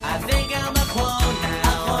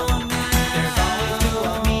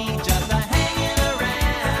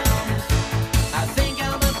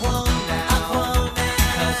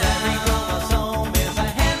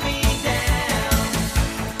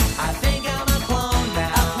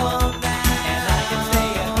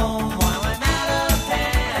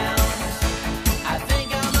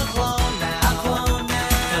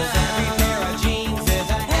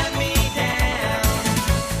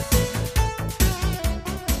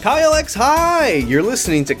Kyle X Hi! You're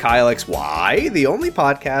listening to Kyle XY, the only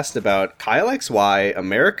podcast about Kyle XY,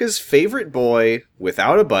 America's favorite boy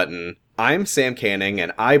without a button. I'm Sam Canning,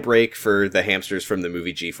 and I break for the hamsters from the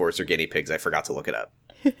movie G-Force or guinea pigs. I forgot to look it up.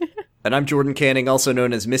 And I'm Jordan Canning, also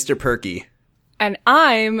known as Mr. Perky. And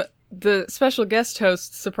I'm the special guest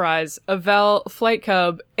host, surprise, of Val Flight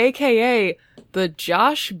Cub, a.k.a. the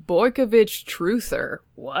Josh Boykovich Truther.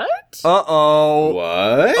 What? Uh-oh.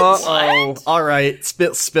 What? Uh-oh. What? All right,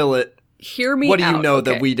 spill it. Hear me out. What do you know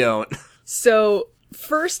okay. that we don't? So,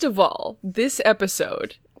 first of all, this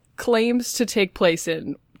episode claims to take place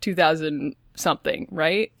in 2000-something,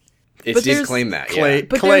 right? It But does there's- claim that, Cla- yeah.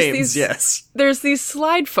 But claims, yes. There's these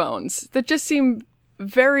slide phones that just seem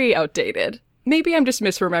very outdated. Maybe I'm just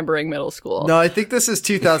misremembering middle school. No, I think this is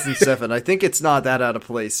 2007. I think it's not that out of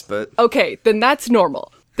place, but... Okay, then that's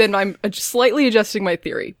normal. Then I'm slightly adjusting my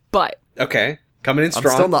theory. But Okay, coming in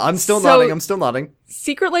strong. I'm still So- nodding.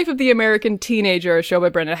 Secret Life of the American Teenager, a show by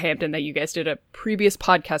Brenda Hampton that you guys did a previous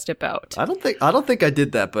podcast about. I don't think I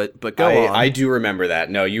did that, but go on. I do remember that.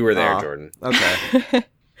 No, you were there, Jordan. Okay.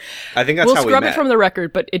 I think that's We'll how we scrub met. it from the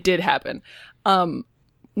record, but it did happen.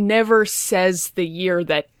 Never says the year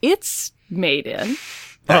that it's made in.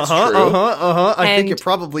 That's true. I think And- it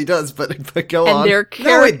probably does, but go And on. their No,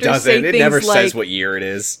 characters it doesn't. say It things never like, says what year it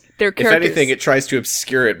is. their If characters, anything, it tries to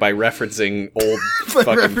obscure it by referencing old By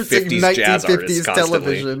fucking referencing 50s jazz artists 1950s constantly.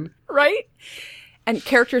 television. right? And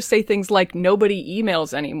characters say things like nobody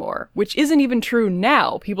emails anymore, which isn't even true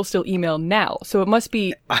now. People still email now. So it must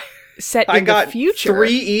be set I in got the future.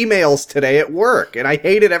 3 emails today at work, and I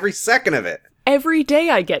hated every second of it. Every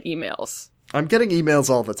day I get emails. I'm getting emails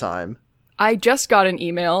all the time. I just got an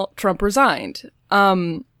email, Trump resigned.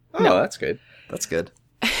 Oh, that's good. That's good.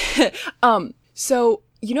 So,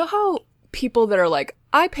 you know how people that are like,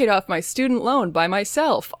 I paid off my student loan by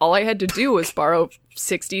myself. All I had to do was borrow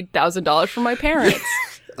 $60,000 from my parents.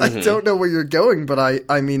 I don't know where you're going, but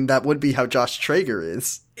I mean, that would be how Josh Traeger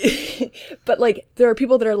is. But like, there are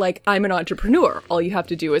people that are like, I'm an entrepreneur. All you have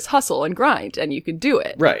to do is hustle and grind and you can do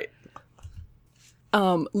it. Right.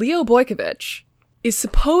 Leo Boykovich is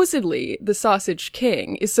supposedly the sausage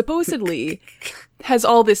king, is supposedly has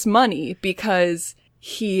all this money because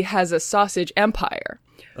he has a sausage empire.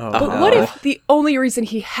 But what if the only reason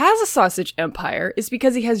he has a sausage empire is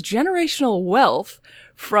because he has generational wealth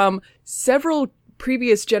from several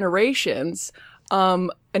previous generations, an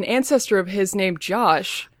ancestor of his named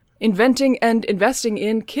Josh, inventing and investing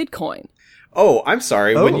in KidCoin. Oh, I'm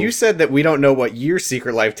sorry. When Oh. you said that we don't know what year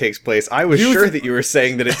Secret Life takes place, I was sure that you were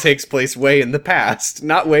saying that it takes place way in the past,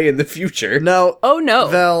 not way in the future. No. Oh no.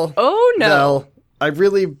 Val. Oh no. Val, I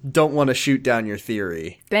really don't want to shoot down your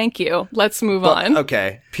theory. Thank you. Let's move on.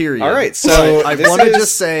 Okay, period. All right, so I this want to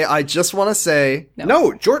is- just want to say,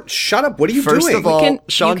 No, Jordan, shut up. What are you first doing? of all, You can-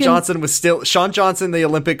 Sean Johnson, the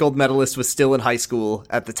Olympic gold medalist, was still in high school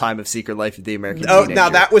at the time of Secret Life of the American Oh, Teenager. now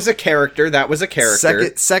that was a character. That was a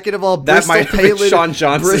character. Second of all, that Bristol might have been Palin, Sean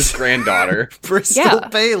Johnson's granddaughter. Bristol Yeah.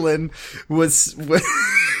 Palin was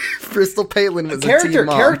Bristol Palin was a teen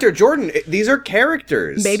mom. Character, Jordan. These are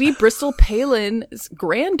characters. Maybe Bristol Palin's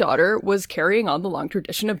granddaughter was carrying on the long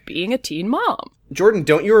tradition of being a teen mom. Jordan,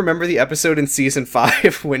 don't you remember the episode in season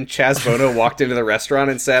 5 when Chaz Bono walked into the restaurant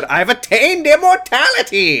and said, "I've attained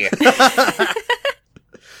immortality"?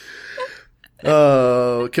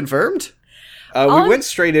 Confirmed? We went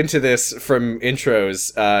straight into this from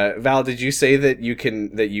intros. Val, did you say that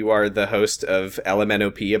you are the host of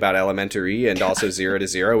LMNOP about Elementary and also Zero to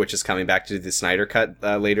Zero, which is coming back to the Snyder Cut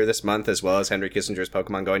later this month, as well as Henry Kissinger's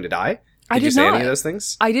Pokemon Going to Die? I you did say not. any of those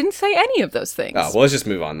things? I didn't say any of those things. Oh, well, let's just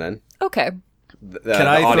move on then. Okay. Can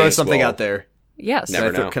I throw something out there? Yes.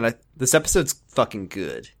 Never know. This episode's fucking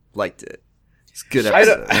good. Liked it. It's a good I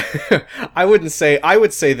episode. I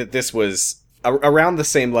would say that this was around the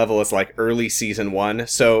same level as like early season 1,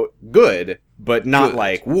 so good, but not Good.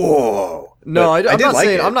 like whoa. No, But I'm did not like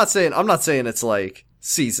saying. it. I'm not saying it's like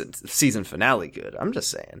season finale good. I'm just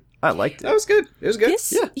saying I liked it. That was good. It was good.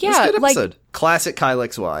 This, It was a yeah, good like episode. Classic Kyle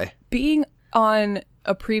XY. being on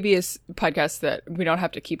a previous podcast that we don't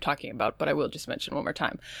have to keep talking about, but I will just mention one more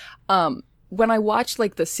time. When I watched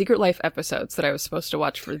like the Secret Life episodes that I was supposed to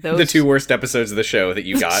watch for those The 2 worst episodes of the show that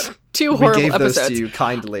you got. two We horrible gave episodes, those to you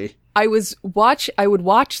kindly. I would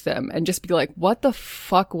watch them and just be like, what the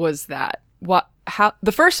fuck was that?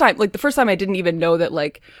 The first time I didn't even know that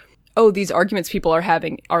like, oh, these arguments people are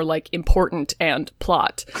having are like important and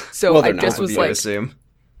plot. So Well, I they're just not, was You like, assume.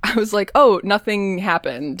 I was like, oh, nothing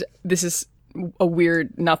happened. This is a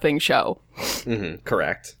weird nothing show.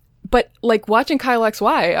 Correct. But like watching Kyle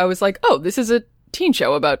XY, I was like, oh, this is a teen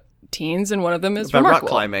show about teens and one of them is About rock remarkable.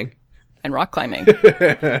 climbing. and rock climbing.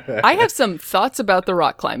 I have some thoughts about the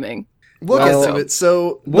rock climbing. We'll get to it.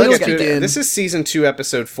 So We'll let's get to it. begin. This is season 2,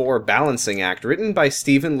 episode 4, Balancing Act, written by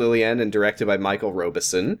Stephen Lillian and directed by Michael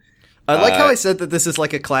Robeson. I like how I said that this is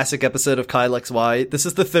like a classic episode of Kyle XY. This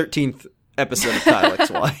is the 13th episode of Kyle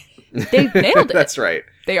XY. They nailed it. That's right.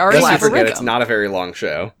 They already Lest you have a forget, rhythm. it's not a very long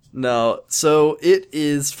show. No, so it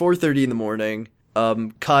is 4:30 in the morning.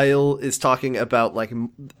 Kyle is talking about like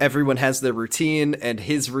everyone has their routine, and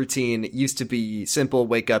his routine used to be simple: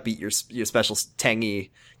 wake up, eat your special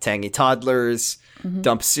tangy toddlers,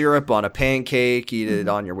 dump syrup on a pancake, eat it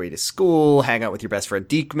on your way to school, hang out with your best friend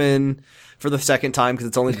Deekman for the second time because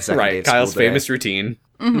it's only the second day Right, of Kyle's school famous routine.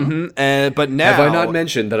 But now, Have I not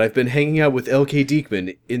mentioned that I've been hanging out with LK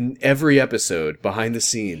Deekman in every episode behind the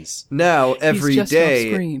scenes? now every He's just day,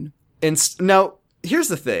 off screen. now here's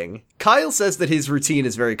the thing. Kyle says that his routine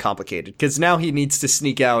is very complicated because now he needs to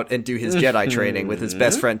sneak out and do his Jedi training with his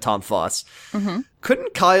best friend Tom Foss.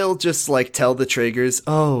 Couldn't Kyle just like tell the Traegers,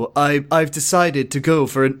 "Oh, I've decided to go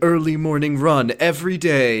for an early morning run every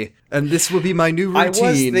day, and this will be my new routine"? I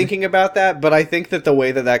was thinking about that, but I think that the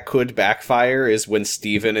way that could backfire is when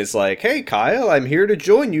Steven is like, "Hey, Kyle, I'm here to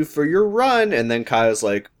join you for your run," and then Kyle's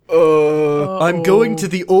like, I'm going to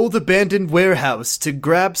the old abandoned warehouse to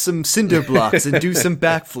grab some cinder blocks and do some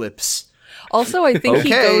backflips. Also, I think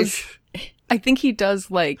Okay. I think he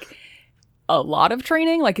does like a lot of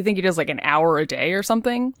training. Like I think he does like an hour a day or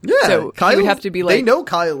something. Yeah, so Kyle he would have to be like. they know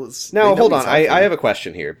Kyle is. Now, they know hold on. he's out there. I have a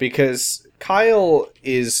question here, because Kyle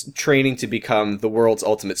is training to become the world's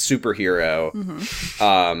ultimate superhero.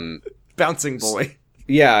 Bouncing boy.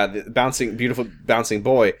 Yeah, the beautiful bouncing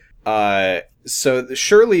boy. So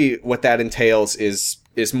surely what that entails is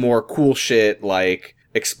more cool shit, like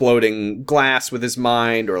exploding glass with his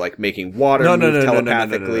mind, or like making water move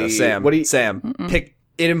telepathically. Sam, What do you? Sam,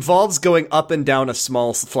 it involves going up and down a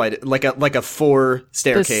small flight, like a 4 the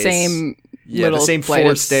staircase. same Yeah, little the same flight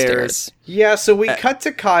 4 of stairs. Yeah, so we cut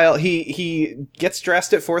to Kyle. He gets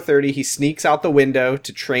dressed at 4:30. He sneaks out the window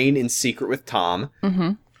to train in secret with Tom.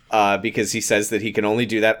 Because he says that he can only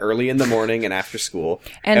do that early in the morning and after school.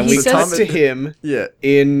 And we he says- cut to him Yeah.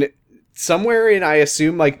 in somewhere in, I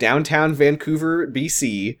assume, like downtown Vancouver,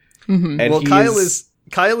 BC. And Well, Kyle is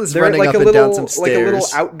they're at running like up a and little down some stairs. like a little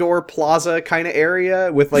outdoor plaza kind of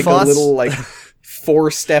area with like Foss- a little like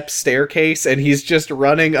 4-step staircase, and he's just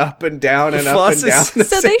running up and down and up Foss and down. is- the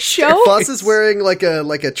So they show. Foss is wearing like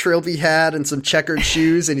a trilby hat and some checkered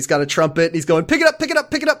shoes, and he's got a trumpet, and he's going, pick it up, pick it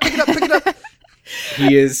up, pick it up, pick it up, pick it up.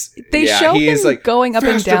 He is. They yeah, show he him is like going up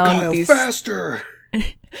and "Faster, down Kyle, these. faster.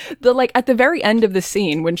 At the very end of the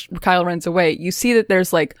scene when Kyle runs away, you see that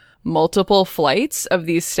there's like multiple flights of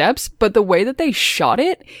these steps, but the way that they shot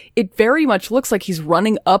it, it very much looks like he's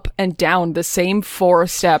running up and down the same 4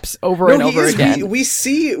 steps over and over again. We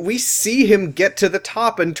see him get to the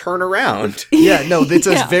top and turn around. Yeah, no, it's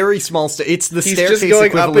a Yeah. very small it's the He's staircase just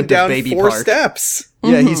going up equivalent and down of Baby 4 Park. steps.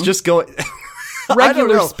 Yeah, he's just going I don't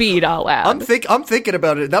Regular know. speed, I'll add. I'm thinking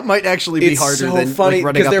about it. That might actually be It's harder so than funny like,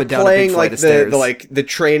 running up they're and down a playing big flight like of stairs. the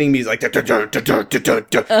training music, like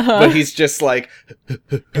but he's just like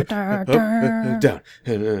down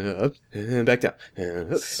up and back down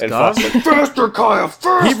and Scott? Foss like, faster, Kyle,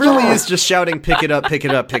 faster. He really is just shouting, pick it up, pick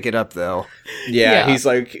it up, pick it up, though. Yeah, Yeah. he's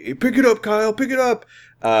like, pick it up, Kyle, pick it up.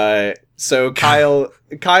 So Kyle,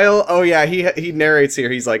 oh yeah, he narrates here.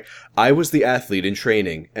 He's like, I was the athlete in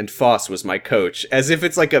training, and Foss was my coach, as if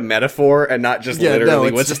it's like a metaphor and not just literally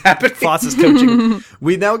it's what's just happening. Foss is coaching.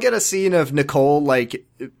 We now get a scene of Nicole, like,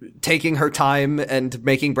 taking her time and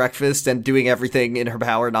making breakfast and doing everything in her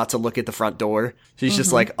power not to look at the front door. She's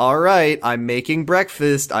just like, all right, I'm making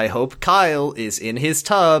breakfast. I hope Kyle is in his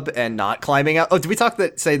tub and not climbing out. Oh, did we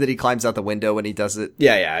say that he climbs out the window when he does it?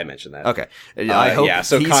 Yeah, I mentioned that. Okay. I hope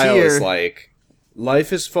so he's Kyle here. is like,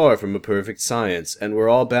 life is far from a perfect science, and we're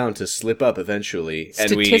all bound to slip up eventually.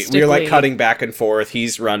 And we're like Statistically. cutting back and forth.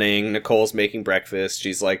 He's running. Nicole's making breakfast.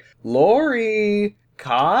 She's like, Lori,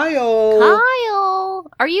 Kyle.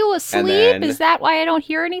 Kyle, are you asleep? then- Is that why I don't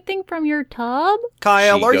hear anything from your tub?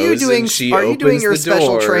 Kyle, She are you goes doing and she are you doing opens your the special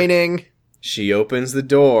door. training? She opens the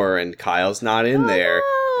door, and Kyle's not in there.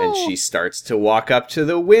 And she starts to walk up to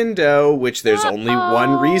the window, which there's only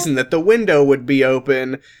one reason that the window would be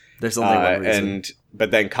open. There's only one reason. But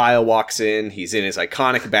then Kyle walks in. He's in his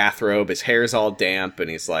iconic bathrobe. His hair's all damp, and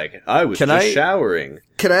he's like, I was just showering.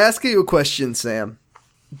 Can I ask you a question, Sam?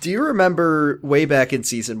 Do you remember way back in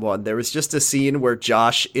season 1, there was just a scene where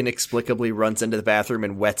Josh inexplicably runs into the bathroom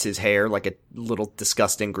and wets his hair like a little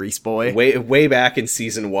disgusting grease boy? Way back in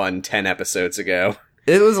season 1, 10 episodes ago.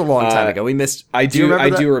 It was a long time ago. We missed. I do you remember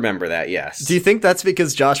that? do remember that. Yes. Do you think that's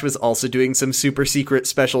because Josh was also doing some super secret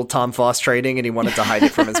special Tom Foss training and he wanted to hide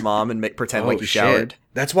it from his mom and pretend like he showered? Shit.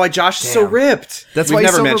 That's why Josh is so Damn. ripped. That's We've why he's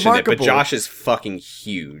never so mentioned remarkable. it, but Josh is fucking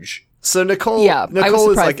huge. So Nicole, Yeah, I was Nicole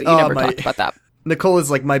is surprised like, that you never my, talked about that. Nicole is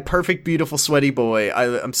like, my perfect, beautiful, sweaty boy.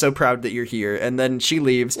 I'm so proud that you're here. And then she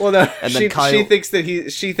leaves. Well, no, and she then Kyle, she thinks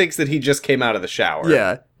that he just came out of the shower.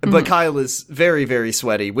 yeah. But Kyle is very, very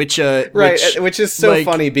sweaty, which Which is so like,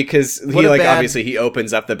 funny because he what a bad- obviously he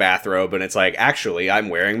opens up the bathrobe and it's like, actually, I'm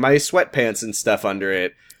wearing my sweatpants and stuff under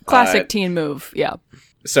it. Classic teen move. Yeah.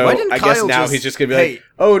 So Why didn't I guess Kyle now just- he's just gonna be hey. like,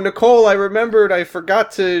 "Oh, Nicole, I remembered. I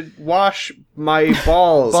forgot to wash my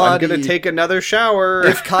balls. I'm Body. gonna take another shower."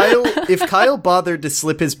 if Kyle bothered to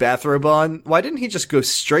slip his bathrobe on, why didn't he just go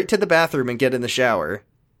straight to the bathroom and get in the shower?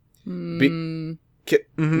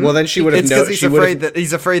 Well, then she would have It's because noticed.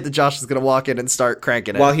 he's afraid that Josh is going to walk in and start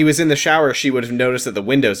cranking it. While he was in the shower, she would have noticed that the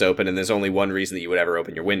window's open, and there's only one reason that you would ever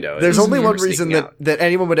open your window. There's It's only you one were reason sneaking that, out.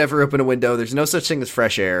 anyone would ever open a window. There's no such thing as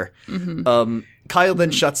fresh air. Kyle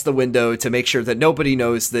then shuts the window to make sure that nobody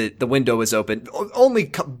knows that the window is open.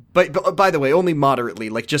 But by the way, only moderately,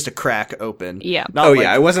 like just a crack open. Yeah. Not Oh like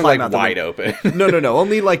yeah, it wasn't climb like out the wide window. open. No.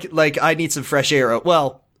 Only like I need some fresh air.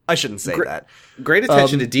 Well, I shouldn't say that. Great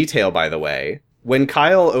attention to detail, by the way. When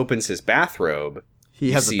Kyle opens his bathrobe,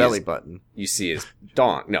 He has see a belly his- button. you see his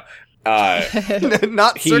dong. No.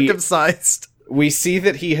 Not He- circumcised. We see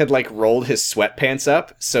that he had like rolled his sweatpants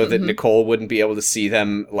up so that Nicole wouldn't be able to see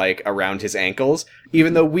them like around his ankles,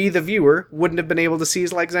 even though we, the viewer, wouldn't have been able to see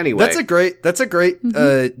his legs anyway. That's a great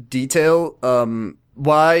detail.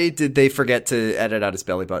 Why did they forget to edit out his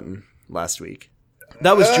belly button last week?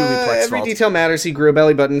 That was Julie Plex's Every fault. detail matters. He grew a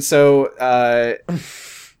belly button, so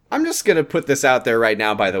I'm just gonna put this out there right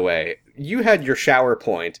now. By the way, you had your shower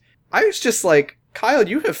point. I was just like, Kyle,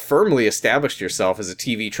 you have firmly established yourself as a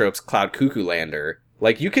TV Tropes Cloud Cuckoo Lander.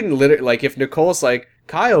 Like, you can literally, like, if Nicole's like,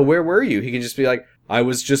 Kyle, where were you? He can just be like, I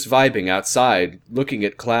was just vibing outside, looking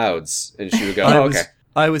at clouds. And she would go, oh, okay.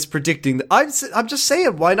 I was predicting that. I'm just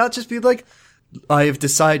saying, why not just be like, I have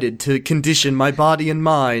decided to condition my body and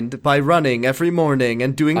mind by running every morning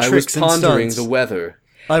and doing I was tricks and pondering stunts. the weather.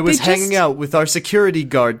 I was They hanging just- out with our security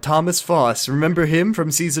guard, Thomas Foss. Remember him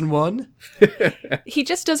from season 1? He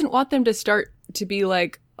just doesn't want them to start to be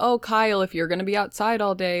like, oh, Kyle, if you're going to be outside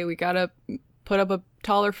all day, we got to put up a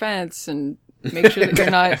taller fence and make sure that you're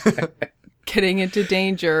not getting into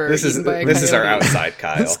danger. or This is eaten by a our coyote." outside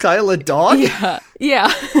Kyle. Is Kyle a dog?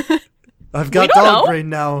 Yeah. I've got don't dog know. brain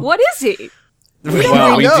now. What is he?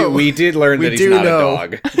 Well, know. we did learn We that he's do not know. a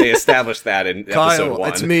dog. They established that in episode Kyle, 1.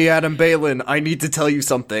 it's me, Adam Balin. I need to tell you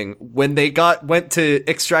something. When they went to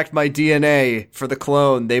extract my DNA for the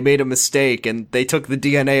clone, they made a mistake and they took the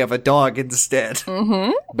DNA of a dog instead.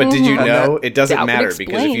 But did you know it doesn't That would matter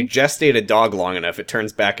because if you explain. gestate a dog long enough, it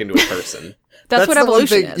turns back into a person. That's what the one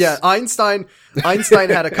evolution thing. is. Yeah, Einstein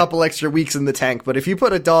had a couple extra weeks in the tank, but if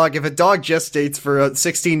a dog gestates for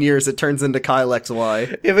 16 years, it turns into Kyle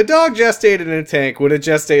XY. If a dog gestated in a tank, would it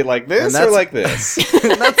gestate like this And or that's- like this?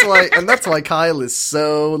 and that's why Kyle is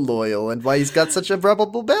so loyal and why he's got such a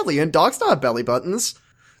rubbable belly. And dogs don't have belly buttons.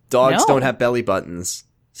 Dogs No. don't have belly buttons.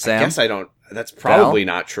 Sam, I guess I don't. That's probably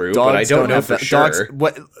not true, but I don't know have for be- sure. Dogs,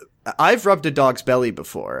 what I've rubbed a dog's belly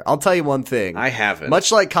before. I'll tell you one thing. I haven't.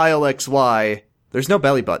 Much like Kyle XY, there's no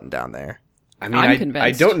belly button down there. I mean, I'm I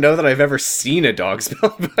convinced. don't know that I've ever seen a dog's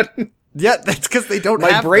belly button. Yeah, that's because they don't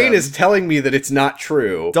My have brain them. is telling me that it's not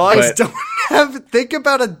true. Dogs but don't have. Think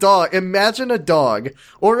about a dog. Imagine a dog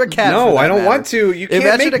or a cat. No, for that I don't matter. want to. You can't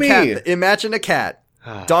Imagine make a me. cat. Imagine a cat.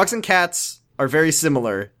 Dogs and cats are very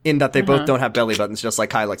similar in that they both don't have belly buttons, just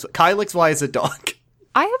like Kyle XY. Kyle XY is a dog.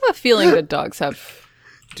 I have a feeling that dogs have.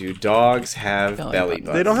 Do dogs have Belly belly buttons.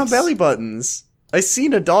 buttons? They don't have belly buttons. I've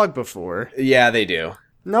seen a dog before. Yeah, they do.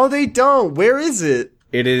 No, they don't. Where is it?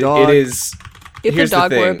 It is. Dog. It is. If Here's a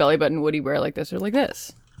dog the wore a thing. belly button, would he wear like this or like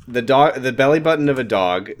this? The belly button of a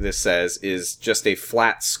dog, this says, is just a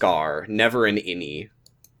flat scar, never an innie.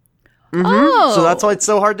 Oh, So that's why it's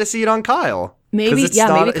so hard to see it on Kyle. 'Cause maybe it's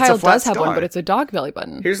maybe it's a Kyle flat does have one, scar. but it's a dog belly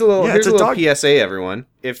button. Here's a little. Yeah, here's it's a a little dog- PSA, everyone.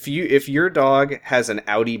 If your dog has an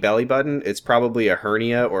outie belly button, it's probably a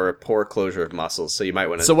hernia or a poor closure of muscles. So you might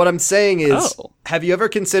want to. So what I'm saying is, Oh. have you ever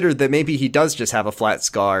considered that maybe he does just have a flat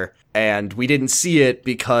scar and we didn't see it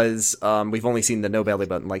because we've only seen the no belly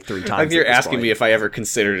button like 3 times? like you're at this asking point. me if I ever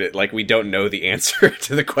considered it. Like we don't know the answer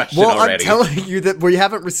to the question Well, already. I'm telling you that we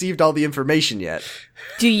haven't received all the information yet.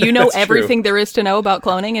 Do you know That's true. everything there is to know about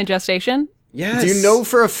cloning and gestation? Yes. Do you know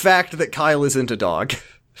for a fact that Kyle isn't a dog?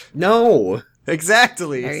 No.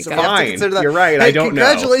 Exactly. There you So go. we have to Fine. consider that. You're right, Hey, I don't know.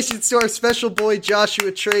 congratulations to our special boy,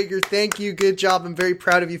 Joshua Traeger. Thank you. Good job. I'm very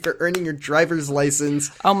proud of you for earning your driver's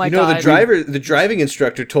license. Oh my You know, god. the driving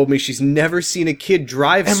instructor told me she's never seen a kid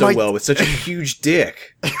drive And so my- well with such a huge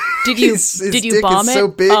dick. Did you His did you dick bomb is it? so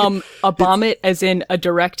big. A bomb it as in a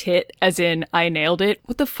direct hit, as in I nailed it.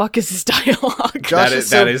 What the fuck is this dialogue? Josh That is is,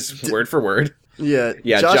 so- that is word for word. Yeah.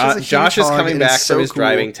 Yeah, Josh is a huge Josh is hog coming and is back so from his cool.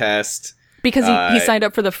 driving test. Because he signed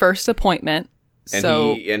up for the first appointment. And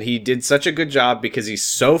So he did such a good job because he's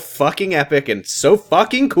so fucking epic and so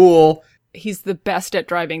fucking cool. he's the best at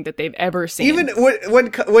driving that they've ever seen. Even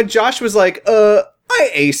when Josh was like, I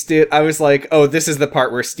aced it, I was like, oh, this is the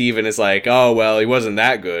part where Steven is like, oh well, he wasn't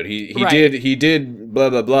that good. He Right. did blah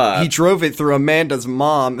blah blah. He drove it through Amanda's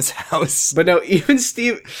mom's house. But no, even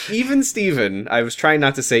Steven, I was trying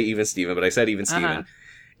not to say even Steven, but I said even Steven. Uh-huh.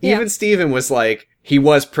 Yeah. Even Steven was like, he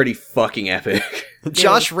was pretty fucking epic.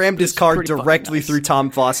 Josh rammed his car pretty fucking directly nice. through Tom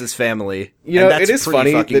Foss's family. You know, and that's it is pretty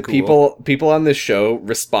funny fucking that cool. people on this show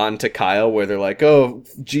respond to Kyle where they're like, "Oh,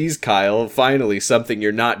 geez, Kyle, finally something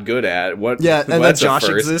you're not good at." What? Yeah, and then what's a Josh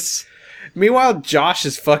first?" exists. Meanwhile, Josh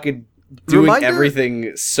is fucking doing Reminder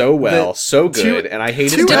everything so well, that so good, and I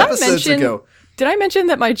hate Two it. Did I episodes mention- ago. Did I mention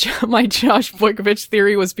that my Josh Boykovich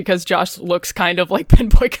theory was because Josh looks kind of like Ben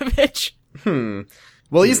Boykovich?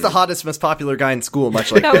 Well, he's the hottest, most popular guy in school,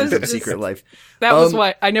 much like That Ben was from just- Secret Life. That was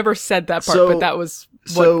why I never said that part, but that was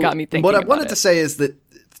what got me thinking. What I about wanted it. to say is that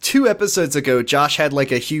 2 episodes ago, Josh had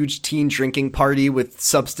like a huge teen drinking party with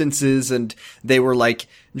substances, and they were like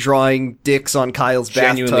drawing dicks on Kyle's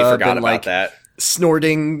Genuinely bathtub forgot and about like that.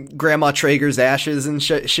 snorting Grandma Traeger's ashes and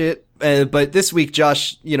shit. But this week,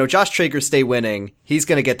 Josh Traeger stay winning. He's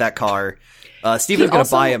gonna get that car. Steven's gonna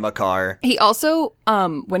also- buy him a car. He also,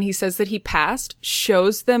 when he says that he passed,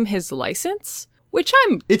 shows them his license, which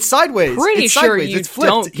I'm It's sideways. Pretty it's sure sideways. you It's flipped.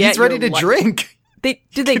 don't get He's ready your to drink. Did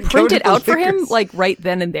they Can go print to it the out for him liquors. like right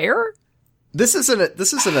then and there? This isn't a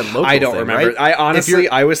local I don't thing, remember. right? I If honestly, you're-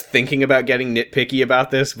 I was thinking about getting nitpicky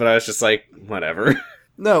about this, but I was just like, whatever.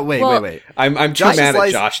 No, wait. I'm too Josh's mad at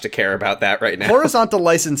lic- Josh to care about that right now. Horizontal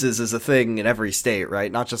licenses is a thing in every state,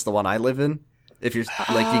 right? Not just the one I live in. If you're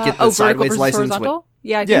like you get the Vertical sideways versus license. horizontal?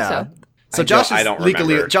 Yeah, I Yeah. think so. So Josh I is don't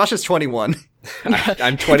legally. remember. Josh is 21.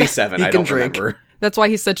 I'm 27. He I can don't drink. remember. That's why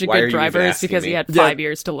he's such a Why are good you driver, even is asking because me? he had Yeah. 5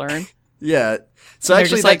 years to learn. Yeah. So they're actually,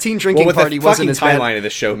 just that like- teen Well, drinking with party the wasn't fucking as bad. timeline of the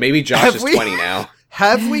show, maybe Josh Have is we- 20 now.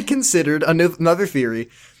 Have we considered another theory?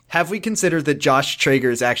 Have we considered that Josh Traeger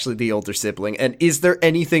is actually the older sibling, and is there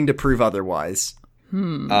anything to prove otherwise?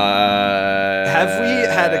 Have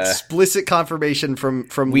we had explicit confirmation from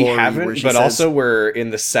We Lori where haven't, she but says, also we're in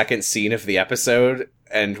the second scene of the episode,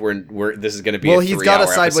 and we're this is going to be well, a he's 3 got a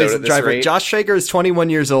hour sideways episode at this driver. rate. Josh Traeger is 21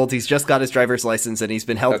 years old. He's just got his driver's license, and he's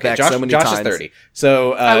been held Okay, back Josh, so many Josh times. is 30.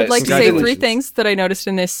 So I would like to say 3 congratulations. things that I noticed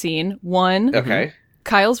in this scene. One, Okay.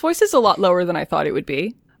 Kyle's voice is a lot lower than I thought it would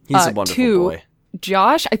be. He's a wonderful 2, boy.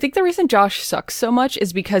 Josh, I think the reason Josh sucks so much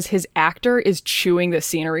is because his actor is chewing the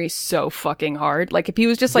scenery so fucking hard. Like, if he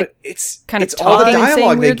was just like, But it's kind of it's all the talking and saying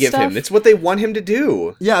dialogue they weird give stuff. him. It's what they want him to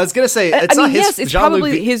do. Yeah, I was gonna say it's I mean, not his. yes, it's Jean-Luc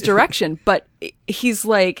probably Vi- his direction, but he's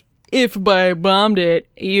like, if by bombed it,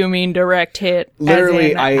 you mean direct hit. as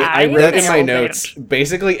Literally, in, I wrote in my nailed notes, it."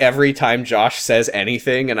 basically every time Josh says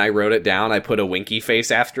anything and I wrote it down, I put a winky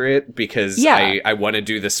face after it because Yeah. I want to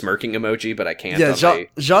do the smirking emoji, but I can't. Yeah, on my-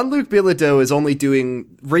 Jean-Luc Bilodeau is only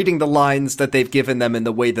reading the lines that they've given them in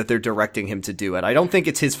the way that they're directing him to do it. I don't think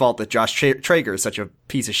it's his fault that Josh Traeger is such a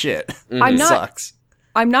piece of shit. I'm It not- sucks.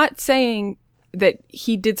 I'm not saying that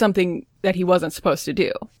he did something that he wasn't supposed to do.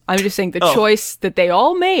 I'm just saying the Oh. choice that they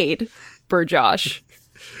all made for Josh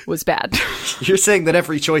was bad. You're saying that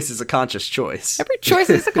every choice is a conscious choice. Every choice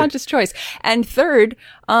is a conscious choice. And third,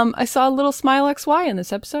 I saw a little Smile XY in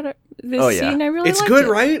this episode. This Oh, yeah. scene, I really it's liked good, it.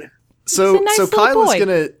 right? So He's a nice so little Kyle is boy.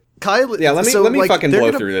 gonna Kyle. Yeah, let me so, let me like, fucking they're blow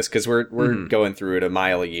gonna- through this because we're going through it a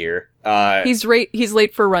mile a year. He's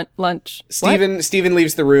late for lunch. Steven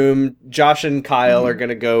leaves the room. Josh and Kyle are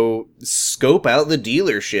gonna go scope out the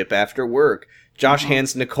dealership after work. Josh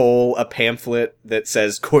hands Nicole a pamphlet that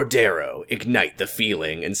says Cordero, ignite the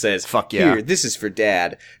feeling, and says, Fuck yeah. Here, this is for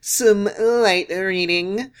Dad. Some light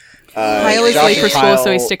reading. Kyle is Josh late and for school,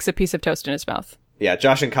 so he Kyle- sticks a piece of toast in his mouth. Yeah,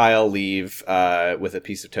 Josh and Kyle leave with a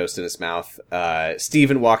piece of toast in his mouth.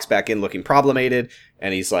 Steven walks back in looking problemated,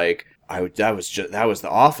 and he's like, that was the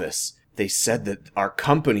office. They said that our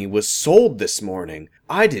company was sold this morning.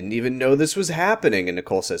 I didn't even know this was happening. And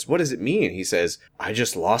Nicole says, what does it mean? He says, I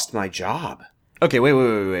just lost my job. Okay,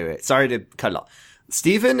 wait. Sorry to cut it off.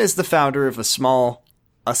 Steven is the founder of a small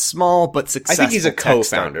a small but I successful think he's a tech startup.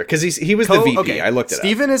 co-founder because he was the VP. Okay. I looked it up.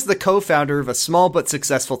 Steven is the co-founder of a small but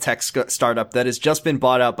successful tech startup that has just been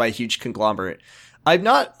bought out by a huge conglomerate. I'm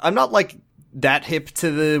not like that hip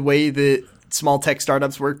to the way that small tech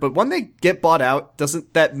startups work, but when they get bought out,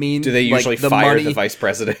 doesn't that mean Do they usually the fire money, the vice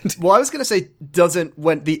president? Well, I was going to say, doesn't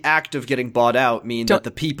when the act of getting bought out mean that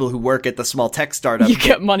the people who work at the small tech startup You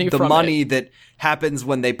get money the from money that happens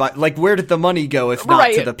when they buy? Like, where did the money go if not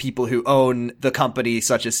to Right. the people who own the company,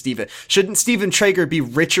 such as Steven? Shouldn't Steven Traeger be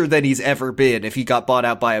richer than he's ever been if he got bought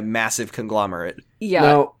out by a massive conglomerate? Yeah.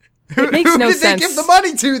 No. It makes Who no did sense. they give the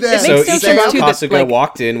money to then? It So makes no sense Ichiro too that, Kasuga like-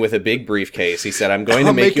 walked in with a big briefcase. He said, "I'm going to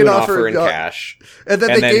I'll make make you an an offer offer in of- cash." And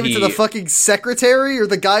then they gave it to he- the fucking secretary or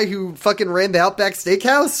the guy who fucking ran the Outback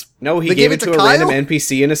Steakhouse? No, he They gave it to a Kyle? random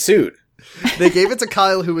NPC in a suit. They gave it to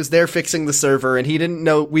Kyle, who was there fixing the server, and he didn't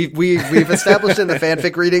know. We've established in the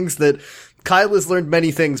fanfic readings that Kyle has learned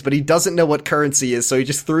many things, but he doesn't know what currency is, so he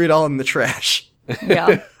just threw it all in the trash.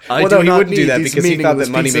 Yeah. I Well, do no, he not wouldn't do need that these because he thought meaningless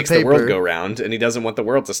that money piece of makes the world paper. go round, and he doesn't want the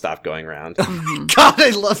world to stop going round. God, I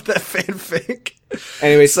love that fanfic.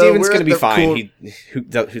 Anyway, So Steven's we're going to at be the fine.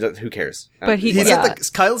 cool- Who cares? But he- He's Yeah. at the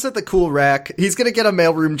Kyle's at the cool rack. He's gonna get a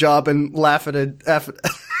mailroom job and laugh at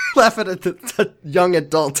laugh at the young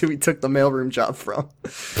adult who he took the mailroom job from.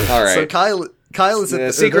 All right. So Kyle is at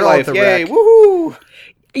the Secret they're all at Life, the yay, rack. woohoo!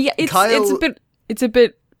 Yeah, Kyle- it's a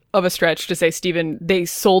bit of a stretch to say, Steven, they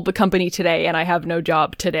sold the company today and I have no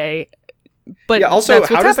job today. But Yeah, also, that's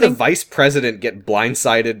what's how does happening. the vice president get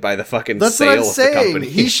blindsided by the fucking That's sale what I'm of the saying. company?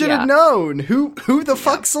 He should have Yeah. known who the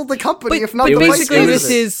fuck sold the company But, if not but the vice basically this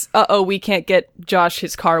president. is, we can't get Josh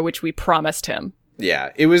his car, which we promised him. Yeah,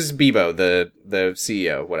 it was Bebo, the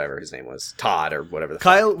CEO, whatever his name was, Todd or whatever.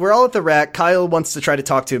 Kyle, we're all at the rack. Kyle wants to try to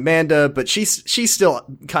talk to Amanda, but she's still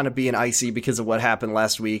kind of being icy because of what happened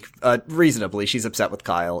last week. Reasonably, she's upset with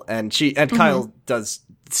Kyle, and Kyle does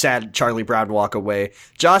sad Charlie Brown walk away.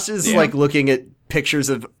 Josh is like looking at pictures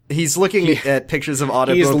of at pictures of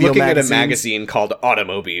automobile He's looking at a magazines. magazine called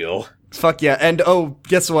Automobile. Fuck yeah. And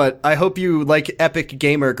guess what? I hope you like Epic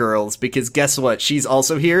Gamer Girls, because guess what? She's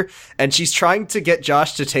also here, and she's trying to get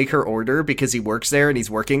Josh to take her order because he works there and he's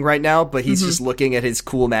working right now, but he's just looking at his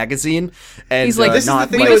cool magazine and He's like, This is the not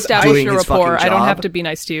thing we've I was established doing a his fucking rapport. I don't job. have to be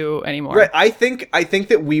nice to you anymore. Right, I think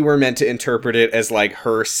that we were meant to interpret it as like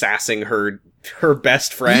her sassing her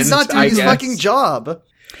best friend. He's not doing I his guess. fucking job.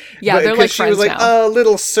 Yeah, But- they're 'cause like she friends was like, now. a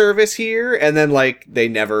little service here, and then like they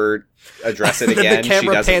never address it Then again. the camera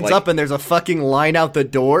She doesn't, pans like, up and there's a fucking line out the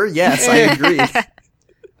door. Yes, I agree.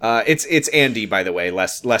 It's Andy, by the way.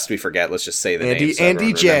 Lest we forget, let's just say the name. So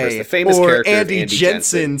Andy everyone remembers J, the famous or character of Andy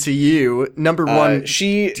Jensen to you. Number one.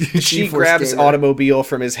 She GeForce grabs gamer. Automobile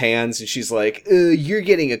from his hands and she's like, "You're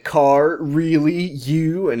getting a car, really?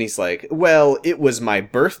 You?" And he's like, "Well, it was my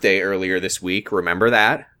birthday earlier this week. Remember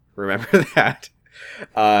that? Remember that?"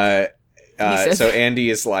 said- So Andy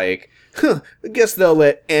is like, "Huh, I guess they'll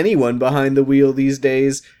let anyone behind the wheel these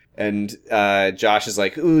days." And Josh is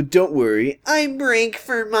like, "Ooh, don't worry, I'm rank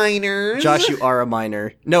for minors." Josh, you are a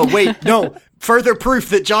minor. No, wait, no. Further proof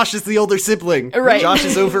that Josh is the older sibling. Right. Josh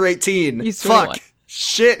is over 18. He's Fuck. 21.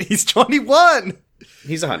 Shit, he's 21.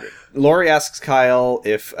 He's 100. Lori asks Kyle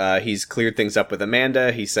if he's cleared things up with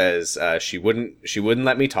Amanda. He says she wouldn't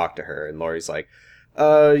let me talk to her, and Lori's like,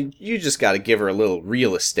 you just got to give her a little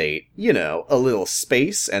real estate, a little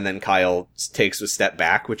space. And then Kyle takes a step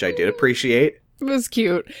back, which I did appreciate. It was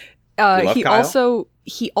cute. love He Kyle?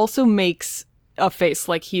 also makes a face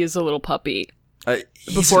like he is a little puppy.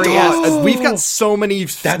 Before he not. asks, we've got so many.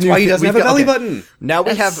 That's why he doesn't have a belly button. Now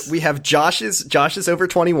That's- we have Josh is over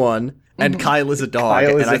 21 and Kyle is a dog.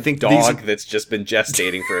 Kyle is and I a think dog that's just been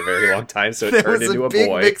gestating for a very long time, so it there turned was into a a big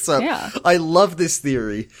boy. mix-up. Yeah. I love this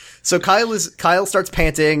theory. So Kyle starts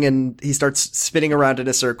panting and he starts spinning around in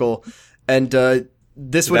a circle, and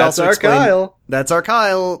this would That's also our explain. Kyle. That's our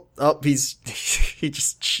Kyle. Oh, he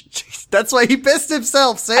just. That's why he pissed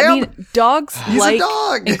himself, Sam. I mean, dogs He's a like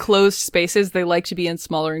dog. enclosed spaces. They like to be in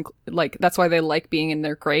smaller, that's why they like being in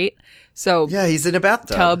their crate. So yeah, he's in a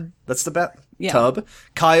bathtub. Tub. That's the bat Yeah. tub.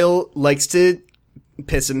 Kyle likes to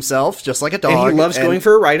piss himself just like a dog. And he loves going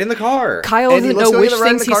for a ride in the car. Kyle And he doesn't loves know going which on a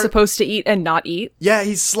ride in things the he's car. supposed to eat and not eat. Yeah,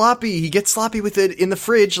 he's sloppy. He gets sloppy with it in the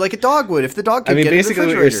fridge like a dog would if the dog could I mean, get basically in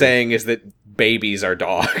the what you're refrigerator. saying is that babies are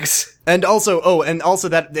dogs. And also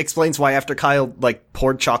that explains why after Kyle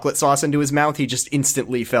poured chocolate sauce into his mouth, he just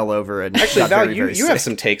instantly fell over and Actually, got Val, very, very you have sick.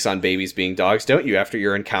 some takes on babies being dogs, don't you, after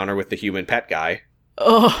your encounter with the human pet guy?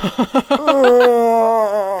 Oh,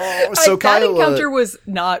 so that Kyle encounter was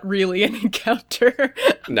not really an encounter.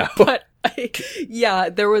 No. But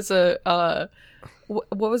there was a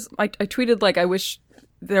what was I tweeted I wish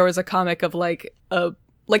there was a comic of a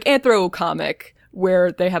like anthro comic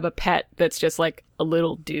where they have a pet that's just like a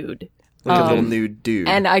little dude. Like a little nude dude.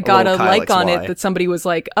 And I got a like on it that somebody was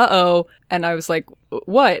like, uh-oh. And I was like,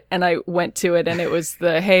 what? And I went to it and it was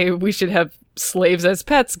the, hey, we should have slaves as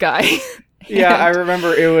pets guy. Yeah, I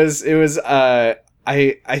remember it was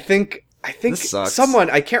I think This sucks. someone,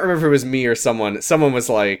 I can't remember if it was me or someone was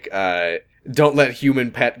like, don't let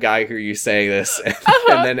human pet guy hear you say this.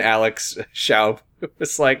 And then Alex Schaub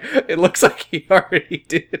was like, it looks like he already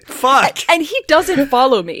did. Fuck! And he doesn't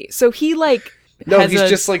follow me. So he like No, has he's a-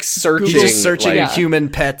 just like searching. He's just searching like, human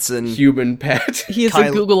pets and... human pet. he has Kyle,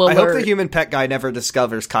 a Google alert. I hope the human pet guy never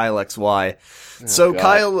discovers Kyle XY. So God.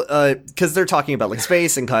 Kyle, because they're talking about like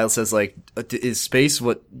space, and Kyle says like, "Is space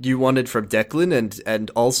what you wanted from Declan? And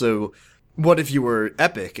also, what if you were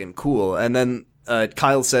epic and cool?" And then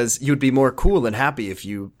Kyle says, "You'd be more cool and happy if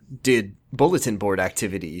you did bulletin board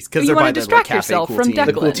activities because You they're wanna by the distract Cafe yourself Cool from Teen. Declan.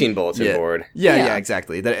 The Cool Teen Bulletin board. Yeah, Yeah.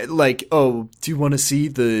 exactly. That, like, oh, do you want to see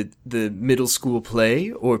the middle school play,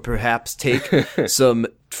 or perhaps take some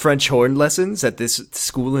French horn lessons at this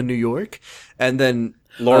school in New York? And then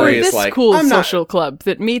Lori is this like, cool I'm not social club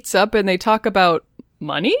that meets up and they talk about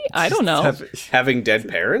money? I don't know. having dead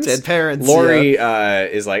parents. Dead parents, Lori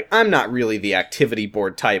is like, I'm not really the activity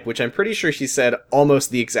board type, which I'm pretty sure she said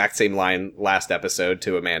almost the exact same line last episode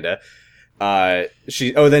to Amanda.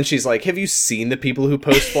 Then she's like, have you seen the people who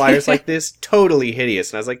post flyers like this? Totally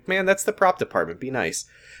hideous. And I was like, man, that's the prop department. Be nice.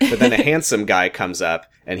 But then a handsome guy comes up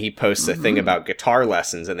and he posts a thing about guitar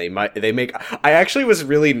lessons, and I actually was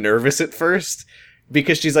really nervous at first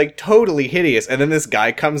because she's like totally hideous. And then this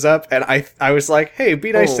guy comes up and I was like, hey,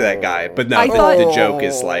 be nice to that guy. But no, I thought- the joke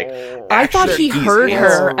is like, I thought he actually, he's heard her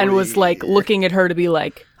handsome. and was like looking at her to be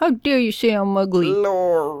like, how dare you say I'm ugly?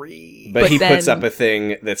 Lori. But But he puts then- up a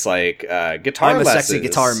thing that's like, guitar I'm a lessons. sexy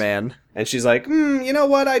guitar man. And she's like, you know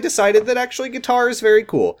what? I decided that actually guitar is very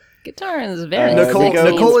cool. Guitar is very Nicole,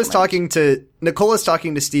 go- Nicole is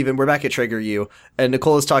talking to Steven. We're back at Trigger You, and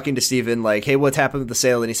Nicole is talking to Steven like, hey, what's happened with the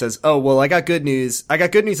sale? And he says, oh, well, I got good news. I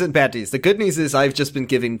got good news and bad news. The good news is I've just been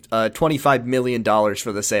giving $25 million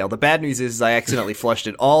for the sale. The bad news is I accidentally flushed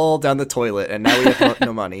it all down the toilet, and now we have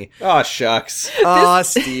no money. Oh, shucks. Ah,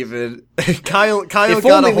 Steven. Kyle If got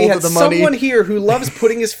a only we hold had of the money. someone here who loves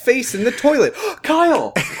putting his face in the toilet.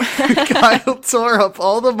 Kyle! Kyle tore up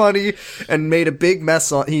all the money and made a big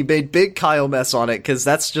mess on. He made big Kyle mess on it because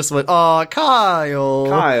that's just what. Aw, Kyle.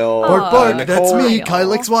 Kyle. Bark, bark. That's Nicole- me, Kyle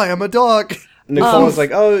XY. I'm a dog. Nicole was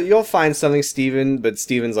like, oh, you'll find something, Steven. But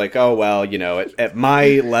Steven's like, oh, well, you know, at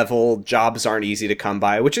my level, jobs aren't easy to come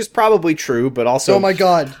by, which is probably true, but also. Oh my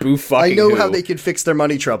god. Boo fucking I know who. how they can fix their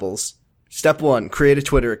money troubles. Step 1, create a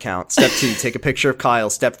Twitter account. Step 2, take a picture of Kyle.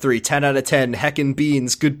 Step 3, 10 out of 10, heckin'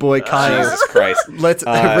 beans, good boy Kyle. Jesus Christ. Let's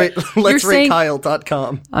rate saying-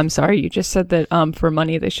 Kyle.com. I'm sorry, you just said that for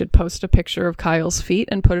money they should post a picture of Kyle's feet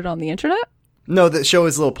and put it on the internet? No, that show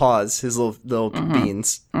his little paws, his little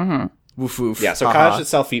beans. Mm-hmm. Woof woof. Yeah, so Ha Kyle ha. should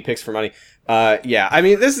sell feet pics for money. Yeah, I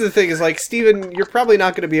mean, this is the thing is like, Steven, you're probably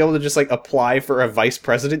not going to be able to just like apply for a vice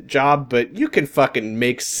president job, but you can fucking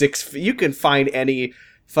make you can find any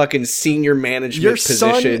fucking senior management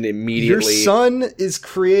position immediately. Your son is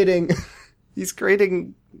creating, he's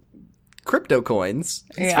creating crypto coins.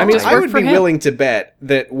 Yeah, I mean, just I work would for be him. willing to bet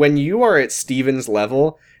that when you are at Steven's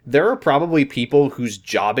level, there are probably people whose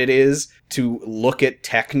job it is to look at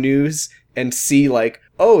tech news and see like,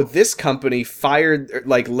 oh, this company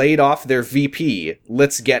laid off their VP.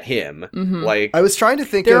 Let's get him. Like, I was trying to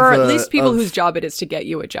think There of are at least people of- whose job it is to get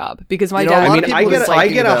you a job. Because my You know, dad... a lot I of mean, people are I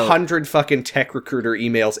talking get about- 100 fucking tech recruiter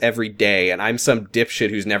emails every day, and I'm some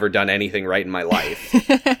dipshit who's never done anything right in my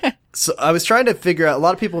life. So I was trying to figure out, a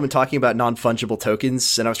lot of people have been talking about non-fungible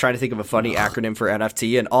tokens, and I was trying to think of a funny acronym for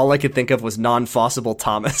NFT, and all I could think of was non-fossible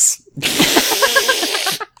Thomas.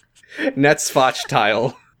 Netsfotch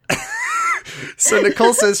tile. So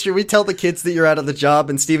Nicole says, should we tell the kids that you're out of the job?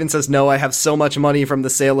 And Steven says, no, I have so much money from the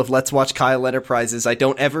sale of Let's Watch Kyle Enterprises. I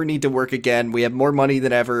don't ever need to work again. We have more money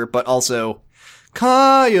than ever, but also,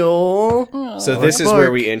 Kyle. So this is Bark.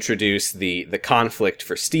 where we introduce the conflict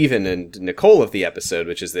for Steven and Nicole of the episode,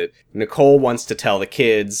 which is that Nicole wants to tell the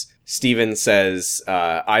kids. Steven says,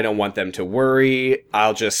 I don't want them to worry.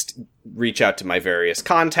 I'll just reach out to my various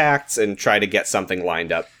contacts and try to get something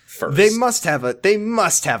lined up first. They must have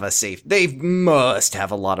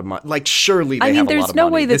a lot of money. Like, surely they I mean, have a lot there's of no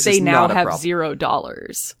money. way that This they is now not a have problem.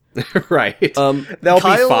 $0. Right. They'll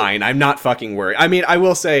Kyle- be fine. I'm not fucking worried. I mean, I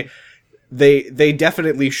will say they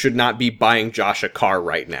definitely should not be buying Josh a car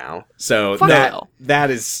right now. So Fuck no. that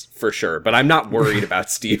is for sure. But I'm not worried about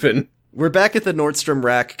Steven. We're back at the Nordstrom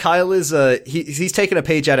rack. Kyle is he's taking a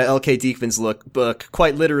page out of L.K. Diekman's book,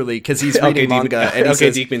 quite literally, because he's reading manga. And he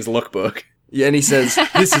says, Diekman's lookbook. Yeah, and he says,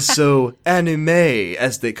 "This is so anime,"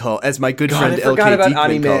 as my good friend L.K.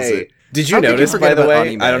 Diekman calls it. Did you notice, by the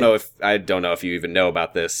way? I don't know if you even know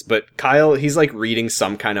about this, but Kyle, he's like reading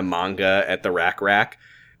some kind of manga at the rack.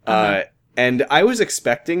 And I was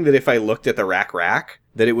expecting that if I looked at the rack,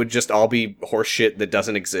 that it would just all be horseshit that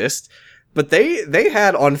doesn't exist. But they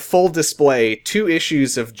had on full display 2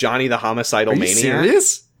 issues of Johnny the Homicidal Maniac. Are you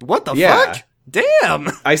serious? What the fuck? Damn!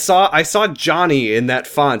 I saw Johnny in that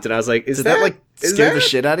font, and I was like, Did that scare the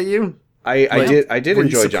shit out of you? I did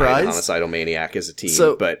enjoy Johnny the Homicidal Maniac as a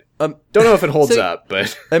teen, but don't know if it holds up.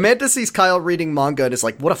 But Amanda sees Kyle reading manga and is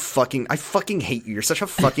like, "What I fucking hate you. You're such a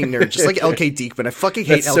fucking nerd, just like L.K. Diekman. I fucking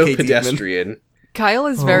hate That's L.K. so pedestrian. Diekman." Kyle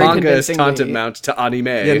is very manga is convincingly... tantamount to anime.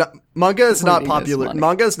 Yeah, manga is not popular. money.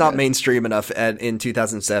 Manga is not mainstream enough in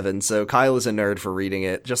 2007, so Kyle is a nerd for reading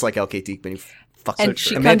it, just like L.K. Diekman. And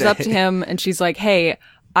she comes up to him and she's like, "Hey,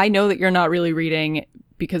 I know that you're not really reading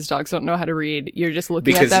because dogs don't know how to read. You're just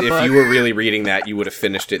looking at that book." Because if you were really reading that, you would have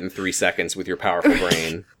finished it in 3 seconds with your powerful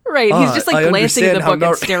brain. Right, he's just like glancing at the book and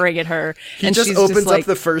Nar- staring at her. He and just she's opens like, up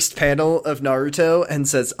the first panel of Naruto and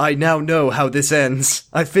says, "I now know how this ends.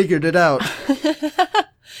 I figured it out."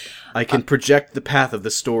 I can project the path of the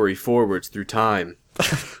story forwards through time.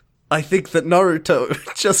 I think that Naruto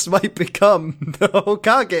just might become the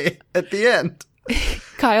Hokage at the end.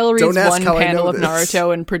 Kyle reads one how I panel know of this.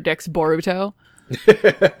 Naruto and predicts Boruto.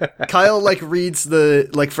 Kyle reads the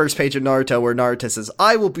first page of Naruto where Naruto says,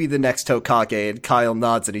 "I will be the next Hokage," and Kyle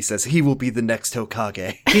nods and he says, "He will be the next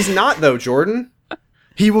Hokage." He's not though, Jordan.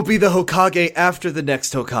 He will be the Hokage after the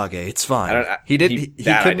next Hokage. It's fine. I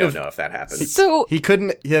don't know if that happens. So He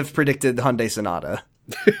couldn't have predicted Hyundai Sonata.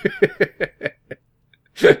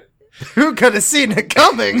 Who could have seen it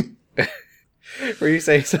coming? Were you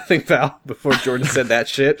saying something, Val, before Jordan said that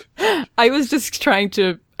shit? I was just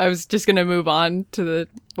going to move on to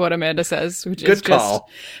what Amanda says, which is Good call.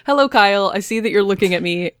 just, "Hello, Kyle. I see that you're looking at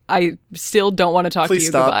me. I still don't want to talk Please to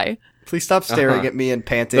you. stop. Goodbye." Please stop staring at me and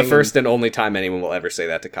panting. The first and only time anyone will ever say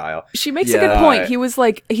that to Kyle. She makes a good point. He's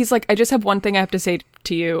like, "I just have one thing I have to say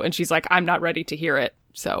to you," and she's like, "I'm not ready to hear it."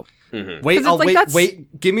 So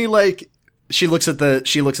Wait, give me she looks at the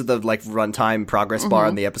runtime progress bar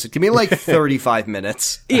on the episode. Give me 35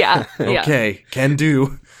 minutes. yeah. Okay, can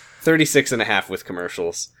do. 36 and a half with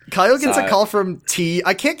commercials. Kyle gets a call from T.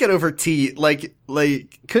 I can't get over T.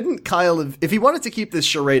 Couldn't Kyle if he wanted to keep this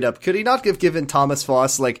charade up, could he not have given Thomas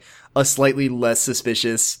Foss a slightly less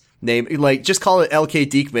suspicious name? Just call it L.K.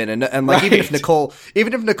 Diekman, and Right. even if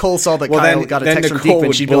Nicole saw that Kyle got a text from Nicole Diekman,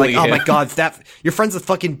 would she'd be like, bully "Oh my him. god, you're friends with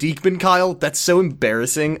fucking Diekman, Kyle? That's so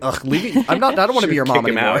embarrassing. Ugh, leave me. I don't want to be your mom Kick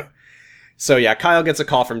him anymore." out. So yeah, Kyle gets a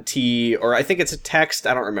call from T, or I think it's a text,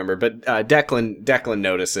 I don't remember, but Declan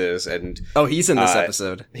notices, and He's in this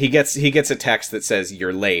episode. he gets a text that says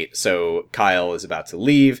you're late. So Kyle is about to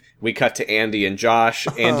leave. We cut to Andy and Josh.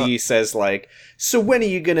 Andy says "So when are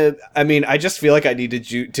you gonna?" I mean, I just feel like I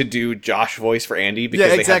needed to do Josh voice for Andy because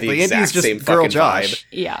Yeah, exactly. they have the exact Andy's just same girl fucking Josh. vibe.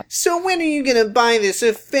 Yeah. So when are you gonna buy this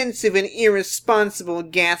offensive and irresponsible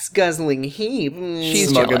gas guzzling heap? She's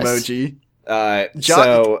Smug jealous. emoji.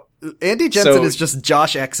 So Andy Jensen is just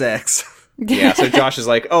Josh XX. yeah, so Josh is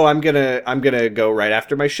like, "Oh, I'm gonna go right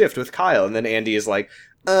after my shift with Kyle," and then Andy is like,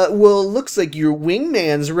 "Well, looks like your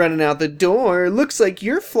wingman's running out the door. Looks like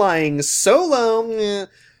you're flying solo."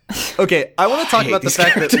 Okay, I want to talk about the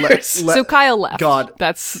fact that So Kyle left. God.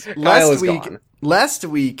 That's Kyle is gone. Last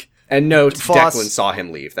week, And note, Foss- Declan saw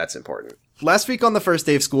him leave. That's important. Last week on the first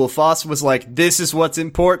day of school, Foss was like, "This is what's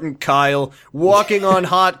important, Kyle. Walking on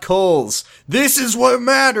hot coals. This is what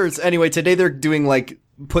matters." Anyway, today they're doing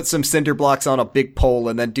put some cinder blocks on a big pole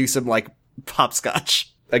and then do some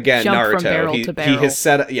hopscotch. Again, Jump from Naruto. barrel He to barrel. has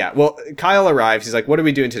said, yeah. Well, Kyle arrives. He's like, "What are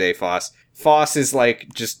we doing today, Foss?" Foss is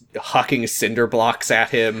just hucking cinder blocks at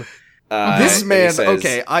him. This and man, he says,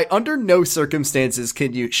 okay, under no circumstances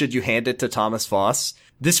should you hand it to Thomas Foss.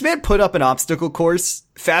 This man put up an obstacle course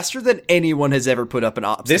faster than anyone has ever put up an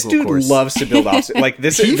obstacle This dude course. loves to build obstacles.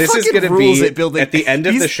 This He is fucking going to rules be at building- at the end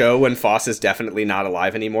of the he's- show when Foss is definitely not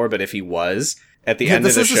alive anymore. But if he was at the Yeah, end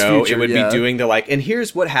of this the is his show, future, it would yeah. be doing the and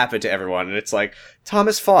here's what happened to everyone. And it's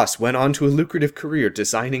Thomas Foss went on to a lucrative career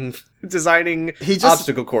designing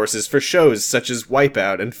obstacle courses for shows such as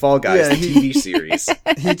Wipeout and Fall Guys, Yeah, the TV series.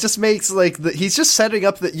 He just makes he's just setting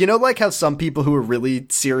up how some people who are really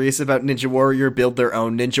serious about Ninja Warrior build their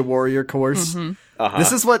own Ninja Warrior course. Uh-huh.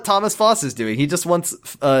 This is what Thomas Foss is doing. He just wants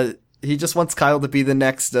Kyle to be the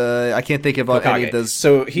next. I can't think of any of those.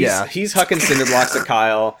 So he's hucking cinder blocks at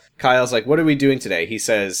Kyle. Kyle's like, what are we doing today? He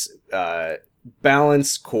says,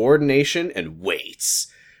 balance, coordination, and weights.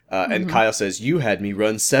 And Kyle says, you had me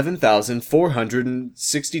run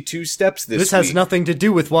 7,462 steps this week. This has nothing to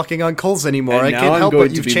do with walking on coals anymore. And I now can't I'm help going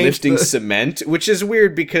but you've to be changed lifting cement, which is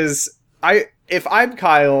weird because if I'm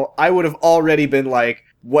Kyle, I would have already been like,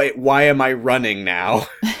 wait, why am I running now?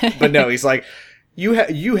 But no, he's like,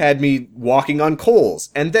 you had me walking on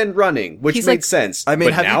coals and then running, which made sense. I mean,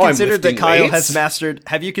 but have now you considered that Kyle weights? has mastered?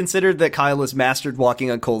 Have you considered that Kyle has mastered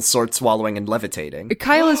walking on coals, sword swallowing, and levitating?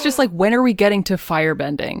 Kyle is just like, when are we getting to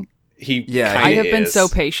firebending? I have been so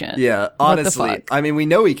patient. Yeah, honestly, I mean, we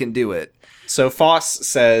know he can do it. So Foss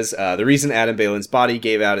says the reason Adam Balin's body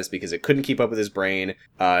gave out is because it couldn't keep up with his brain.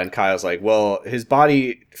 And Kyle's like, well, his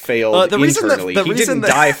body failed internally. He didn't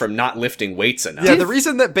die from not lifting weights enough. Yeah, the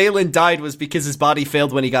reason that Balin died was because his body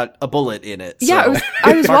failed when he got a bullet in it. So. Yeah,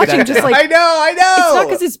 I was watching just like... I know! It's not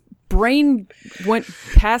because his brain went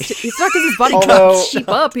past it. It's not because his body couldn't keep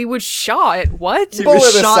up. He was shot. What?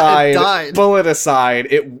 Bullet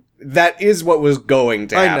aside, that is what was going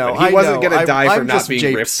to happen. He wasn't going to die from not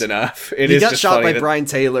being ripped enough. He got shot by Brian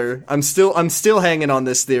Taylor. I'm still hanging on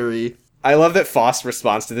this theory. I love that Foss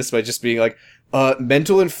responds to this by just being like,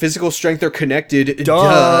 mental and physical strength are connected.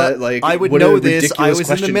 Duh. Like, I would know this. I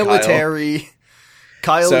was in the military.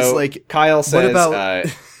 Kyle says, what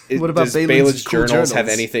about does Balin's journals have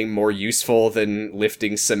anything more useful than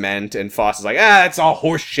lifting cement? And Foss is like, it's all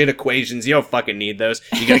horse shit equations. You don't fucking need those.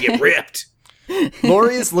 You gotta get ripped.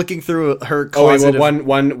 Lori is looking through her closet.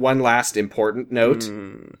 One last important note,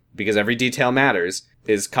 because every detail matters,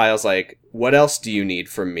 is Kyle's like, what else do you need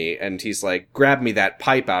from me? And he's like, grab me that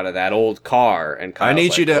pipe out of that old car. And Kyle's I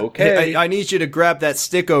need you to grab that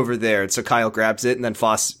stick over there. And so Kyle grabs it, and then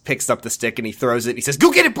Foss picks up the stick and he throws it. And he says,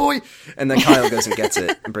 go get it, boy! And then Kyle goes and gets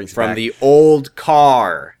it and brings it from back. the old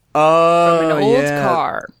car. From an old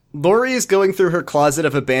car. Lori is going through her closet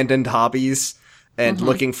of abandoned hobbies and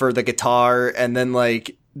looking for the guitar, and then,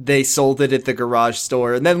 like, they sold it at the garage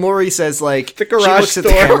store. And then Lori says, like... The garage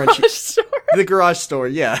store? The garage store,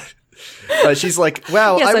 yeah. She's like,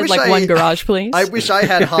 wow, yes, I wish one garage, please. I wish I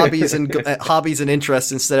had hobbies and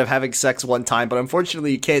interests instead of having sex one time, but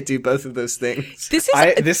unfortunately you can't do both of those things. This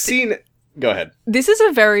scene... Go ahead. This is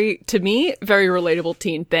a to me, very relatable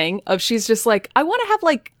teen thing of she's just like, I want to have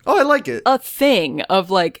like... Oh, I like it. A thing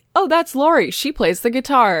of like, oh, that's Lori. She plays the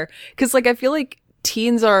guitar. Because like, I feel like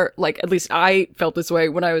teens are like, at least I felt this way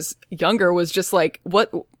when I was younger, was just like,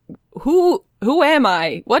 who am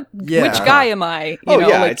I? Which guy am I? You know,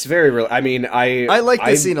 yeah, it's very real. I mean, I like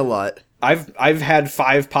this scene a lot. I've had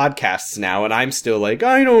 5 podcasts now, and I'm still like,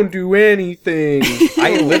 I don't do anything.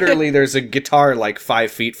 There's a guitar like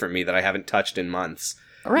 5 feet from me that I haven't touched in months.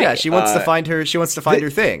 Right. Yeah, she wants to find her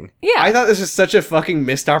thing. Yeah. I thought this was such a fucking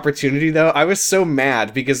missed opportunity, though. I was so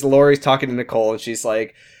mad because Lori's talking to Nicole, and she's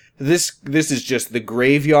like, This is just the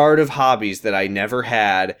graveyard of hobbies that I never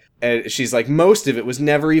had. And she's like, most of it was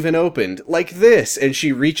never even opened. Like this. And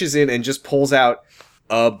she reaches in and just pulls out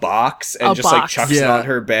a box and like chucks it on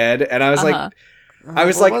her bed. And I was like,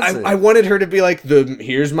 I wanted her to be like,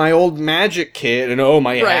 here's my old magic kit and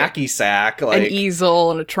my hacky sack. Like, an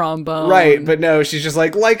easel and a trombone. Right, but no, she's just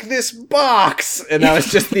like this box. And that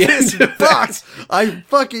was just the end of box. I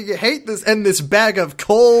fucking hate this. And this bag of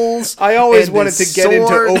coals. I always wanted to get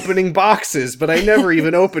into opening boxes, but I never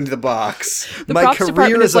even opened the box. My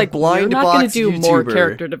career is like, blind box YouTuber. We're not going to do more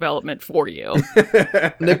character development for you.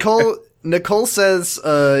 Nicole says,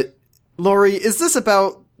 Lori, is this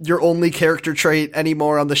about your only character trait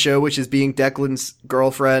anymore on the show, which is being Declan's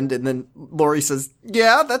girlfriend? And then Lori says,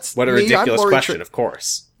 yeah, that's what a ridiculous question, of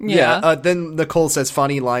course. Yeah. Then Nicole says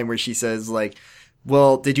funny line where she says, like,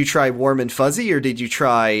 well, did you try warm and fuzzy or did you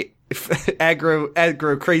try aggro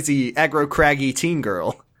craggy teen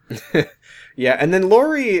girl? Yeah. And then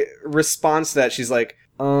Lori responds to that. She's like,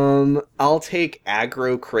 I'll take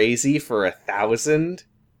aggro crazy for 1,000.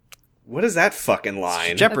 What is that fucking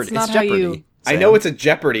line? It's Jeopardy. I know it's a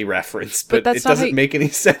Jeopardy reference, but it doesn't make any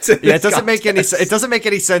sense. It doesn't make any sense. It doesn't make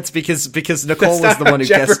any sense because Nicole was the one who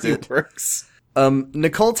guessed it. Works.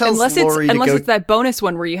 Nicole tells Lori unless it's that bonus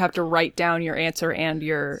one where you have to write down your answer and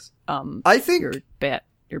your your bit.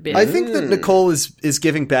 I think that Nicole is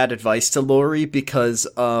giving bad advice to Lori because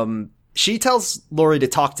she tells Lori to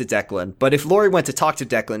talk to Declan, but if Lori went to talk to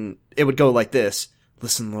Declan, it would go like this.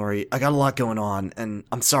 Listen, Lori, I got a lot going on, and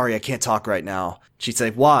I'm sorry I can't talk right now. She'd say,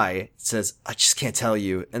 why? It says, I just can't tell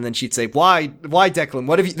you. And then she'd say, why, Declan?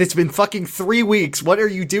 What have you, it's been fucking 3 weeks. What are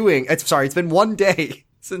you doing? It's been 1 day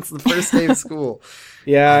since the first day of school.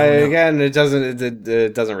 Yeah, again, it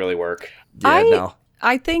doesn't really work. Yeah,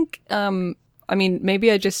 I think, I mean, maybe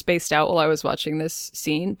I just spaced out while I was watching this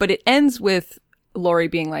scene, but it ends with Lori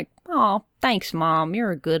being like, Oh, thanks, Mom.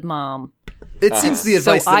 You're a good mom. It seems the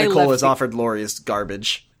advice So that I Nicole left has the- offered Lori is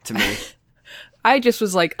garbage to me. I just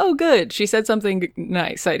was like, oh, good. She said something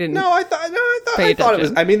nice. I didn't. No, I thought Pay it was.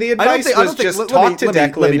 attention. I mean, the I don't advice think- I was don't think- just let talk me- to let me-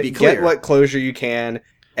 Declan, let me be get clear. what closure you can,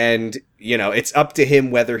 and it's up to him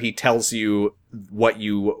whether he tells you what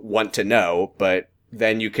you want to know. But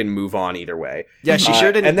then you can move on either way. Yeah, she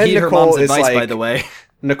sure didn't and then heed her Nicole mom's is advice, by like- the way.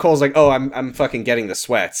 Nicole's like, "Oh, I'm fucking getting the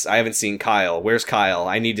sweats. I haven't seen Kyle. Where's Kyle?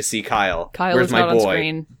 I need to see Kyle. Kyle Where's is my not on boy?"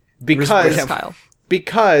 screen. Because Where's Kyle?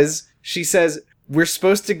 because she says we're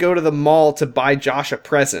supposed to go to the mall to buy Josh a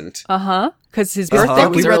present. Because his birthday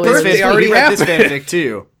was We read earlier this birthday this fanfic. already We read this happened. fanfic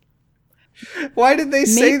too. Why did they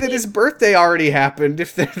say that Maybe- his birthday already happened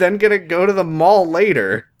if they're then gonna go to the mall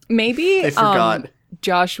later? Maybe They forgot.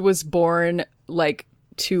 Josh was born like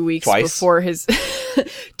 2 weeks Twice? before his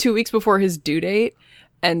 2 weeks before his due date,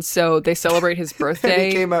 and so they celebrate his And birthday.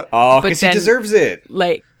 he came out. Oh, But because he then- deserves it.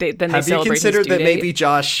 Like then they Have you celebrate his considered due that date. maybe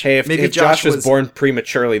Josh? Hey, if maybe Josh was born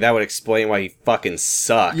prematurely, that would explain why he fucking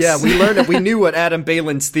sucks. Yeah, we learned it. We knew what Adam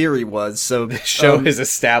Balin's theory was. So show has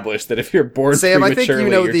established that if you're born Sam, I prematurely, think you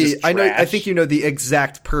know you're the. just I trash. think you know the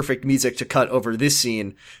exact perfect music to cut over this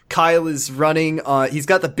scene. Kyle is running. He's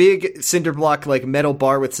got the big cinder block like metal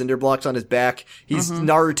bar with cinder blocks on his back. He's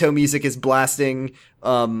Naruto music is blasting.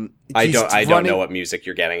 I he's don't running- know what music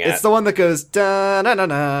you're getting at. It's the one that goes da na na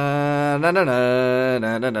na na na na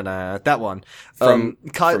na na na na. That one From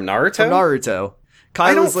Naruto? From Naruto.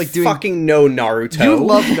 Kyle I don't is like doing. fucking know Naruto. You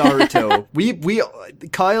love Naruto. we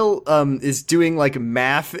Kyle is doing like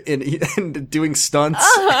math and doing stunts.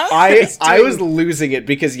 I was losing it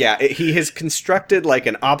because he has constructed like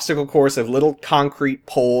an obstacle course of little concrete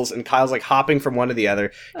poles, and Kyle's like hopping from one to the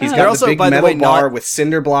other. He's They're got also, the big by the metal way, bar not- with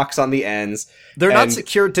cinder blocks on the ends. They're not and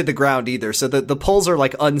secured to the ground either, so the poles are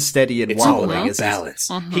like unsteady and it's all wobbling. about It's- balance.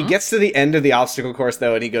 He gets to the end of the obstacle course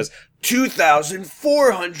though, and he goes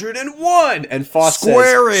 2,401, and Foss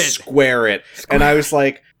Square says, it! "Square it." And I was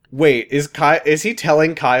like, "Wait, is he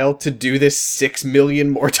telling Kyle to do this 6 million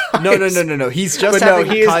more times?" No. He's just But no,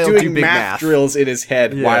 having he is Kyle doing do big math drills in his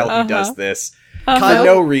head while he does this. For Kyle,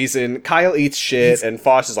 no reason. Kyle eats shit, and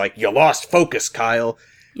Foss is like, "You lost focus, Kyle."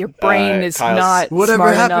 Your brain is Kyle's- not whatever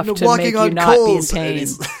smart happened enough to to walking make you on not be in coals? And pain.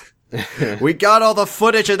 he's- we got all the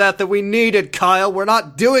footage of that we needed, Kyle. We're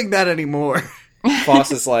not doing that anymore.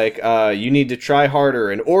 Foss is like, "You need to try harder.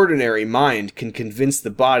 An ordinary mind can convince the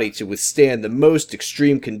body to withstand the most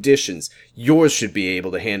extreme conditions. Yours should be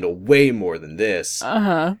able to handle way more than this."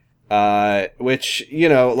 Which,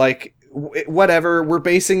 like, whatever. We're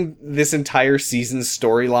basing this entire season's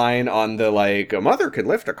storyline on the, like, a mother could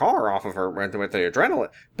lift a car off of her with the adrenaline.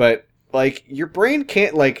 But, like, your brain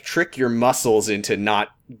can't, like, trick your muscles into not,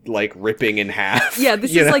 like, ripping in half. Yeah,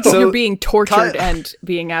 this you is know? like if So, you're being tortured Kyle- and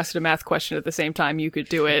being asked a math question at the same time. You could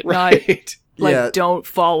do it. Right. Not like Yeah. don't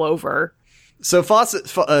fall over. So Foss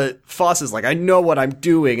is like, I know what I'm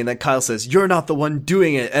doing, and then Kyle says, "You're not the one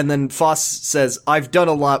doing it." And then Foss says, "I've done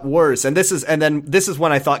a lot worse." And this is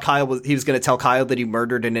when I thought he was going to tell Kyle that he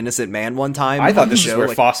murdered an innocent man one time. I thought on the this is show. where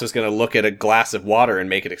Like, Foss was going to look at a glass of water and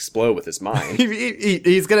make it explode with his mind.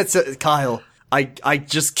 he's going to say, "Kyle, I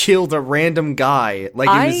just killed a random guy.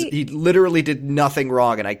 Like he literally did nothing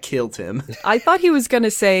wrong, and I killed him." I thought he was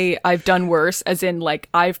gonna say I've done worse, as in like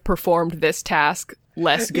I've performed this task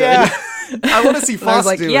less good. Yeah. I want to see And I was Foss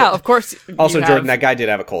like, do yeah, it. of course. Also, you Jordan, have. that guy did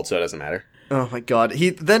have a cold, so it doesn't matter. Oh my god.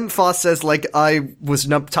 Then Foss says, like, I was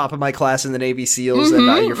top of my class in the Navy SEALs and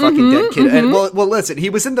you're fucking dead, kid. And well, listen, he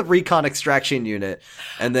was in the recon extraction unit.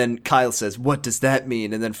 And then Kyle says, "What does that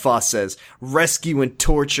mean?" And then Foss says, "Rescue and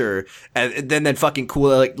torture." And then fucking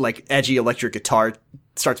cool, like edgy electric guitar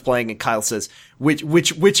starts playing and Kyle says,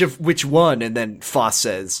 which one? And then Foss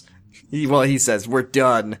says, he says, "We're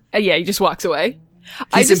done." Yeah, he just walks away.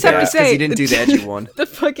 I He's just have to embarrassed 'cause say he didn't do the edgy one. The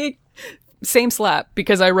fucking same slap,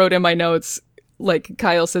 because I wrote in my notes like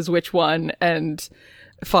Kyle says which one and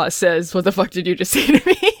Foss says, "What the fuck did you just say to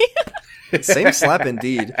me?" Same slap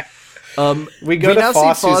indeed. We go to now see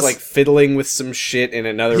Foss, who's Foss- like fiddling with some shit in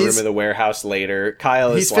another room He's- of the warehouse later.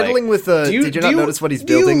 Kyle is He's fiddling with did you not notice what he's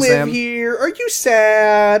building, Do you live Sam? here? Are you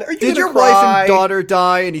sad? Are you Did gonna your wife cry? and daughter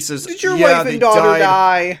die? And he says, Did your "Yeah, wife they and daughter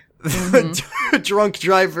died." die? Drunk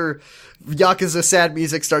driver. Yakuza sad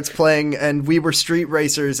music starts playing, and we were street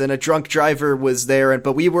racers, and a drunk driver was there,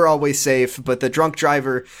 but we were always safe. But the drunk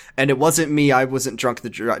driver, and it wasn't me. I wasn't drunk.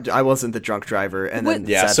 I wasn't the drunk driver. And then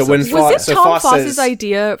Yeah, sad so stuff. when Was Foss- it so Tom Foss Foss's says-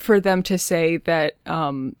 idea for them to say that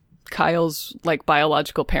Kyle's like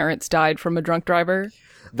biological parents died from a drunk driver?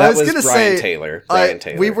 That I was gonna Brian say, Taylor.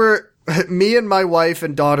 We were Me and my wife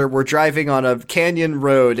and daughter were driving on a canyon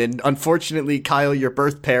road, and unfortunately, Kyle, your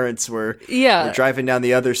birth parents were driving down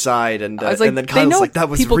the other side, and, I was like, and then Kyle's like, that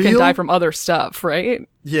was people real? can die from other stuff, right?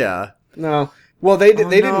 Yeah. No. Well, they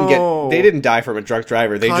didn't die from a drunk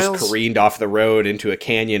driver. They Kyle's- just careened off the road into a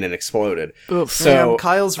canyon and exploded. Oof. So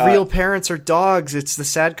Kyle's real parents are dogs. It's the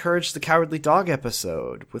Sad Courage the Cowardly Dog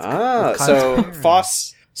episode. With Kyle's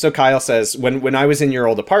parents. So Kyle says, when I was in your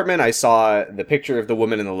old apartment, I saw the picture of the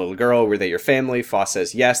woman and the little girl. Were they your family? Foss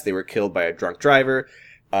says, yes, they were killed by a drunk driver.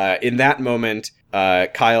 In that moment,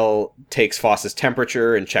 Kyle takes Foss's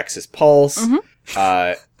temperature and checks his pulse.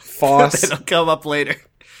 Mm-hmm. Foss, That'll come up later.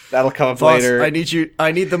 that'll come up Foss, later.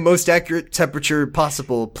 I need the most accurate temperature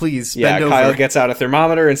possible. Please, bend over. Kyle gets out a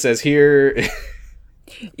thermometer and says, here...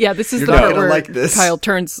 Yeah, this is You're the not part gonna where like this. Kyle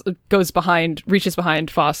reaches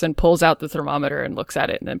behind Foss and pulls out the thermometer and looks at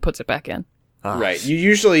it and then puts it back in. Right. You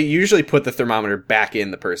usually put the thermometer back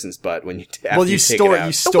in the person's butt when you after you take store it out.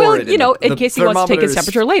 you store it. In case he wants to take his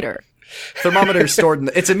temperature later. Thermometer is stored in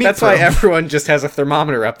it's a meat That's why probe. everyone just has a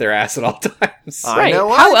thermometer up their ass at all times. I Right.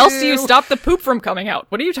 know How I else do. do you stop the poop from coming out?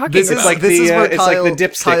 What are you talking This about? It's like This is where it's like the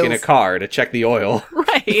dipstick in a Kyle's- car to check the oil.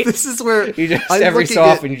 right. This is where You just I'm every looking so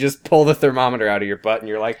at- often you just pull the thermometer out of your butt and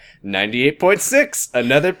you're like 98.6,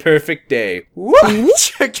 another perfect day. I'm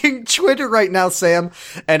checking Twitter right now, Sam,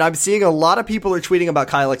 and I'm seeing a lot of people are tweeting about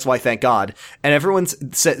Kyle XY, thank God. And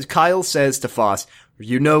Kyle says to Foss,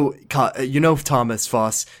 you know Thomas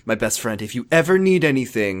Foss, my best friend, if you ever need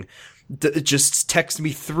anything, just text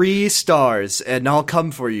me 3 stars and I'll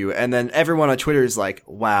come for you. And then everyone on Twitter is like,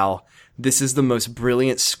 wow, this is the most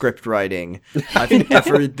brilliant script writing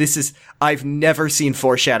I've never seen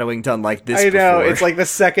foreshadowing done like this I know, before. it's like the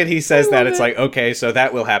second he says that, it's like, okay, so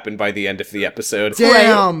that will happen by the end of the episode.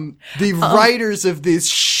 damn, the writers of this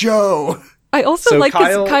show. I also So like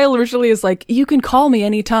Kyle- Kyle originally is like, you can call me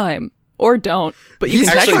anytime. Or don't. But you He's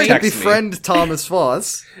can actually trying text to me. text me. befriend Thomas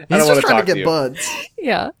Foss. He's don't just wanna trying talk to to get you. buds.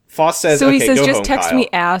 Yeah. Foss says, So he okay, says, go just home, text Kyle. me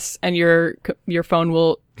ass and your phone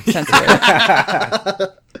will censor it.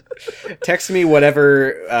 Text me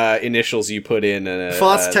whatever initials you put in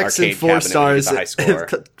Foss an texts him arcade 4 cabinet when you stars. get the high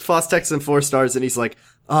score. Foss texts him 4 stars, and he's like,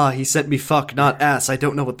 he sent me fuck, not ass. I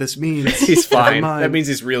don't know what this means. He's Never fine. mind. That means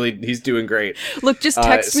he's doing great. Look, just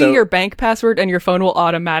text so- me your bank password and your phone will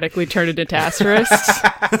automatically turn it into asterisks.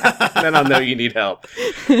 Then I'll know you need help.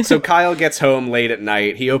 So Kyle gets home late at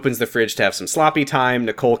night. He opens the fridge to have some sloppy time.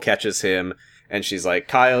 Nicole catches him, and she's like,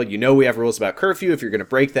 Kyle, you know we have rules about curfew. If you're going to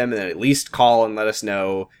break them, then at least call and let us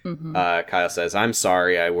know. Kyle says, I'm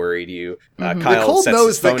sorry, I worried you. Kyle Nicole sets knows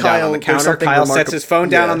his phone that down Kyle- on the there's counter. something Kyle sets remarkable- his phone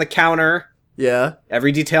down Yeah. on the counter. Yeah.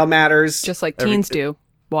 Every detail matters. Just like teens do.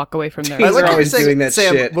 Walk away from their Teens I like are how you're always saying, doing that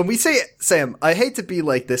Sam, shit. when we say, Sam, I hate to be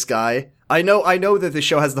like this guy. I know that the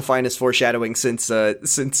show has the finest foreshadowing since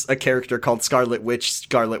a character called Scarlet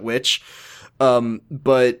Witch.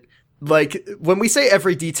 But, like, when we say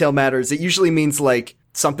every detail matters, it usually means, like,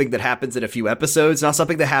 something that happens in a few episodes, not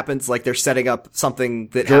something that happens, like, they're setting up something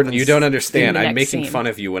that Jordan, happens. you don't understand. in the I'm next making scene. fun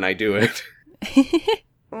of you when I do it.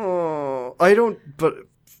 Oh, I don't, but,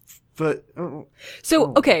 oh.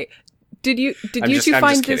 So, okay. Did you I'm two just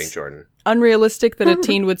find kidding, this Jordan. unrealistic that a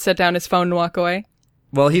teen would set down his phone and walk away?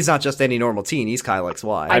 Well, he's not just any normal teen, he's Kyle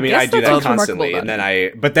XY. I mean, guess I do that's that what's constantly, remarkable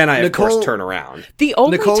and then I of Nicole- course turn around. The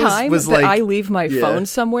only Nicole time was that like- I leave my yeah. phone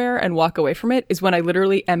somewhere and walk away from it is when I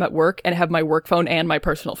literally am at work and have my work phone and my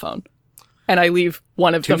personal phone. And I leave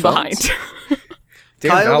one of them phones? behind.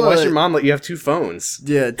 Damn, Kyle, Val, why's your mom let you have 2 phones?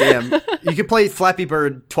 Yeah, damn. You can play Flappy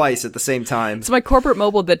Bird twice at the same time. It's my corporate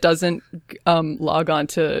mobile that doesn't log on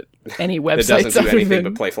to any It websites doesn't do other anything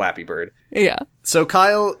than... but play Flappy Bird. Yeah. So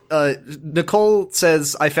Nicole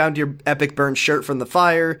says, I found your epic burn shirt from the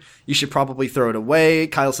fire. You should probably throw it away.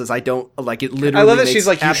 Kyle says, I don't, like, it literally I love that makes she's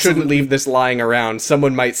like, you shouldn't absolutely- leave this lying around.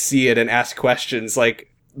 Someone might see it and ask questions. Like,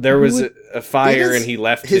 there was a It fire is and he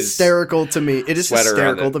left his... hysterical to me. It is sweater on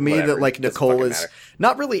hysterical it, to me whatever. that, like, Doesn't Nicole fucking is matter.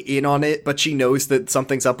 not really in on it, but she knows that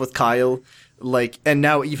something's up with Kyle. Like, and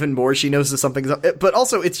now even more, she knows that something's up. But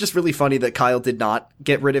also, it's just really funny that Kyle did not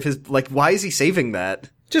get rid of his, like, why is he saving that?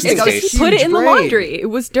 Just He's in got a case. He put it huge in the brain. laundry. It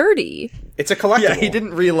was dirty. It's a collectible. Yeah, he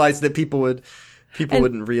didn't realize that people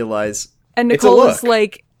wouldn't realize. And It's a Nicole was look.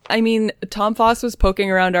 like, I mean, Tom Foss was poking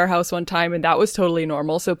around our house one time and that was totally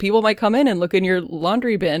normal. So people might come in and look in your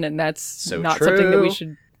laundry bin and that's not something that we true.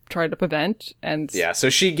 should try to prevent. And Yeah, so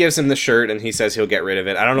she gives him the shirt and he says he'll get rid of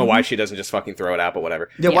it. I don't know why she doesn't just fucking throw it out, but whatever.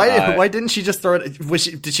 Yeah, Yeah. why didn't she just throw it?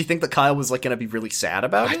 Did she think that Kyle was, like, gonna be really sad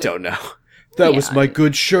about I it? don't know. That was my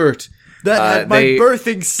good shirt. That had my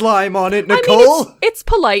birthing slime on it, Nicole. I mean, it's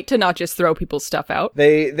polite to not just throw people's stuff out.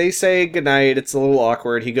 They say goodnight. It's a little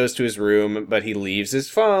awkward. He goes to his room, but he leaves his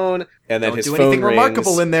phone, and then Don't his do phone anything rings.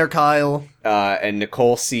 remarkable in there, Kyle. And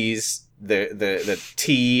Nicole sees the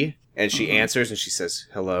T, and she answers, and she says,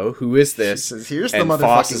 "Hello, who is this?" She says, "Here's and the motherfucking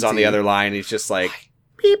Foss is on the T." other line. He's just like,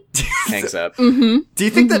 beep, hangs up. Do you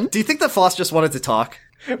think that Foss just wanted to talk?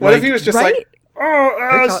 What if he was just right? like,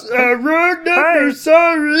 wrong number,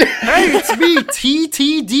 sorry. Hey, it's me,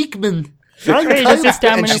 T.T. Diekman. Hey, does this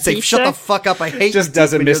And she'd say, "Shut the fuck up, I hate Just you,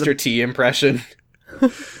 does a Diekman, you're Mr. T impression.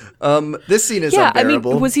 This scene is Yeah, I mean,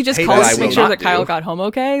 unbearable. was he just Hate calling this to make scene. sure not that Kyle do. got home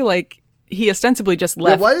okay? Like, he ostensibly just Yeah,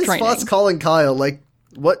 left why is training. Foss calling Kyle? Like,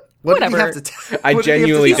 what did he Whatever. have to tell? I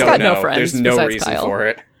genuinely He's don't got no know. friends There's no besides reason Kyle. for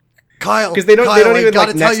it. Kyle, Because they don't Kyle, even, I gotta like,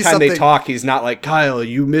 tell next you time they something. talk, he's not like, Kyle,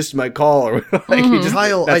 you missed my call. Or like, he just,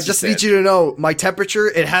 Kyle, I that's just it. need you to know, my temperature,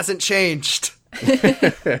 it hasn't changed.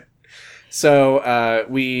 So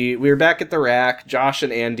we're back at the rack. Josh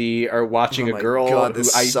and Andy are watching Oh a my girl God, who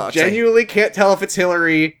this I sucks. genuinely can't tell if it's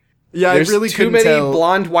Hillary. Yeah, There's I really too couldn't many tell.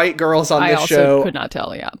 blonde white girls on I this also show. could not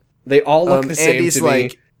tell, yeah. They all look the same Andy's to me.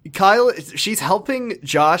 like, Kyle, she's helping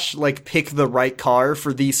Josh, like, pick the right car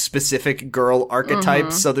for these specific girl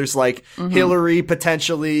archetypes. So there's, like, Hillary,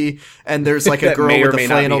 potentially, and there's, like, a that girl may or with may a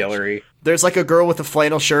not be flannel... Hillary. There's, like, a girl with a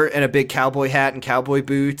flannel shirt and a big cowboy hat and cowboy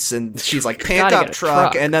boots, and she's, like, Gotta pickup get a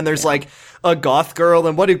truck. truck. And then there's, like, a goth girl,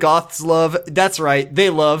 and what do goths love? That's right, they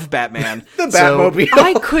love Batman. The Batmobile.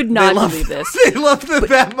 I could not love- believe this. They love the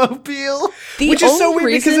Batmobile. The Which is so only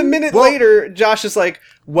weird because a reason- minute Well- later, Josh is like,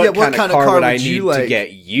 what kind of car would I would you need to like?"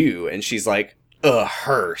 get you? And she's like, a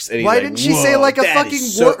hearse. And he's Why like, didn't she say, "Whoa, like, a that fucking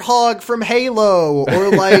is so-" warthog from Halo? Or,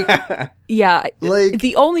 like... Yeah, Like-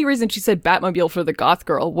 the only reason she said Batmobile for the goth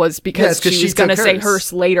girl was Yeah, because it's 'cause she she was going to took say hers.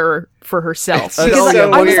 hearse later for herself. That's Because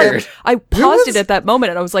so I was weird. like, I paused was- it at that moment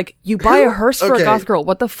and I was like, you buy a hearse for Okay. a goth girl?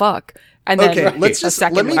 What the fuck? And then Okay, let's a just-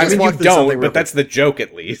 second let me later- I just mean, walk you through something don't, real but that's the joke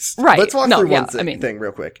at least. right. Let's walk no, through yeah, one I mean, thing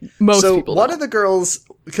real quick. most so people one don't. of the girls,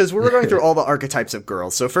 because we were going through all the archetypes of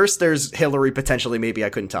girls. So first there's Hillary, potentially, maybe, I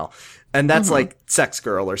couldn't tell. And that's like sex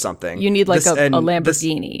girl or something. you need like This- a and this-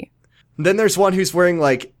 Lamborghini. Then there's one who's wearing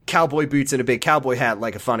like cowboy boots and a big cowboy hat,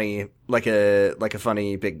 like a funny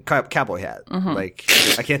big cowboy hat. Like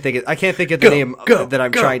I can't think of the name that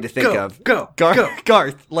I'm trying to think of.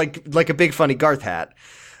 Garth, like a big funny Garth hat.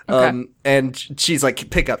 Okay. And she's like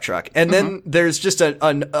pickup truck. And then there's just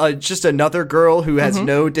just another girl who has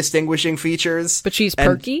no distinguishing features. But she's and-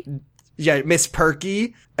 perky. Yeah, Miss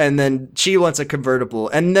Perky, and then she wants a convertible,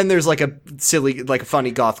 and then there's like a silly, like a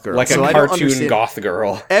funny goth girl, Like So a I don't cartoon understand- goth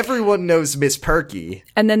girl. Everyone knows Miss Perky,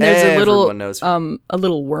 And then there's Everyone knows. a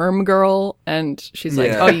little worm girl, and she's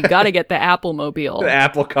like, Yeah. "Oh, you got to get the Apple Mobile." The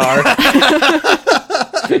Apple car.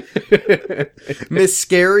 Miss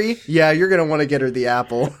Scary. Yeah, you're gonna want to get her the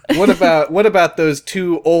apple. What about those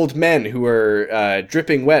two old men who are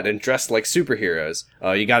dripping wet and dressed like superheroes?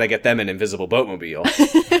 Oh, you got to get them an invisible boatmobile.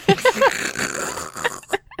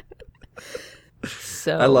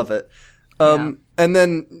 So I love it. And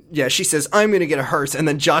then she says, "I'm gonna get a hearse," and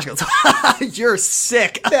then Josh goes, "You're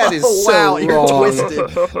sick. That is oh, so wow, wrong. You're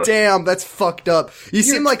twisted. Damn, that's fucked up. You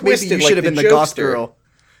seem like maybe you twisted should like have been the the goth jokester. girl.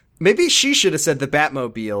 Maybe she should have said the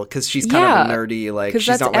Batmobile because she's kind of a nerdy. Like because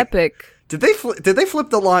she's that's not like. epic. Did they flip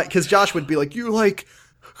the line? Because Josh would be like, "You like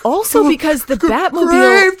Also, because the Batmobile.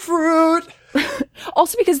 grapefruit."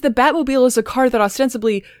 Also, because the Batmobile is a car that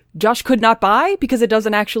ostensibly Josh could not buy because it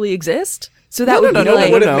doesn't actually exist. So that would no, be no, That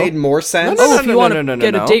like, would no. have made more sense. oh, if you want to no,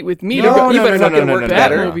 get no. a date with me, you No, better fucking work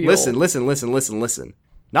better. Batmobile. Listen.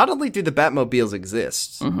 Not only do the Batmobiles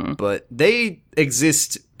exist, but they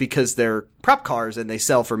exist because they're prop cars and they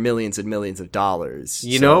sell for millions and millions of dollars.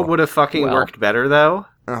 You know what would have fucking well. worked better though?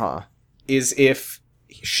 Uh-huh. Is if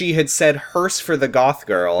she had said hearse for the goth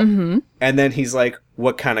girl, and then he's like,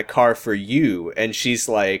 what kind of car for you? And she's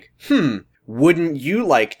like, wouldn't you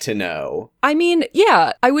like to know? I mean,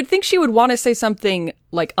 yeah, I would think she would want to say something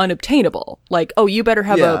like unobtainable, like, "Oh, you better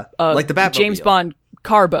have Yeah, a like the Batmobile. James Bond boat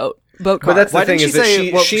car." But that's the Why thing didn't is she that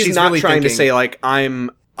say what she's she's not really trying to thinking? say like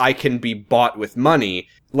I can be bought with money.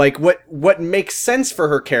 Like what makes sense for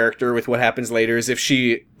her character with what happens later is if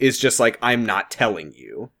she is just like, I'm not telling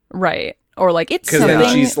you. Right. Or like, it's Because something.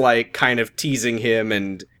 then she's like kind of teasing him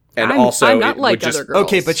and I'm also not it like would just other girls.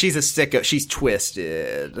 Okay, but she's a sicko. She's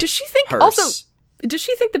twisted. Does she think Hearse. also? Does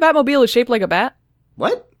she think the Batmobile is shaped like a bat?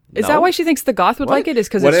 What? Is that why she thinks the goth would What? like it? Is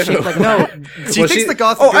because What it's if- shaped like a No, bat? she thinks the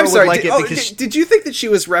goth girl I'm sorry. would like it did, because did you think that she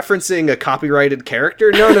was referencing a copyrighted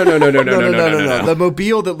character? No. no. The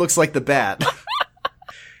mobile that looks like the bat.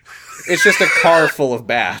 It's just a car full of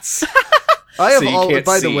bats. I have so you all. can't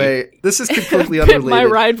By the see. way, this is completely Bit unrelated. my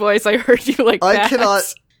ride voice. I heard you like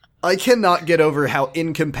that. I cannot get over how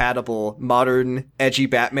incompatible modern edgy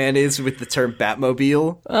Batman is with the term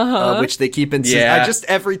Batmobile, which they keep insisting. Yeah. I just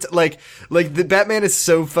like the Batman is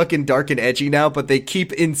so fucking dark and edgy now, but they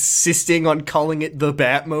keep insisting on calling it the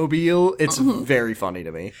Batmobile. It's very funny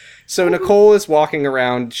to me. So Nicole is walking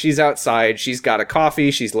around. She's outside. She's got a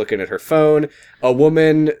coffee. She's looking at her phone. A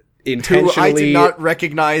woman Who intentionally. I did not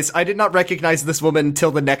recognize. I did not recognize this woman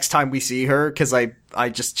until the next time we see her because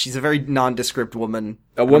she's a very nondescript woman.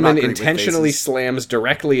 A I'm not woman great with intentionally faces. slams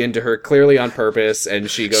directly into her, clearly on purpose, and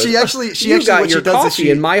she goes, She actually "You got what your she does is coffee she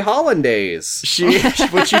in my hollandaise."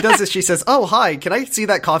 What she does is she says, "Oh, hi, can I see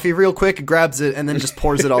that coffee real quick?" Grabs it and then just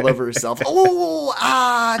pours it all over herself. Oh,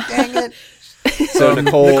 dang it. So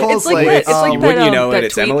Nicole, Nicole's It's like that- it's like wouldn't that, you know that it?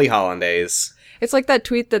 It's tweet. Emily Hollandaise. It's like that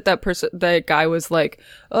tweet that guy was like,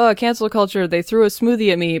 "Oh, cancel culture. They threw a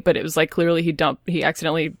smoothie at me," but it was like clearly he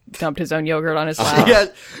accidentally dumped his own yogurt on his lap. Yeah,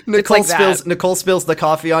 Nicole like that. spills the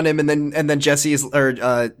coffee on him, and then Jesse is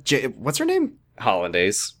what's her name?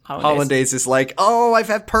 Hollandaise. Hollandaise is like, "Oh, I've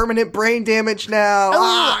had permanent brain damage now."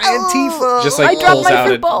 Antifa. Just I like dropped pulls my out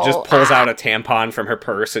football. just pulls out a tampon from her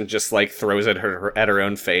purse and just like throws it at her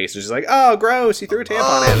own face. She's like, "Oh, gross! You threw a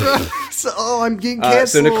tampon at me." I'm getting So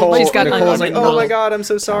canceled. She's got Nicole's like, onion "Oh my milk. god, I'm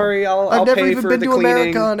so sorry. I'll I've never pay even for been the to cleaning."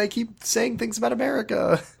 America, and I keep saying things about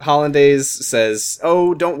America. Hollandaise says,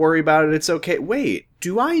 "Oh, don't worry about it. It's okay. Wait,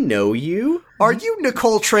 do I know you? Are you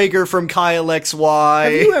Nicole Traeger from Kyle XY?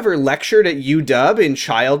 Have you ever lectured at UW in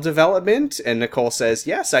child development?" And Nicole says,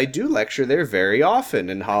 "Yes, I do lecture there very often."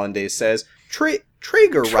 And Hollandaise says,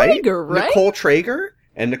 Traeger, right? Traeger, right? Nicole Traeger?"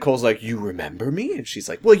 And Nicole's like, "You remember me?" And she's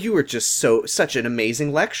like, "Well, you were just such an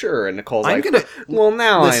amazing lecturer." And Nicole's I'm like, gonna- "Well,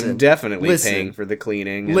 now listen, I'm definitely listen. paying for the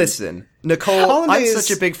cleaning." And Listen, Nicole, Hollandaise- I'm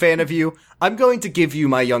such a big fan of you. I'm going to give you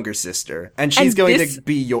my younger sister, and she's And going this- to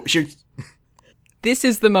be your. This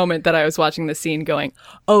is the moment that I was watching the scene going,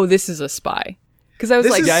 "Oh, this is a spy." Because I was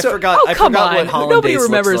This like, is Yeah, I so- forgot. "Oh, I come forgot on. what Hollandaise Nobody looks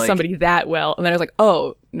remembers like. somebody that well." And then I was like,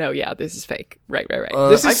 "Oh, no, yeah, this is fake." Right.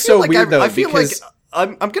 This is I feel so like weird, though, I feel because- like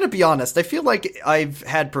I'm going to be honest. I feel like I've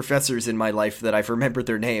had professors in my life that I've remembered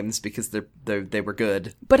their names because they were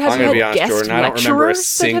good. But have I'm you gonna be had honest, guest Jordan. I don't remember a lecturers that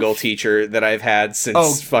single have- teacher that I've had since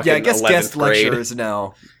Oh, fucking yeah, I guess 11th guest grade. lecturers.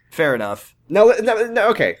 No, fair enough. No,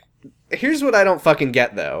 okay. Here's what I don't fucking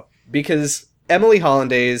get, though. Because Emily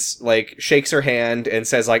Hollandaise, like, shakes her hand and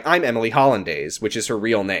says, like, "I'm Emily Hollandaise," which is her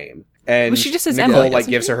real name. And Well, she just says Nicole, Emily, like,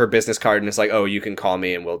 doesn't gives she? her her business card and is like, "Oh, you can call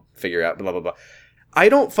me and we'll figure out blah, blah, blah." I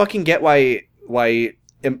don't fucking get why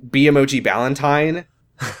B-Emoji Valentine,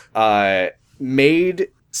 made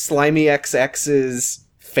Slimy XX's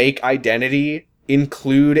fake identity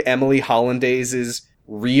include Emily Hollandaise's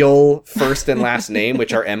real first and last name,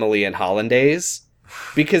 which are Emily and Hollandaise.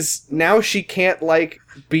 Because now she can't, like,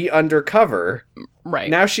 be undercover. Right.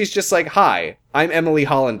 Now she's just like, "Hi, I'm Emily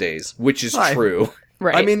Hollandaise," which is Hi. true.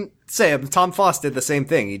 right. I mean, Sam, Tom Foss did the same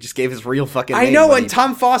thing. He just gave his real fucking name. I know, when and he-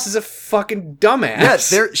 Tom Foss is a fucking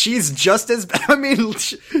dumbass. Yeah, she's just as. I mean,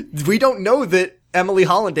 we don't know that Emily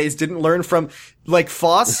Hollandaise didn't learn from like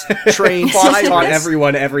Foss trained Foss Cyrus, taught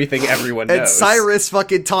everyone everything everyone knows. and Cyrus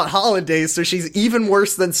fucking taught Hollandaise, so she's even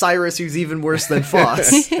worse than Cyrus, who's even worse than Foss.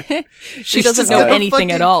 she she's doesn't just know gonna anything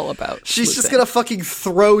fucking- at all about. She's just sleuthing. gonna fucking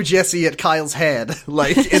throw Jesse at Kyle's head,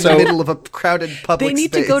 like in So- the middle of a crowded public They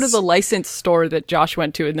need space. to go to the license store that Josh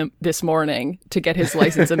went to this morning to get his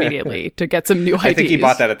license immediately to get some new IDs. I think he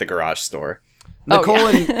bought that at the garage store. Nicole Oh,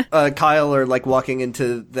 yeah. and Kyle are like walking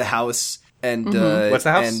into the house, and What's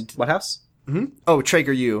the house? And What house?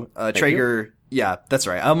 Traeger U. Traeger. Yeah, that's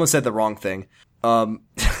right. I almost said the wrong thing.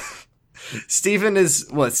 Steven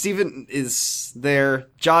is there.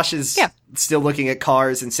 Josh is Yeah. still looking at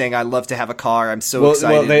cars and saying, "I love to have a car. I'm so Well,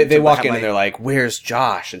 excited." they to walk have in my-" and they're like, "Where's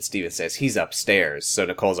Josh?" And Steven says, "He's upstairs." So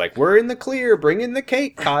Nicole's like, "We're in the clear. Bring in the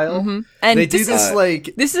cake, Kyle." and they do this this is,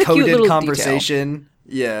 like this is a cute coded little conversation.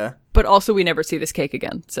 Yeah. but also we never see this cake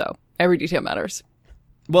again, so every detail matters.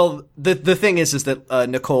 Well, the thing is that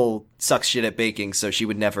Nicole sucks shit at baking, so she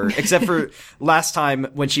would never, except for last time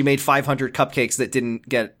when she made 500 cupcakes that didn't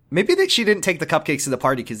get. Maybe she didn't take the cupcakes to the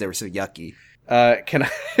party because they were so yucky. Can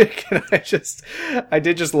I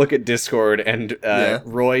did just look at Discord and Yeah.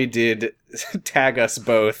 Roy did tag us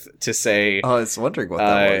both to say Oh, I was wondering what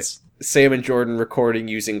that was. Sam and Jordan recording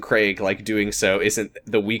using Craig, like doing so isn't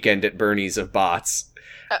the Weekend at Bernie's of bots.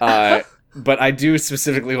 But I do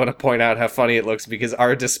specifically want to point out how funny it looks because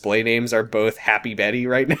our display names are both Happy Betty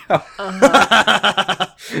right now.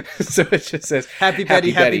 So it just says Happy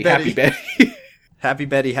Betty, Happy Happy Betty. Betty. Happy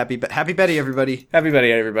Betty, Happy Betty, everybody. Happy Betty,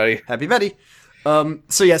 everybody. Happy Betty.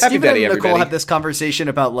 So yeah, Happy Steven Betty, and Nicole everybody. have this conversation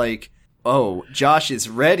about like oh, Josh is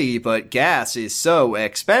ready, but gas is so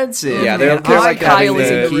expensive. Yeah, they're and like Kyle having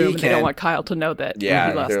is in the- the room, and they can- don't want Kyle to know that Yeah,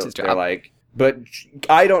 he lost his they're job. like, but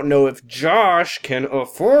I don't know if Josh can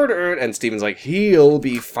afford it. And Steven's like, he'll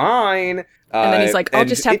be fine. And then he's like, I'll and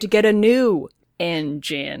just have to get a new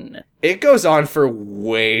engine. It goes on for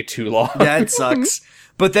way too long. That sucks.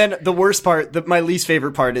 But then the worst part, my least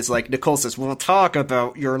favorite part is like Nicole says, we'll talk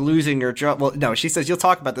about you're losing your job. Well, no, she says, you'll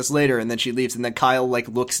talk about this later. And then she leaves. And then Kyle like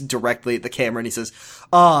looks directly at the camera and he says,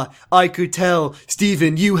 I could tell,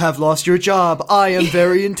 Steven, you have lost your job. I am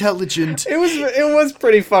very intelligent. It was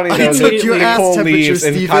pretty funny. I Though, took that your ass Nicole temperature, leaves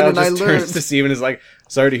and Steven, Kyle and I just learned. turns to Steven and is like,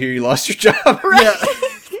 sorry to hear you lost your job. Yeah.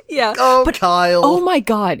 Yeah. Oh, but Kyle. oh my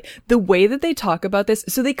god, the way that they talk about this,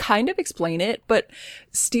 so they kind of explain it, but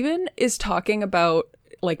Steven is talking about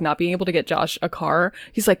like not being able to get Josh a car.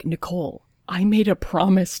 He's like, Nicole, I made a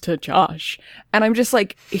promise to Josh. And I'm just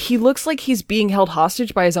like, he looks like he's being held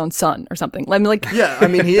hostage by his own son or something. I'm like, Yeah, I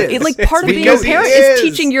mean, he is. it, like part of being a because he parent is. is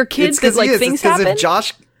teaching your kids It's that 'cause like he is. things It's 'cause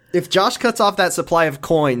happen. If Josh cuts off that supply of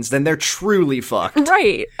coins, then they're truly fucked.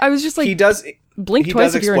 Right. I was just like, He does. blink he twice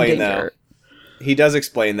does if you're in explain, danger. He does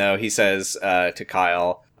explain, though. He says to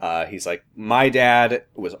Kyle, he's like, my dad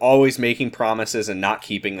was always making promises and not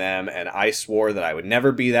keeping them, and I swore that I would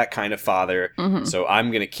never be that kind of father, so I'm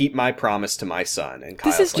going to keep my promise to my son. And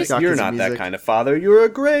Kyle's is like, just- you're His not that music. kind of father. You're a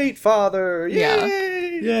great father. Yeah.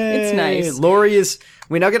 Yay! It's nice.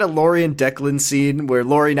 We now get a Lori and Declan scene where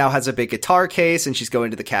Lori now has a big guitar case and she's going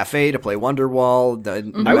to the cafe to play Wonderwall.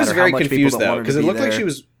 I was very confused, though, because it looked like she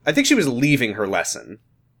was... I think she was leaving her lesson.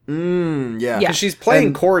 Yeah. Yeah. Because she's playing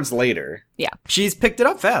And- chords later. Yeah. She's picked it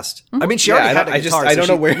up fast. I mean, she Yeah, already had a I guitar. don't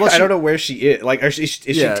so know where. she- well, I don't know where she is. Like, is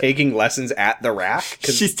she Yeah. taking lessons at the rack?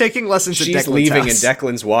 'Cause She's taking lessons at she's Declan's leaving house. and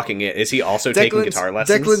Declan's walking in. Is he also taking guitar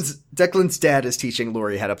lessons? Declan's dad is teaching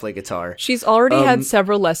Lori how to play guitar. She's already had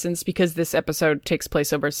several lessons because this episode takes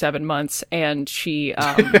place over 7 months, and she's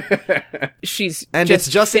And just it's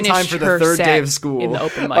just in time finished for the her third day set of school. in the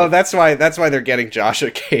open mic. Oh, that's why they're getting Josh a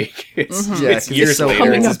cake. It's, Yeah, it's 'cause years it's so later.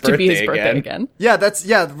 coming It's up his to be his birthday birthday again.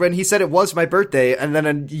 again. When he said it was my birthday, and then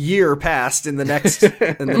a year passed in the next That's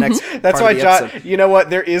part why of the Josh. episode. You know what?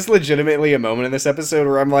 There is legitimately a moment in this episode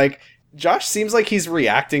where I'm like, Josh seems like he's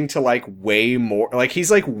reacting to like way more. Like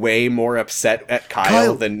he's like way more upset at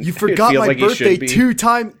Kyle, than you it forgot feels my like he birthday should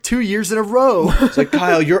be. 2 years in a row. It's like,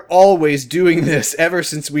 Kyle, you're always doing this ever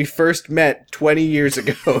since we first met 20 years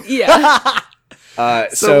ago. Yeah.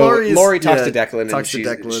 So Lori's- Lori talks yeah, to Declan, and talks to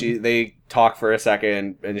Declan. they talk for a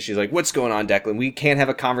second, and she's like, "What's going on, Declan? We can't have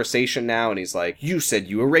a conversation now." And he's like, "You said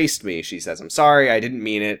you erased me." She says, "I'm sorry, I didn't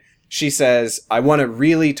mean it." She says, "I want to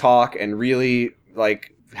really talk and really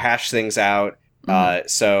like hash things out.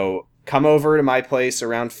 So come over to my place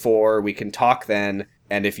around 4. We can talk then."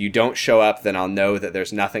 And if you don't show up, then I'll know that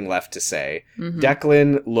there's nothing left to say.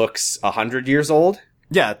 Declan looks 100 years old.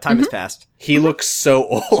 Yeah, time has passed. He looks so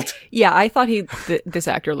old. Yeah, I thought this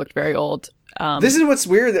actor looked very old. This is what's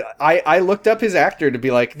weird. I looked up his actor to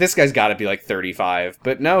be like, this guy's got to be like 35.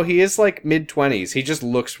 But no, he is like mid-20s. He just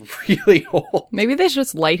looks really old. Maybe they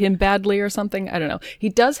just light him badly or something. I don't know. He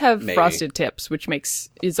does have Maybe. frosted tips, which makes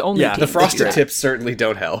his only Yeah, team The to do frosted that. tips certainly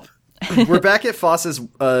don't help. We're back at Foss's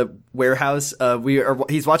warehouse.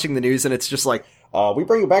 He's watching the news, and it's just like, we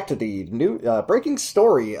bring you back to the new breaking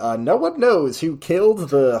story. No one knows who killed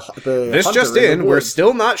the This hunter just the in, we're woods.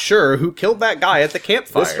 still not sure who killed that guy at the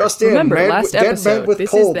campfire. This just in, Remember, man, last dead episode, man with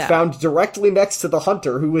this is cold that. found directly next to the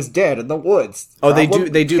hunter who was dead in the woods. Oh, they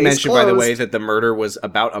Problem, do case mention, by the closed. way, that the murder was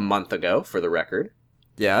about a month ago, for the record.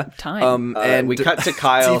 Yeah. Time. And we cut to do you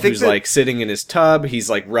Kyle, think who's that- like sitting in his tub. He's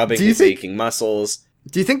like rubbing Do you his think- aching muscles.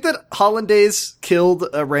 Do you think that Hollandaise killed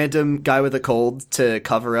a random guy with a cold to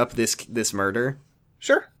cover up this murder?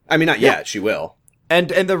 Sure. I mean, not yet. She will. And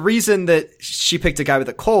the reason that she picked a guy with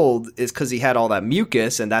a cold is because he had all that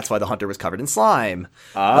mucus, and that's why the hunter was covered in slime.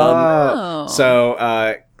 So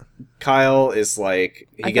Kyle is like,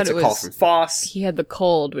 I he gets a thought it call was- from Foss. He had the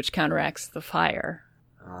cold, which counteracts the fire.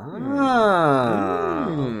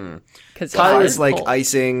 Because Kyle is like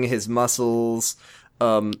icing his muscles.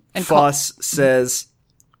 Foss says,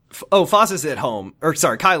 Foss is at home. Or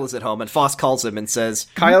sorry, Kyle is at home, and Foss calls him and says,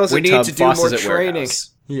 Kyle is we at need tub, to do Foss more is at training.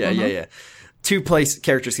 warehouse. Yeah.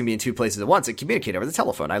 Characters can be in 2 places at once and communicate over the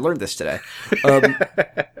telephone. I learned this today.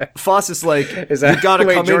 Foss is like, Is that you gotta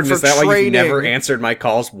wait, come Jordan, in for is that why training. you've never answered my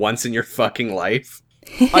calls once in your fucking life?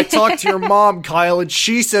 I talked to your mom, Kyle, and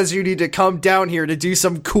she says you need to come down here to do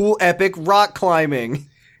some cool, epic rock climbing.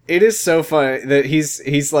 It is so funny that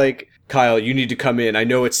he's like, Kyle, you need to come in. I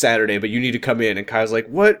know it's Saturday, but you need to come in. And Kyle's like,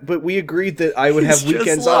 what? But we agreed that I would have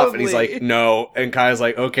weekends off. And he's like, no. And Kyle's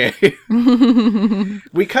like, okay.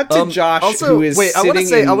 We cut to Josh, who is wait,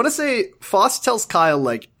 sitting I want to say, Foss tells Kyle,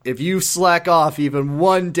 like, if you slack off even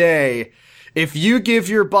one day, if you give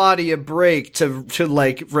your body a break to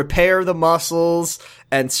like repair the muscles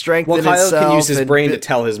and strengthen Well, Kyle itself, can use his brain to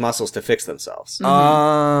tell his muscles to fix themselves.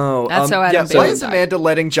 Oh, That's how Adam Why Bailey is died. Amanda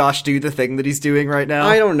letting Josh do the thing that he's doing right now?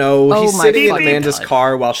 I don't know. Oh He's my sitting in fucking Amanda's God.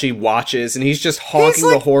 car while she watches, and he's just honking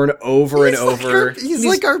like- the horn over and He's like over. he's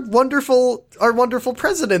like our wonderful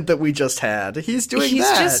president that we just had. He's doing He's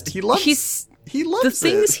that. just- he loves. he's- he loves The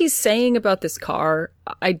things it. he's saying about this car,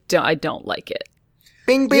 I don't like it.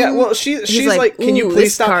 Bing bing. Yeah, well, she's like, can you "Ooh, please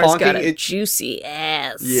this stop car's honking? got a It- Juicy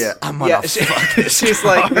ass. yeah, I'm gonna Yeah, fuck this she's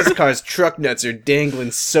car. like, this car's truck nuts are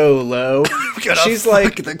dangling so low. gonna She's fuck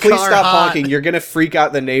like, the please car stop hot." honking. You're gonna freak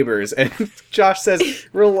out the neighbors. And Josh says,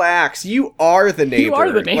 relax. You are the neighbor. You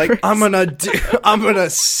are the neighbor. Like, I'm gonna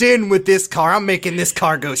sin with this car. I'm making this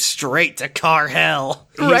car go straight to car hell.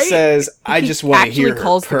 he Right? says, I just want to Actually hear her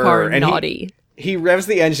calls the purr. car And naughty. He revs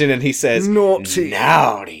the engine and he says, Naughty.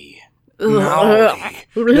 naughty. Naughty.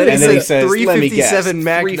 And then he says, let me guess, 357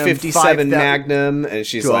 Magnum, 357 5,000 Magnum. And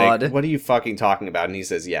she's God. like, what are you fucking talking about? And he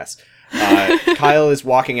says, yes. Kyle is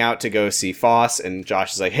walking out to go see Foss, and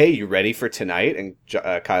Josh is like, hey, you ready for tonight? And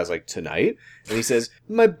Kyle's like, tonight? And he says,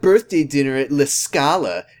 my birthday dinner at La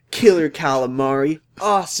Scala. Killer calamari,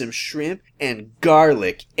 awesome shrimp, and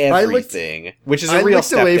garlic everything. Which is a I real looked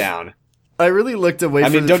step away down. I really looked away. I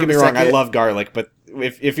mean, don't get me for a wrong, I second. love garlic, but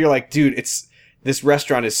if you're like, dude, this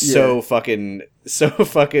restaurant is so fucking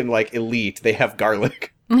like elite. They have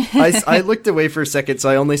garlic. I looked away for a second, so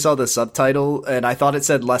I only saw the subtitle, and I thought it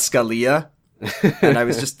said La Scalia, and I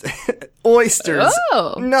was just oysters.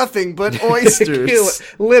 Oh. Nothing but oysters.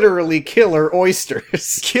 Literally killer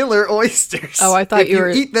oysters. Killer oysters. Oh, I thought if you were-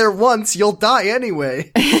 eat there once, you'll die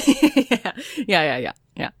anyway.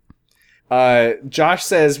 Yeah. Josh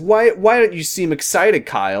says, why don't you seem excited,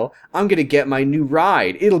 Kyle? I'm gonna get my new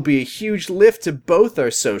ride. It'll be a huge lift to both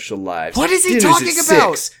our social lives. What is he Dinner's talking at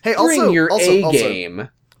about? 6. Hey, Bring also- your also- A-game.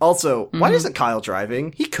 Also, why isn't Kyle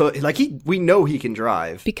driving? He could, like, we know he can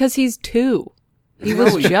drive. Because he's 2. He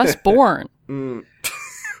was just born.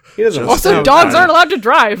 He doesn't Also, have dogs time. aren't allowed to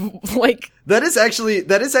drive. Like, That is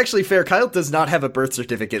actually fair. Kyle does not have a birth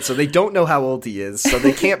certificate, so they don't know how old he is, so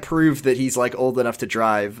they can't prove that he's, like, old enough to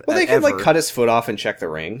drive. Well, they could, ever. like, cut his foot off and check the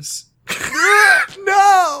rings.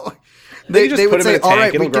 No! They just would put him say, in a "All tank,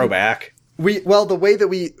 right, it'll we grow can- back. the way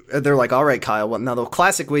that they're like, all right, Kyle. Well, now the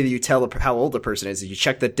classic way that you tell how old a person is you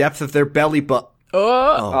check the depth of their belly button.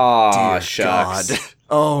 Aw, Dear shucks. God.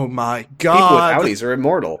 Oh my People God. with Audis are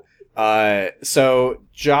immortal. So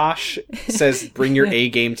Josh says, bring your A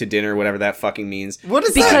game to dinner, whatever that fucking means. What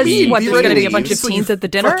does that because mean? what? Be There's ready going to be a to bunch of use when teens you at the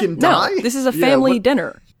dinner. fucking No, die? this is a Yeah, family what-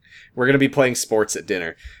 dinner. We're going to be playing sports at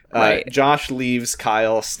dinner. Right. Josh leaves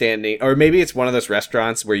Kyle standing, or maybe it's one of those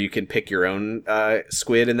restaurants where you can pick your own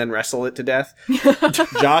squid and then wrestle it to death.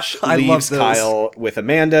 Josh I love leaves those. Kyle with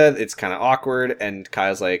Amanda. It's kind of awkward, and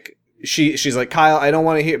Kyle's like, she's like, Kyle, I don't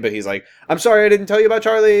want to hear, but he's like, I'm sorry, I didn't tell you about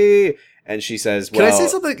Charlie. And she says, well, Can I say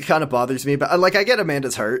something that kind of bothers me about? Like, I get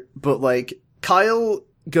Amanda's hurt, but like, Kyle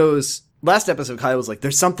goes. Last episode, Kyle was like,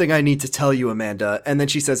 "There's something I need to tell you, Amanda," and then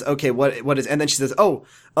she says, "Okay, what is?" And then she says, "Oh,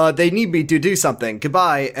 they need me to do something.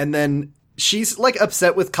 Goodbye." And then she's like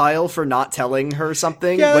upset with Kyle for not telling her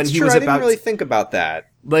something yeah, when that's he true. was I about. didn't really think about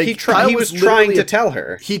that. Like, he Kyle was was trying literally to a- tell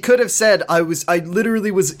her. He could have said, I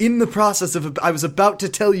literally was in the process of, I was about to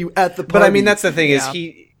tell you at the party. But I mean, that's the thing Yeah.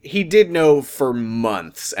 is he did know for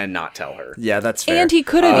months and not tell her. Yeah, that's fair. And he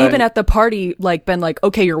could have even at the party, like, been like,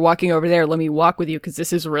 okay, you're walking over there. Let me walk with you because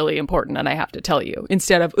this is really important and I have to tell you.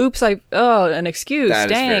 Instead of, oops, an excuse. That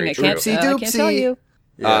is Dang, very I true. can't, Oopsie I can't doopsie. tell you.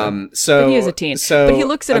 So But he is a teen. So but he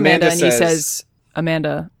looks at Amanda and he says,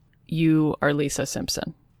 Amanda, you are Lisa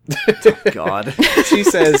Simpson. God. she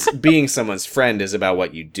says being someone's friend is about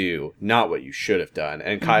what you do, not what you should have done.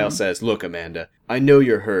 And Kyle Mm-hmm. says, look, Amanda, I know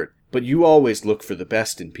you're hurt, but you always look for the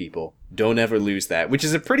best in people. Don't ever lose that. Which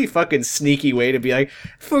is a pretty fucking sneaky way to be like,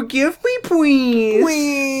 forgive me,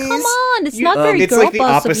 please. Come on, it's not very It's girl like the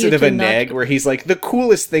boss opposite you of a to not- neg, where he's like, the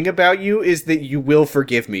coolest thing about you is that you will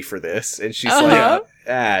forgive me for this. And she's Uh-huh.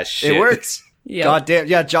 like, shit. It works. Yeah. God damn.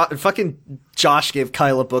 Yeah, fucking Josh gave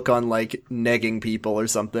Kyle a book on, like, negging people or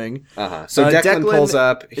something. Uh-huh. So Declan pulls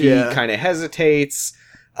up. He yeah. kind of hesitates.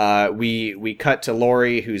 We cut to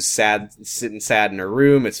Lori, who's sitting sad in her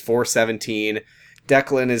room. It's 4:17.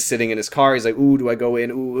 Declan is sitting in his car. He's like, ooh, do I go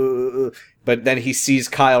in? Ooh. But then he sees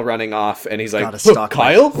Kyle running off, and he's like, Gotta stalk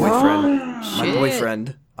Kyle? my boyfriend. My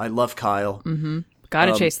boyfriend. I love Kyle.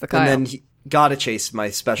 Gotta chase the Kyle. And then he gotta chase my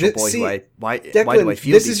special boy. Why Declan, do I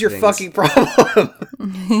feel this these is your things? fucking problem.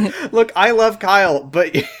 Look, I love Kyle,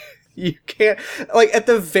 but you can't, like, at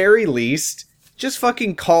the very least, just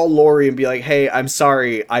fucking call Lori and be like, hey, I'm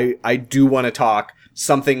sorry, I do want to talk.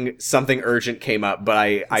 Something urgent came up, but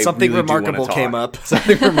I Something really do wanna remarkable talk. came up.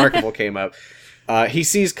 Something remarkable came up. He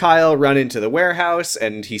sees Kyle run into the warehouse,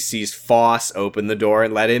 and he sees Foss open the door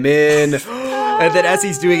and let him in. And then as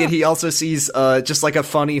he's doing it, he also sees just like a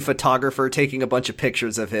funny photographer taking a bunch of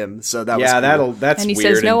pictures of him. So that was cool. that's and he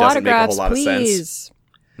weird says, no and doesn't make a autographs, whole lot of sense. please.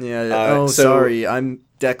 Yeah. Sorry, I'm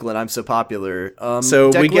Declan. I'm so popular. So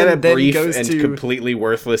we Declan get a then brief goes and to- completely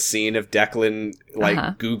worthless scene of Declan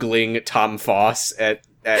Googling Tom Foss at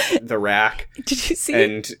the rack. Did you see?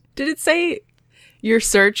 And Did it say your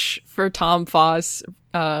search for Tom Foss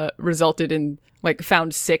resulted in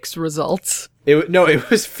found 6 results? it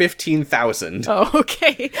was 15,000. Oh,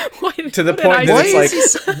 okay. To the point that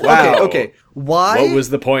it's like, wow. Okay. Why? What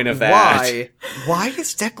was the point of that? Why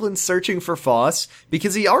is Declan searching for Foss?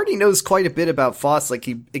 Because he already knows quite a bit about Foss. Like,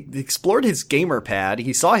 he explored his gamer pad.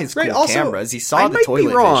 He saw his cool Also, cameras. He saw I the might toilet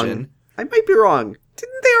be wrong. vision. I might be wrong.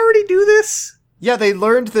 Didn't they already do this? Yeah, they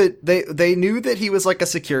learned that they knew that he was like a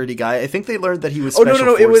security guy. I think they learned that he was. Oh no!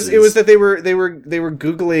 Special It forces. was that they were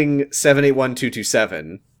googling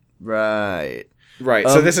 781227. Right. Right.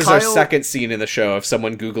 So this is our Kyle- second scene in the show of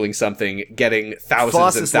someone googling something, getting thousands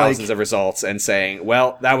Foss and is thousands like- of results, and saying,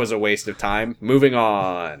 "Well, that was a waste of time. Moving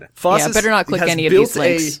on." Foss Yeah, better not click has any of built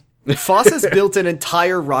these links. Foss has built an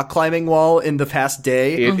entire rock climbing wall in the past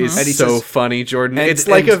day. It is And he so says- funny, Jordan. and- It's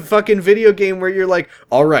like and- a fucking video game where you're like,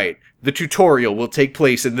 "All right, the tutorial will take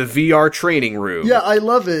place in the VR training room." Yeah, I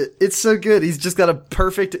love it. It's so good. He's just got a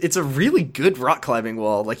perfect. It's a really good rock climbing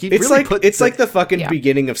wall. Like he It's really like put. like the fucking Yeah.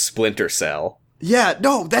 beginning of Splinter Cell. Yeah,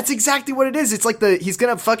 no, that's exactly what it is. It's like he's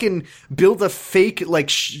gonna fucking build a fake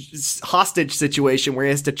hostage situation where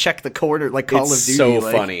he has to check the corner like Call It's of Duty. so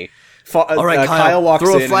like, funny. All right, Kyle walks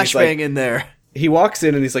throw in a and he's flashbang like, in there. he walks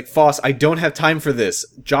in and he's like, Foss, I don't have time for this.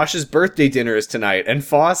 Josh's birthday dinner is tonight. And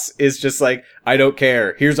Foss is just like, I don't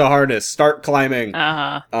care. Here's a harness. Start climbing.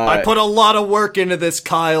 I put a lot of work into this,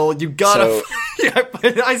 Kyle. You gotta.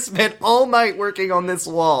 I spent all night working on this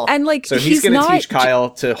wall. And So he's going to not, teach Kyle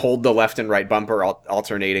to hold the left and right bumper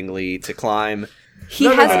alternatingly to climb. He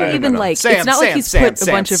No, no, hasn't no, no, no, even no. like Sam, it's not Sam, like he's Sam, put a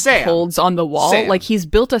Sam, bunch of Sam. holds on the wall. Sam. Like he's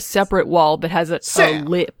built a separate wall that has a Sam.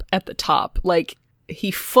 lip at the top. Like he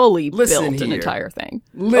fully Listen built an here. entire thing.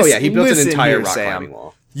 Oh yeah, he built an Listen entire here, rock Sam. climbing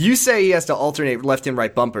wall. You say he has to alternate left and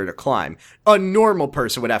right bumper to climb. A normal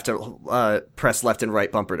person would have to press left and right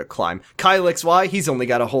bumper to climb. Kyle XY, he's only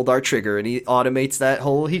got to hold our trigger, and he automates that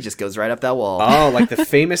whole. He just goes right up that wall. Oh, like the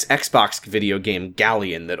famous Xbox video game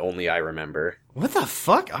Galleon that only I remember. What the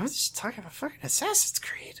fuck? I was just talking about fucking Assassin's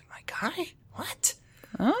Creed, my guy. What?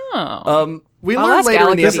 Oh. We I'll learned ask later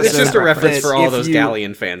in the Alex episode. It's just a reference that for all if those you-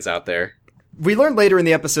 Galleon fans out there. We learned later in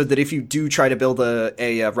the episode that if you do try to build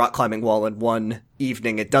a rock climbing wall in one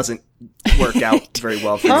evening, it doesn't work out very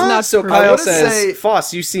well for you. not So true. Kyle I wanna says, say-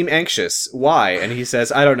 Foss, you seem anxious. Why? And he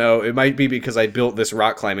says, I don't know. It might be because I built this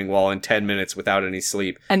rock climbing wall in 10 minutes without any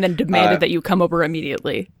sleep. And then demanded that you come over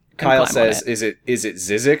immediately. and Kyle climb on says, it. is it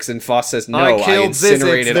Zizix? And Foss says, no, I I killed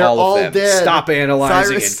incinerated Zizix. They're all of them. dead. Stop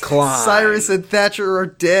analyzing and climb. Cyrus and Thatcher are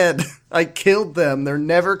dead. I killed them. They're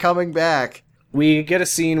never coming back. We get a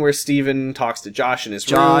scene where Steven talks to Josh in his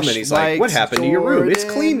Josh room, and he's like, what likes happened to your room? It's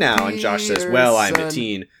Jordan clean now. And Josh says, well, I'm a Peterson.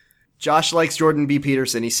 teen. Josh likes Jordan B.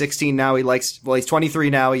 Peterson. He's 16 now. He's 23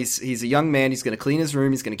 now. He's a young man. He's going to clean his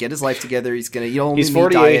room. He's going to get his life together. He's going to eat only He's meat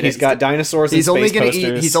 48. diet. He's got dinosaurs and He's only space going to eat.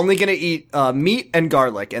 posters. He's only going to eat meat and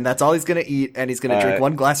garlic, and that's all he's going to eat. And he's going to drink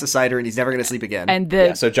one glass of cider, and he's never going to sleep again.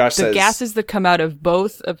 And so Josh the says- gases that come out of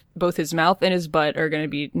both his mouth and his butt are going to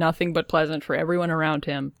be nothing but pleasant for everyone around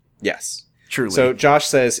him. Yes. Truly. So Josh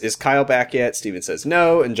says, is Kyle back yet? Steven says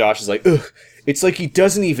no, and Josh is like, ugh, it's like he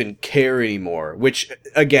doesn't even care anymore. Which,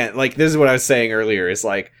 again, like, this is what I was saying earlier, is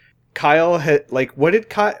like, Kyle had, like, what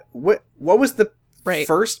was the Right.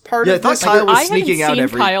 first part Yeah, I of thought this? Kyle was I haven't sneaking out seen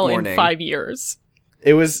every Kyle morning. in 5 years.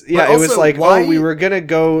 It was, But it was also, like, why- oh, we were gonna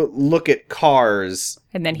go look at cars,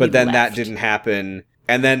 And then he but then that left. didn't happen.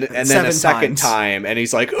 And then a 7 second times. time, and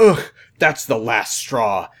he's like, ugh, that's the last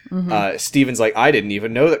straw. Steven's like, I didn't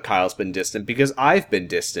even know that Kyle's been distant because I've been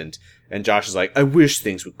distant. And Josh is like, I wish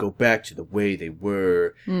things would go back to the way they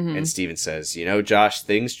were. And Steven says, you know, Josh,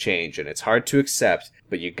 things change and it's hard to accept,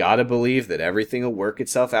 but you gotta believe that everything will work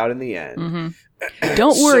itself out in the end.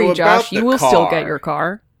 Don't So worry, about Josh. You the will still car. get your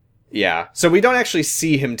car. Yeah. So we don't actually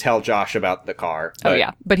see him tell Josh about the car. Oh but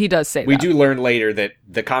yeah, but he does say We that. do learn later that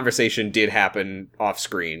the conversation did happen off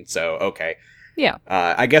screen. So, okay. Yeah.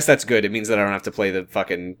 I guess that's good. It means that I don't have to play the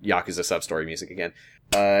fucking Yakuza sub-story music again.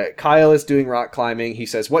 Kyle is doing rock climbing. He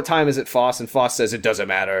says, "What time is it, Foss?" And Foss says, "It doesn't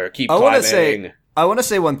matter. Keep climbing." I want to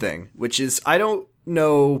say one thing, which is I don't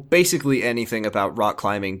know basically anything about rock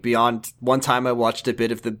climbing beyond one time I watched a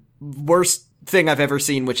bit of the worst thing I've ever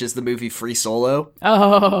seen, which is the movie Free Solo.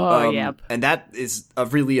 Oh, yep. And that is a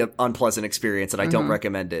really unpleasant experience, and I don't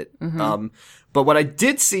recommend it. But what I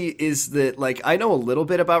did see is that, like, I know a little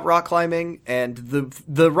bit about rock climbing, and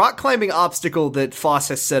the rock climbing obstacle that Foss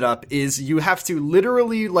has set up is you have to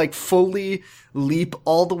literally, like, fully leap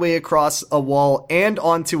all the way across a wall and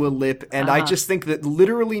onto a lip, and I just think that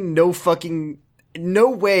literally no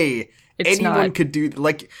way anyone could do,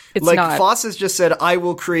 like Foss has just said, "I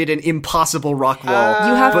will create an impossible rock wall."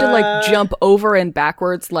 You have to, like, jump over and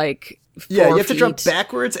backwards, like, 4 Yeah, you have to feet. jump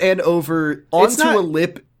backwards and over onto a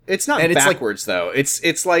lip. It's not and backwards, though.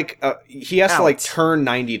 It's like, he has to, like, turn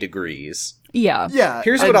 90 degrees. Yeah. Yeah.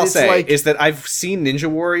 Here's what I'll say, is that I've seen Ninja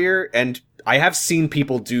Warrior, and I have seen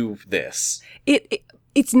people do this.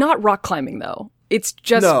 It's not rock climbing, though. It's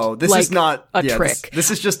just, this like, is not a trick.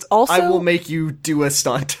 This is just, also, I will make you do a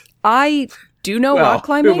stunt. I do know Well, rock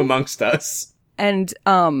climbing. who amongst us? And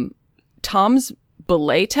Tom's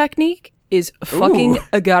belay technique is fucking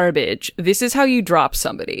a garbage. This is how you drop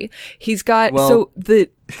somebody. He's got so the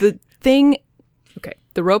thing. Okay,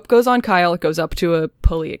 the rope goes on Kyle. It goes up to a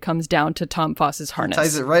pulley. It comes down to Tom Foss's harness.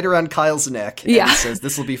 Ties it right around Kyle's neck. And he says,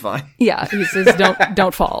 "This will be fine." Yeah, he says,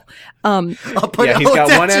 "Don't fall." He's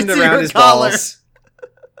got one end around his balls.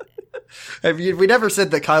 We never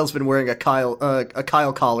said that Kyle's been wearing a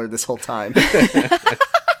Kyle collar this whole time.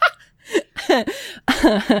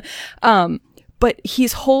 But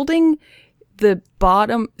he's holding the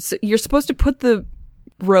bottom. So you're supposed to put the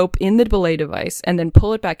rope in the belay device and then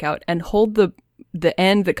pull it back out and hold the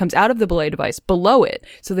end that comes out of the belay device below it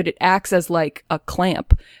so that it acts as like a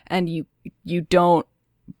clamp and you don't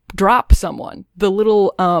drop someone. The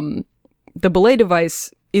little the belay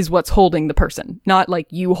device is what's holding the person, not like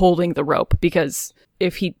you holding the rope, because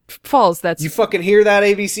if he falls, that's... You fucking hear that,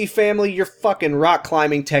 ABC family? Your fucking rock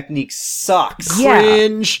climbing technique sucks. Yeah.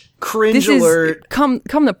 Cringe this alert. Is, come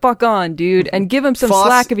the fuck on, dude, and give him some Foss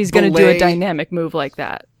slack if he's gonna do belay. a dynamic move like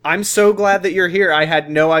that. I'm so glad that you're here. I had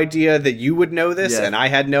no idea that you would know this, and I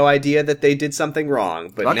had no idea that they did something wrong.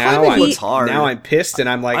 But rock now looks hard. Now I'm pissed, and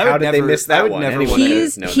I'm like, how did they miss that one? Anyone He could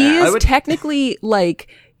is know that. technically, like,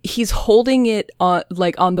 he's holding it on,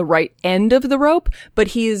 like, on the right end of the rope, but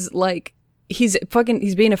he's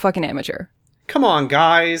being a fucking amateur. Come on,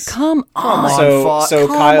 guys. Come on. So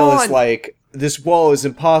Kyle is like, "This wall is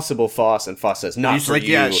impossible, Foss," and Foss says, "Not He's for like,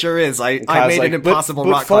 you." "Yeah, it sure is. I Kyle's made like, an impossible but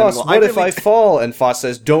rock Foss, climbing wall." what if I fall? And Foss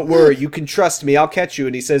says, "Don't worry, you can trust me. I'll catch you."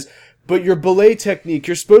 And he says, "But your belay technique,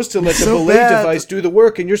 you're supposed to let the belay device do the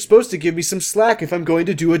work, and you're supposed to give me some slack if I'm going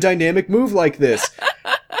to do a dynamic move like this."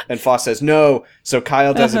 And Foss says, "No." So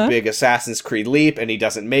Kyle does a big Assassin's Creed leap, and he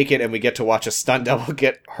doesn't make it, and we get to watch a stunt double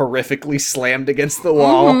get horrifically slammed against the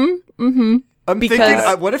wall. I'm thinking,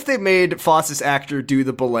 what if they made Foss's actor do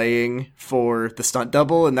the belaying for the stunt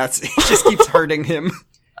double, and it just keeps hurting him?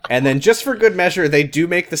 And then, just for good measure, they do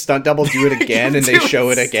make the stunt double do it again, and they show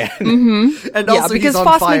it again. And also, because he's on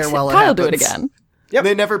Foss fire makes while it Kyle do it happens. again. Yep.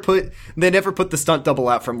 They never put the stunt double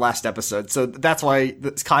out from last episode, so that's why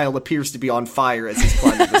Kyle appears to be on fire as he's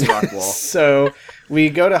climbing this rock wall. So we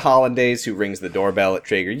go to Hollandaise, who rings the doorbell at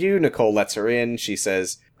Traeger U. Nicole lets her in. She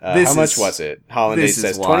says, how much was it? Hollandaise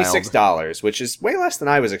says $26, which is way less than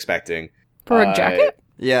I was expecting. For a jacket?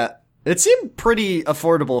 Yeah. It seemed pretty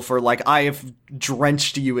affordable for, like, I have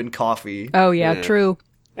drenched you in coffee. Oh, yeah, true.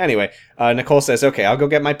 Anyway, Nicole says, "Okay, I'll go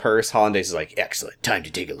get my purse." Hollandaise is like, "Excellent, time to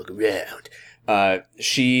take a look around."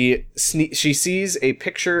 She sees a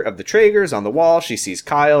picture of the Traegers on the wall. She sees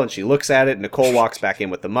Kyle, and she looks at it. Nicole walks back in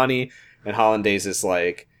with the money, and Hollandaise is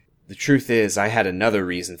like, "The truth is, I had another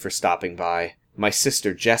reason for stopping by. My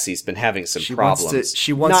sister Jessie's been having some problems.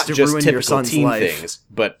 She wants Not to just ruin typical your son's teen life. things,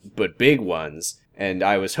 but big ones. And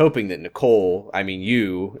I was hoping that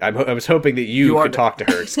I was hoping that you could talk to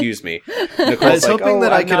her. Excuse me." Nicole's I was like, hoping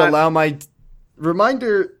that I could not... allow my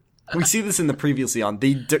reminder. We see this in the previously on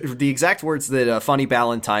the exact words that Funny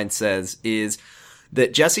Valentine says is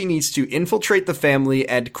that Jessie needs to infiltrate the family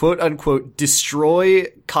and quote unquote destroy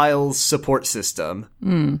Kyle's support system.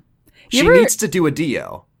 She needs to do a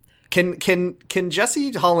Dio. Can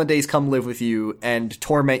Jessie Hollandaise come live with you and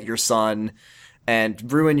torment your son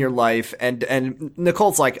and ruin your life? And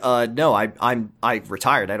Nicole's like, no, I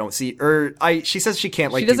retired. I don't see, she says she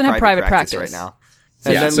can't she doesn't have private practice right now.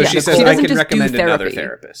 And then so she says, she "I doesn't can just recommend do another therapy."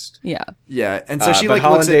 therapist. Yeah. Yeah, and so she but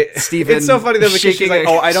looks at Steven. It's so funny though, because she's like, shaking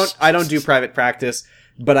 "Oh, I don't do private practice."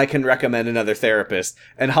 but I can recommend another therapist.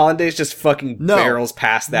 And Hollandaise just fucking barrels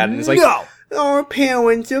past that and is like, No. Our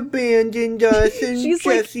parents abandoned us, and She's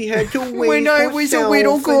like, Jesse had to wait. When I was a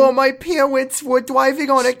little girl, my parents were driving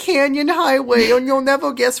on a canyon highway, and you'll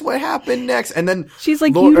never guess what happened next. And then She's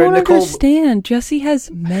like, you don't understand. Jesse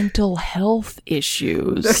has mental health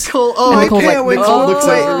issues. Nicole, My Nicole's like, parents, "Oh, looks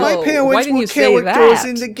over. my why parents didn't were you say characters that?"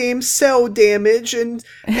 in the game Cell Damage, and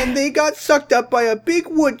they got sucked up by a big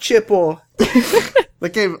wood chipper.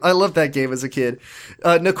 That game, I loved that game as a kid.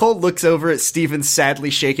 Nicole looks over at Steven sadly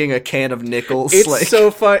shaking a can of nickels. It's so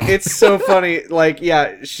fun. It's so funny. Like,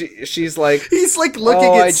 yeah, she's like, he's like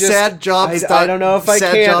looking at sad jobs. I don't know if I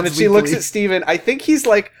Sad can. Jobs And then she looks Weekly. at Steven. I think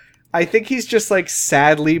he's just like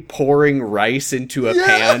sadly pouring rice into a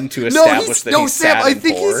pan to establish that he's Sam, sad I and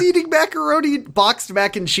think poor. he's eating macaroni, boxed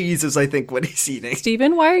mac and cheese is I think what he's eating.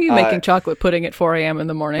 Steven, why are you making chocolate pudding at 4 a.m. in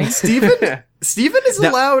the morning? Steven is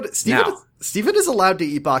allowed. now. Steven is allowed to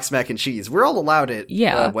eat boxed mac and cheese. We're all allowed it.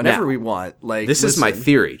 Yeah. Whenever Now, we want. Like This is my listen.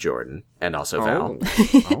 theory, Jordan, and also Val.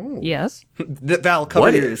 Yes. Val, come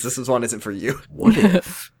What here. if- This one isn't for you. What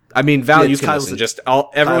if? I mean, Val, Yeah, you can Kyle's listen. a- Just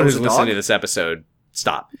everyone Kyle's who's a listening dog? to this episode,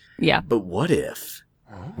 stop. Yeah. But what if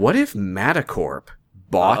Metacorp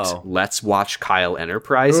bought Uh-oh. Let's Watch Kyle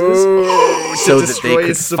Enterprises to so that destroy they could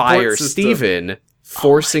his support fire system. Steven,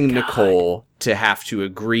 forcing Nicole to have to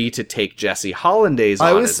agree to take Jesse Hollandaise on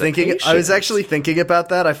I was as a thinking. I was patient. actually thinking about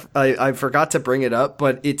that. I forgot to bring it up,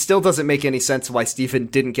 but it still doesn't make any sense why Stephen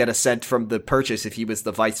didn't get a cent from the purchase if he was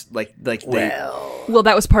the vice. Like Well,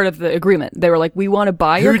 that was part of the agreement. They were like, we want to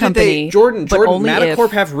buy your Who did company. Jordan, but only Metacorp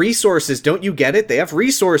if... have resources. Don't you get it? They have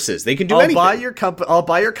resources. They can do I'll anything.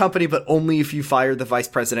 buy your company, but only if you fire the vice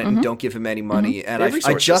president and don't give him any money. And They have I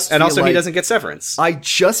resources. just and feel also like, he doesn't get severance. I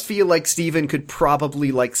just feel like Stephen could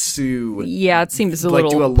probably like sue. Yeah, it seems a Like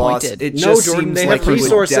little do a loss. pointed. It no, just Jordan, seems they like have he would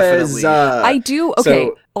resources. definitely- I do. Okay.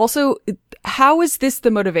 So- Also, how is this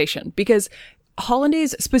the motivation? Because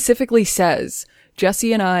Hollandaise specifically says,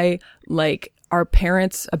 Jesse and I, like, our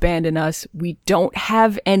parents abandoned us. We don't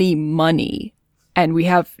have any money. And we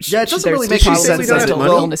have Yeah, it doesn't there's really make any problems sense with that mental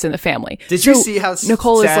money- illness in the family. Did So you see how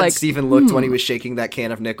Nicole sad is like, Stephen looked when he was shaking that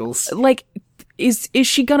can of nickels? like, is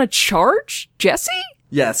she gonna charge Jesse?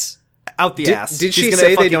 Yes, out the ass. did She's she gonna say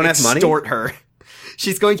they fucking don't have money? Extort her.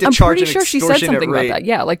 She's going to I'm charge pretty an sure she said extortionate something rate. about that.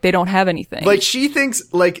 Yeah, like they don't have anything. Like she thinks,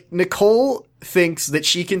 like Nicole thinks that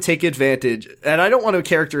she can take advantage, and I don't want to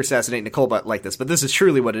character assassinate Nicole like this, but this is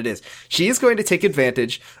truly what it is. She is going to take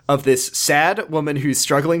advantage of this sad woman who's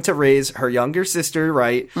struggling to raise her younger sister,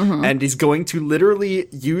 right? And is going to literally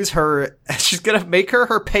use her. She's going to make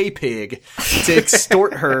her pay pig to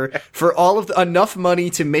extort her for all of enough money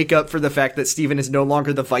to make up for the fact that Steven is no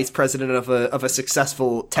longer the vice president of a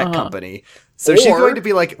successful tech company. So she's Or- going to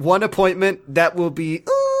be like, one appointment that will be.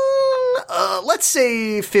 Let's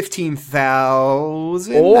say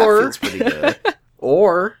 15,000. Or- That feels pretty good.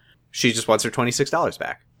 Or she just wants her $26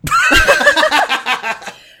 back.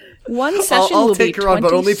 one session I'll will take be her on,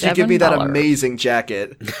 but only if you give me that $27. amazing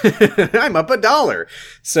jacket. I'm up $1.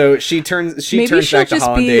 So she turns Maybe back she'll to just be-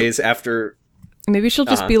 Hollandaise after. Maybe she'll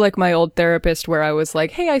just be like my old therapist where I was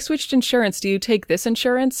like, hey, I switched insurance. Do you take this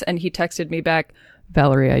insurance? And he texted me back,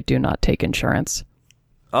 Valerie, I do not take insurance.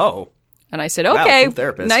 Oh. And I said, okay, cool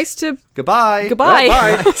therapist. nice to... Goodbye. Goodbye.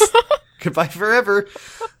 Bye. Goodbye forever.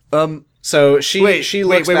 So she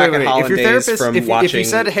looks back at If your Hollandaise therapist, from if watching. you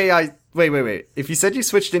said, hey, wait. If you said you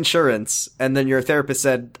switched insurance and then your therapist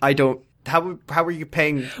said, I don't, how are you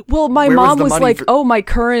paying? Well, my Where was mom the was money like, for- oh,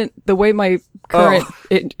 the way my current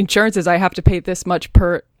insurance is, I have to pay this much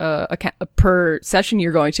per session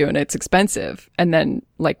you're going to, and it's expensive. And then,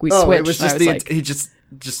 like, we switched. It was and just I was like, he just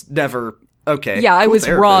never, okay. yeah, I cool was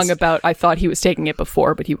therapist. wrong about, I thought he was taking it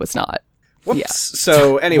before, but he was not. Whoops. Yeah.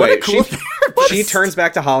 So anyway, What a cool she turns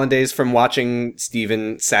back to Hollandaise from watching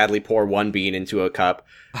Steven sadly pour one bean into a cup.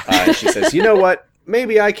 She says, "You know what?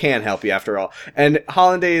 Maybe I can help you after all." And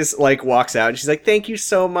Hollandaise like walks out and she's like, "Thank you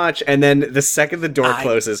so much." And then the second the door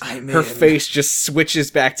closes, I'm her in. face just switches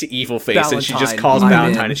back to evil face, and she just Valentine. calls I'm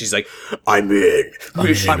Valentine, in. and she's like, "I'm in.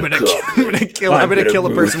 I'm gonna kill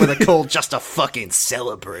a person with a cold just to fucking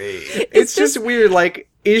celebrate. It's just weird. Like,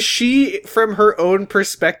 is she, from her own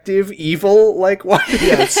perspective, evil? Like, why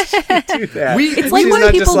does she do that? It's like She's when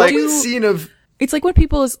not people just like, do- Scene of It's like when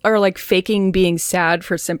people are like faking being sad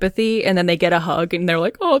for sympathy, and then they get a hug, and they're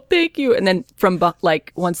like, "Oh, thank you," and then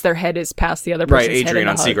like once their head is past the other person's right, head Adrian in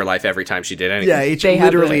a on hug. Secret Life every time she did anything. yeah, They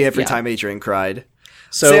have literally it, every yeah. time Adrian cried.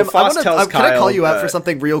 So Sam, Foss tells can I call Kyle, you out for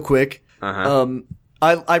something real quick?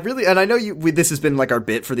 I really, and I know this has been like our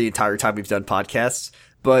bit for the entire time we've done podcasts.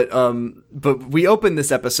 But we opened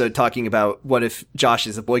this episode talking about what if Josh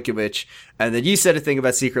is a Boykovich, and then you said a thing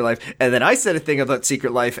about Secret Life, and then I said a thing about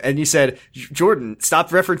Secret Life, and you said, Jordan, stop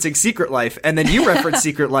referencing Secret Life, and then you referenced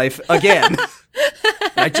Secret Life again.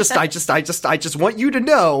 I just want you to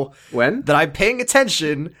know When? that I'm paying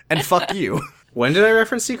attention, and fuck you. When did I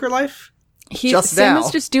reference Secret Life? Sam now.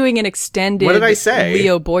 is just doing an extended What did I say?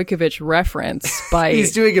 Leo Boykovich reference by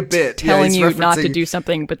He's doing a bit. telling Yeah, you not to referencing- do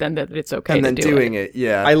something, but then that it's okay and to then do doing it. it.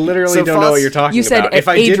 Yeah. I literally So don't know Foss- what you're talking You said about. If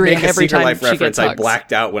I did Adrian make a every Secret time Life she gets reference, I hugs.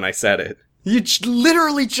 blacked out when I said it. You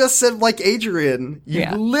literally just said like Adrian. You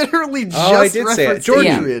Yeah. literally just Oh, I did say it. referenced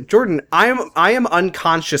Jordan, Adrian. Jordan, I am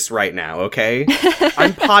unconscious right now, okay?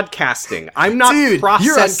 I'm podcasting. I'm not Dude, you're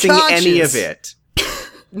processing any unconscious. of it.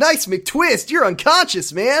 Nice McTwist. You're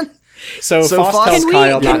unconscious, man. So So Foss Foss- tells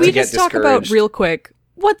Kyle Can not we to get just talk about discouraged. real quick?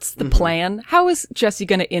 What's the plan? How is Jessie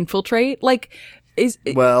going to infiltrate? Like,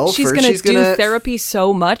 Well, she's first going to she's do gonna- therapy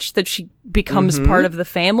so much that she becomes part of the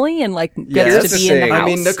family and like Yeah. gets Here's to the be in the thing. house. I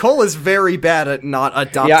mean, Nicole is very bad at not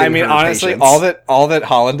adopting. Yeah, I mean, her honestly, patients. all that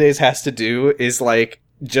Hollandaise has to do is like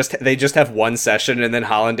they just have one session, and then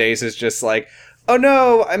Hollandaise is just like, "Oh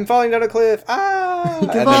no, I'm falling down a cliff!" Ah, and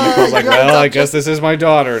then Nicole's like, Goodbye. "Well, I guess this is my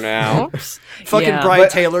daughter now." fucking Yeah. Brian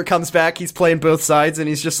But- Taylor comes back. He's playing both sides, and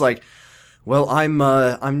he's just like, "Well,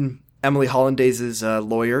 I'm Emily Hollandaise's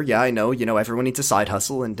lawyer. Yeah, I know. You know, everyone needs a side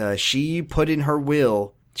hustle, and she put in her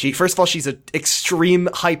will." First of all, she's an extreme,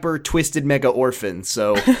 hyper, twisted mega orphan,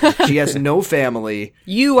 so she has no family.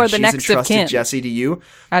 You are the She's next of entrusted kin. Jessie to you,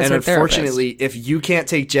 As and her unfortunately, if you can't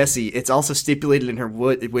take Jessie, it's also stipulated in her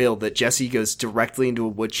will that Jessie goes directly into a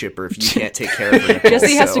wood chipper if you can't take care of her. Nicole.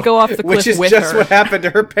 Jessie has So- to go off the cliff Which is with just her. what happened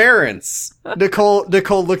to her parents. Nicole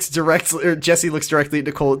looks directly, or Jessie looks directly at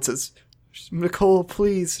Nicole and says, "Nicole,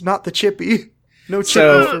 please, not the chippy. No chippy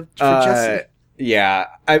So, for Jessie." yeah,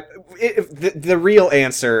 the real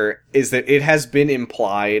answer is that it has been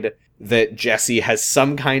implied that Jessie has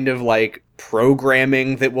some kind of like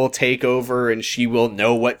programming that will take over, and she will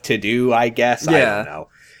know what to do. I guess I Yeah. don't know.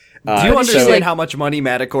 Do you But is she, understand like- how much money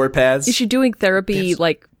Matacorp has? Is she doing therapy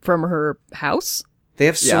like from her house? They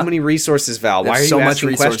have so Yeah. many resources, Val. They Why have are so you much asking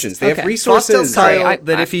resources. questions? They have Okay. Foss tells resources. Kyle I-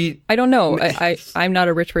 that if he I don't know. I'm not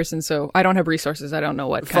a rich person, so I don't have resources. I don't know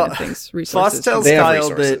what kind of things resources. Foss tells They have Kyle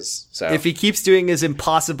resources, that so. if he keeps doing his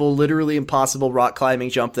literally impossible rock climbing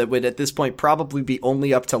jump that would at this point probably be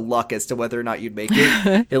only up to luck as to whether or not you'd make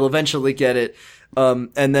it, he'll eventually get it. And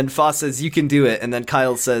then Foss says, "You can do it," and then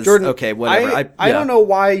Kyle says, Jordan, "Okay, whatever." I yeah. don't know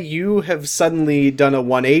why you have suddenly done a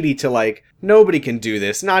 180 to like, nobody can do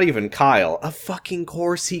this, not even Kyle. Of fucking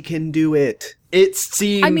course he can do it. It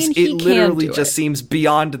seems, I mean, he it literally can do just it. seems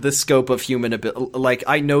beyond the scope of human ability. Like,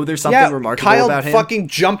 I know there's something Yeah, remarkable Kyle about him. fucking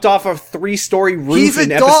jumped off a 3-story roof He's a in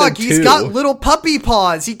dog. episode 2. He's got little puppy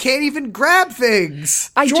paws. He can't even grab things.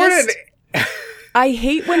 Jordan, I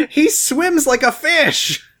hate when he swims like a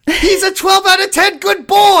fish. He's a 12 out of 10 good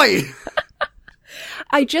boy.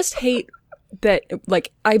 I just hate that,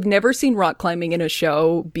 like, I've never seen rock climbing in a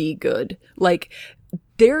show be good. Like,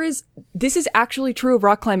 this is actually true of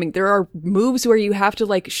rock climbing. There are moves where you have to,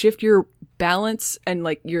 like, shift your balance and,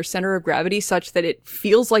 like, your center of gravity such that it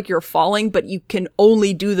feels like you're falling, but you can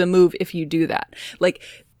only do the move if you do that. Like,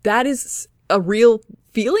 that is a real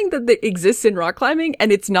feeling that exists in rock climbing,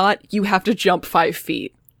 and it's not, you have to jump 5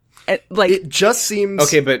 feet. And, like, It just seems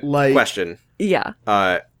Okay, but like. question. yeah.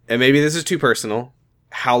 And maybe this is too personal.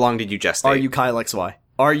 How long did you gestate? Are you Kyle XY?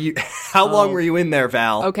 Are you? How long were you in there,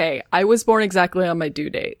 Val? Okay, I was born exactly on my due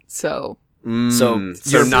date, so So so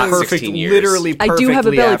you're not perfect, 16 years. literally I perfectly do have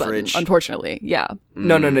a belly average. button, unfortunately. Yeah.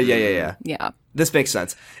 No, yeah. Yeah. This makes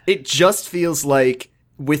sense. It just feels like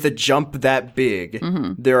with a jump that big,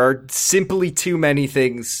 Mm-hmm. there are simply too many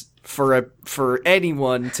things for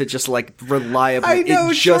anyone to just like reliably. I know,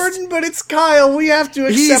 it just, Jordan, but it's Kyle. We have to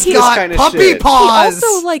accept He's this got kind of puppy shit. paws. He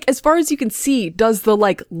also, like, as far as you can see, does the,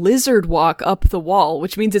 like, lizard walk up the wall,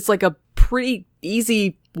 which means it's, like, a pretty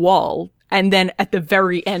easy wall. And then at the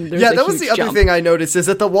very end, there's Yeah, a that was huge the other jump. thing I noticed is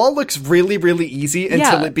that the wall looks really, really easy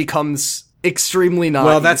until Yeah. it becomes extremely not.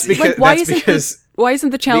 Well, that's easy. because Like, the why isn't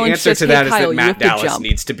the challenge answer just, to hey, that is Kyle, that you Matt have to Dallas jump?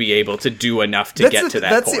 needs to be able to do enough to get to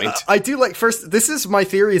that point. I do like first. This is my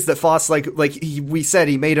theory: is that Foss we said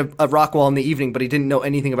he made a rock wall in the evening, but he didn't know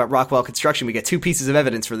anything about rock wall construction. We get 2 pieces of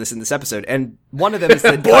evidence for this in this episode, and one of them is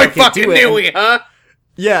that Boy, Kyle can't fucking do it. knew and- we, huh?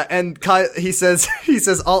 Yeah, and Kyle, he says,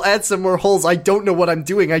 I'll add some more holes. I don't know what I'm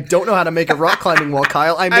doing. I don't know how to make a rock climbing wall,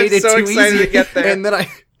 Kyle. I made it so too excited easy. to get there. And then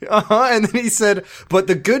and then he said, but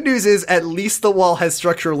the good news is at least the wall has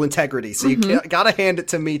structural integrity. So you gotta hand it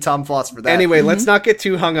to me, Tom Foss, for that. Anyway, let's not get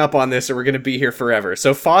too hung up on this or we're going to be here forever.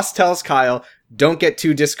 So Foss tells Kyle, don't get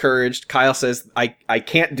too discouraged. Kyle says, I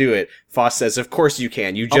can't do it. Foss says, of course you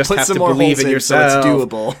can. You just have to believe in yourself. So it's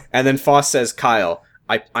doable. And then Foss says, Kyle,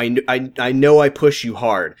 I know I push you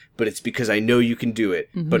hard, but it's because I know you can do it.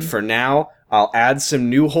 But for now, I'll add some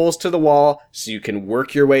new holes to the wall so you can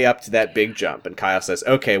work your way up to that big jump. And Kyle says,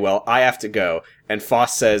 okay, well, I have to go. And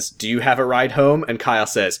Foss says, do you have a ride home? And Kyle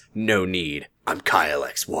says, no need. I'm Kyle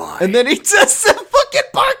XY. And then he does some fucking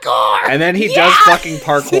parkour! And then he does fucking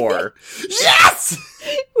parkour. Yes!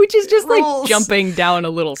 Which is just Rules. like jumping down a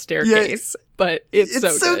little staircase. But it's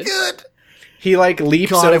so good. He like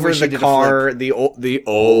leaps God, I over wish he the did a car, the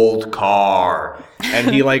old car,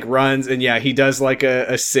 and he like runs, and yeah, he does like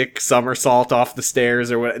a sick somersault off the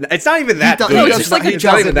stairs or what. It's not even that good. no, It's not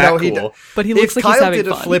even that cool. But he looks if like Kyle he's having did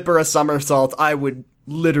fun. a flip or a somersault, I would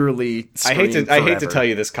literally I scream hate forever. to tell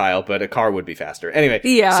you this, Kyle, but a car would be faster. Anyway,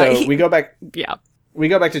 Yeah, so we go back. Yeah. We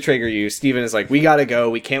go back to TraegerU. Steven is like, we gotta go.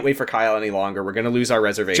 We can't wait for Kyle any longer. We're gonna lose our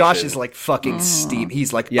reservation. Josh is like fucking steam.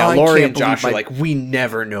 He's like, yeah, I Lori can't and Josh believe are like, we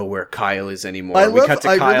never know where Kyle is anymore. I We cut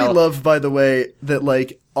to Kyle. really love, by the way, that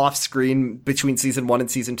like off screen between season 1 and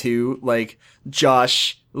season 2, like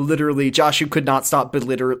Josh, who could not stop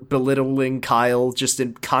belittling Kyle, just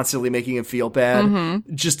in constantly making him feel bad,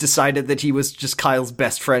 just decided that he was just Kyle's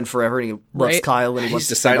best friend forever, and he loves Right. Kyle, and he He's wants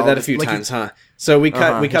to decided spend that all a few this- like, times, huh? So we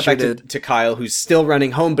cut he back sure to did. Kyle, who's still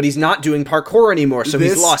running home, but he's not doing parkour anymore, so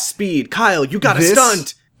he's This- lost speed. Kyle, you got a This-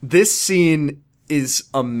 stunt. This scene is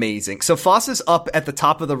amazing. So Foss is up at the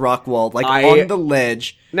top of the rock wall, like I- on the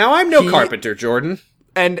ledge. Now I'm no He- carpenter, Jordan.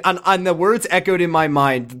 And on the words echoed in my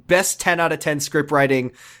mind, best 10 out of 10 script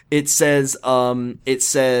writing, it says,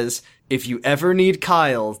 if you ever need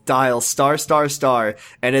Kyle, dial star, star, star.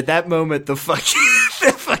 And at that moment, the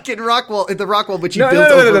fucking rock wall, which you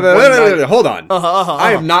built over one night. Hold on.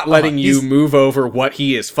 I am not letting you He's- move over what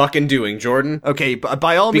he is fucking doing, Jordan. Okay,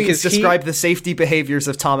 by all means, Because describe the safety behaviors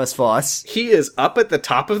of Thomas Foss. He is up at the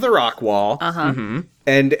top of the rock wall, and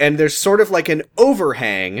there's sort of like an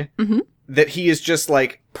overhang that he is just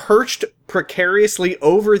like perched precariously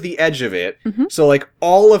over the edge of it. So like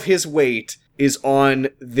all of his weight is on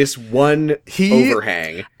this one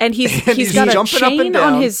overhang. And he's he's got a jumping up and chain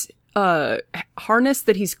down. on his harness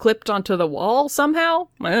that he's clipped onto the wall somehow.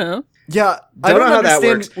 I don't know. Yeah, I Don't don't know how that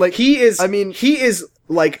understand, works. like, he is I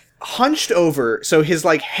like hunched over, so his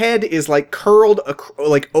like head is like curled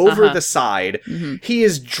like over the side. He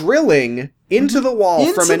is drilling into the wall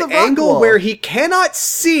Into from the an rock angle wall. where he cannot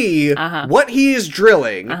see what he is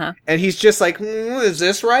drilling, and he's just like, is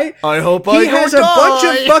this right? I hope He has a bunch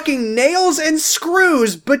of fucking nails and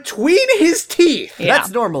screws between his teeth. Yeah. That's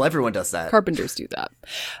normal. Everyone does that. Carpenters do that.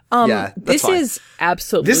 Yeah, that's this fine. is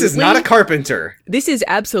absolutely. This is not a carpenter. This is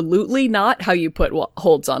absolutely not how you put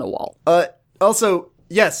holds on a wall. Also,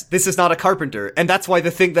 yes, this is not a carpenter, and that's why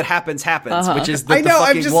the thing that happens, which is that I know. the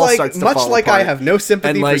fucking I'm just wall like, starts to much fall like apart. I have no sympathy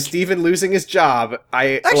And, for like- Steven losing his job.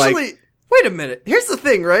 Actually, wait a minute. Here's the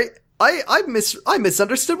thing, right? I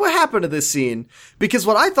misunderstood what happened to this scene, because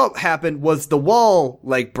what I thought happened was the wall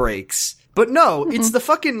like breaks. But no, it's the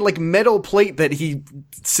fucking like metal plate that he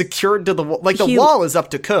secured to the wall. Like the wall is up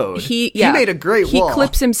to code. He made a great wall. He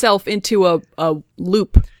clips himself into a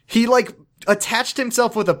loop. He like attached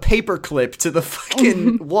himself with a paper clip to the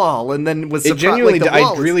fucking wall, and then was It genuinely, like, the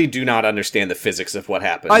wall I really do not understand the physics of what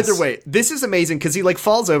happens. Either way, this is amazing because he like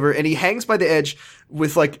falls over and he hangs by the edge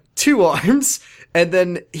with like 2 arms, and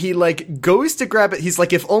then he like goes to grab it. He's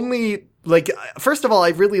like, if only like, first of all, I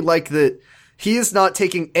really like that he is not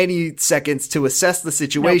taking any seconds to assess the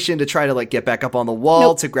situation, to try to like get back up on the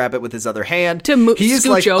wall, to grab it with his other hand. To he is scooch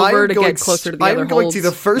like, over I'm to going get closer to the I'm other going holds. to,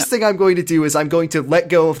 the first thing I'm going to do is I'm going to let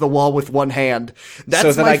go of the wall with one hand. That's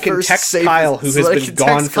So that my I can first text safe- Kyle, who has so that I been can gone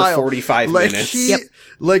text for Kyle. 45 Like, minutes.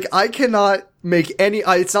 Like, I cannot make any,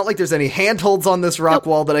 it's not like there's any handholds on this rock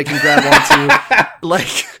wall that I can grab onto.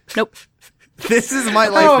 Like, Nope. this is my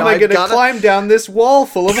life How now. am I going to gotta- climb down this wall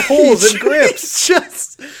full of holes and grips?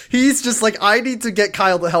 He's just like, I need to get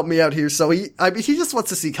Kyle to help me out here. So he just wants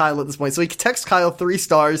to see Kyle at this point. So he texts Kyle 3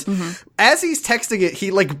 stars. As he's texting it,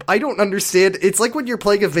 he like, I don't understand. It's like when you're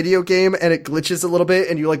playing a video game and it glitches a little bit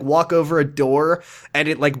and you like walk over a door and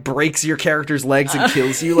it like breaks your character's legs and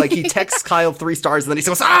kills you. Like he texts Kyle 3 stars and then he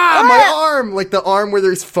says, my arm! Like the arm where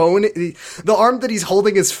there's phone, the arm that he's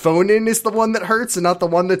holding his phone in is the one that hurts and not the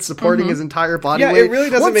one that's supporting his entire body Yeah, weight. it really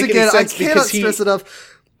doesn't Once make any again, sense I cannot because stress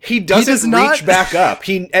enough. He doesn't does not- reach back up.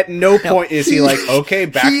 He at no point is he like, okay,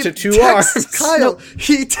 back to 2 arms. Kyle.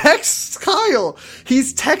 He texts Kyle.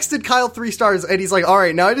 He's texted Kyle 3 stars, and he's like, all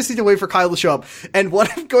right, now I just need to wait for Kyle to show up. And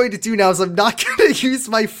what I'm going to do now is I'm not going to use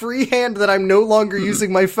my free hand that I'm no longer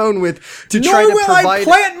using my phone with to try to Nor will provide I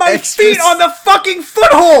plant my extra feet on the fucking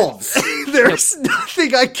footholds! There's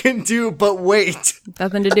nothing I can do but wait.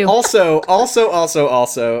 Nothing to do. Also,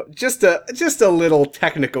 just a little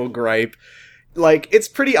technical gripe. Like, it's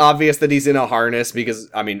pretty obvious that he's in a harness because,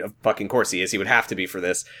 I mean, of fucking course he is. He would have to be for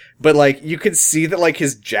this. But, like, you could see that, like,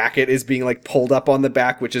 his jacket is being, like, pulled up on the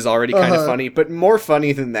back, which is already kind of funny. But more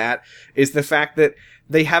funny than that is the fact that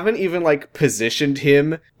they haven't even, like, positioned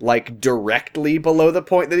him, like, directly below the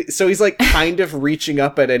point that so he's, like, kind of reaching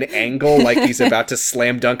up at an angle like he's about to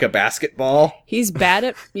slam dunk a basketball. He's bad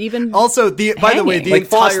at even. Also, by the way, the Like, entire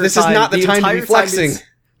Foss, this time, is not the time to be entire flexing.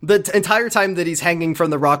 The entire time that he's hanging from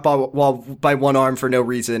the rock wall by one arm for no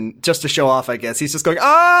reason, just to show off, I guess, he's just going,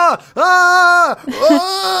 Just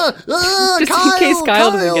Kyle, in case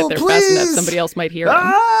Kyle doesn't get there please! fast enough, somebody else might hear him.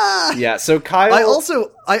 Yeah, so Kyle...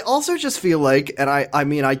 I also just feel like, and I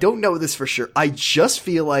mean, I don't know this for sure, I just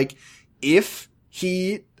feel like if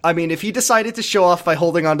he decided to show off by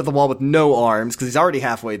holding onto the wall with no arms, because he's already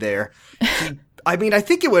halfway there, I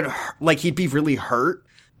think it would, like, he'd be really hurt.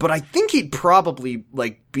 But I think he'd probably,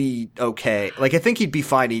 like, be okay. Like, I think he'd be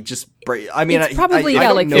fine. He'd just break. I mean, It's probably, I yeah,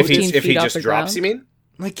 don't like know 15 if he feet off just the drops, ground. you mean?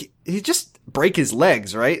 like, he'd just break his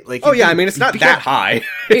legs, right? Like, Oh yeah, I mean, it's not that high.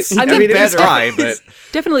 It's, I mean, it is high, but...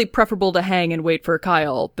 Definitely preferable to hang and wait for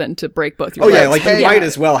Kyle than to break both your Oh yeah, legs. like, you Yeah. might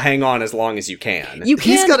as well hang on as long as you can. You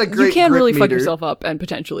can, He's got a great you can grip really fuck meter. yourself up and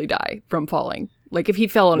potentially die from falling. Like, if he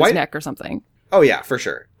fell on Why- his neck or something. Oh yeah, for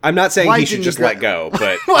sure. I'm not saying Why he should didn't just you let go,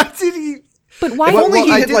 but... Why did he? But why? If only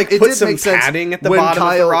he I had, did- like, it put did some make sense padding at the when bottom of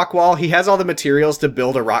Kyle- the rock wall. He has all the materials to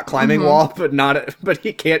build a rock climbing wall, but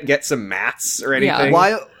he can't get some mats or Yeah. anything.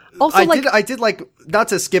 Why? Also, I did like, not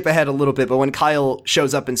to skip ahead a little bit, but when Kyle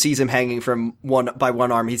shows up and sees him hanging from one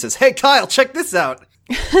arm, he says, "Hey, Kyle, check this out."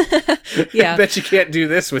 yeah. Bet you can't do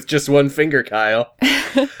this with just one finger, Kyle.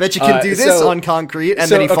 Bet you can do this so- on concrete, and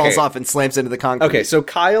so, then he falls okay. off and slams into the concrete. Okay, so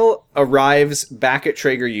Kyle arrives back at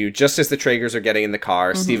Traeger-U just as the Traegers are getting in the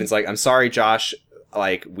car. Steven's like, "I'm sorry, Josh.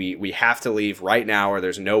 Like, we have to leave right now or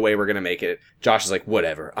there's no way we're gonna make it." Josh is like,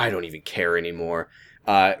 "Whatever. I don't even care anymore."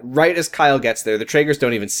 Right as Kyle gets there, the Traegers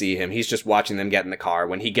don't even see him. He's just watching them get in the car.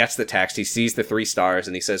 When he gets the text, he sees the 3 stars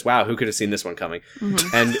and he says, "Wow, who could have seen this one coming?"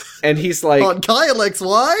 And he's like, On Kyle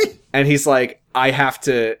XY? and he's like, I have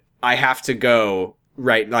to go,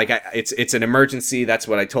 right? Like, it's an emergency. That's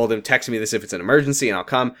what I told him. Text me this if it's an emergency and I'll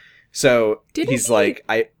come. So Didn't he's he- like,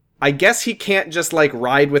 I guess he can't just, like,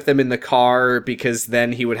 ride with them in the car because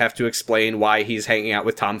then he would have to explain why he's hanging out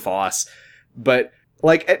with Tom Foss. But,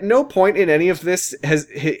 like, at no point in any of this has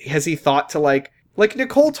he thought to, like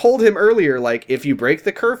Nicole told him earlier, like, if you break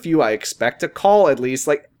the curfew, I expect a call at least.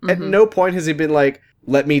 Like, at no point has he been like,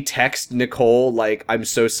 let me text Nicole, like, I'm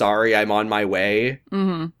so sorry, I'm on my way.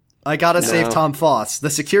 I gotta save Tom Foss, the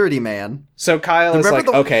security man. So Kyle is like,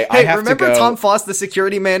 okay, I have to remember go. Tom Foss, the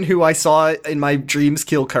security man who I saw in my dreams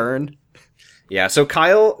kill Kern? Yeah, so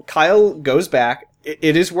Kyle goes back.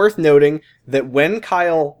 It is worth noting that when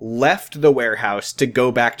Kyle left the warehouse to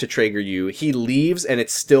go back to Traeger-U, he leaves and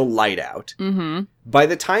it's still light out. Mm-hmm. By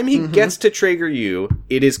the time he gets to Traeger-U,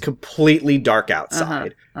 it is completely dark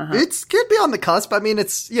outside. It's could be on the cusp. I mean,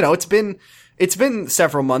 it's been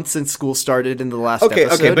several months since school started in the last Okay,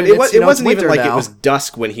 episode. but and it wasn't even winter like now. it was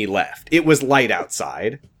dusk when he left. It was light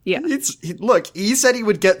outside. Yeah. Look, he said he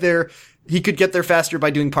would get there. He could get there faster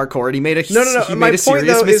by doing parkour. And he made a No. he My made a point,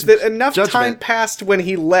 serious though, is that enough time misjudgment. passed when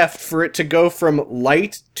he left for it to go from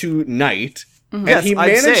light to night. And Yes, he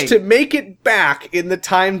I'd managed say. to make it back in the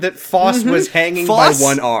time that Foss was hanging Foss? by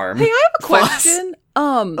one arm. Hey, I have a question.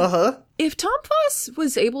 Uh-huh. If Tom Foss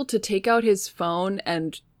was able to take out his phone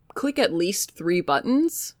and click at least 3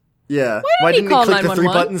 buttons, Yeah. Why didn't he call click the 3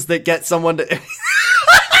 911? buttons that get someone to?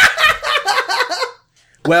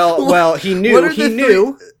 Well, he What knew are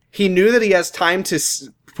the he knew that he has time to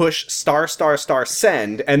push star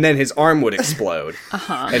send, and then his arm would explode,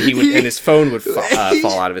 and and his phone would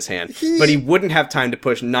fall out of his hand. But he wouldn't have time to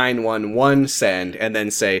push 911 send and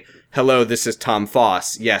then say, "Hello, this is Tom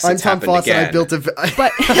Foss. Yes, I'm it's Tom happened Foss again." and I built a.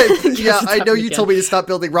 But- yeah, it's I know happened you again. told me to stop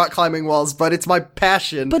building rock climbing walls, but it's my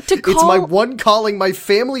passion. But to it's my call- one calling. My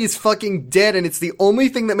family is fucking dead, and it's the only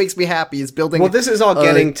thing that makes me happy is building. Well, this is all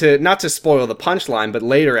getting to, not to spoil the punchline, but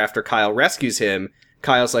later after Kyle rescues him,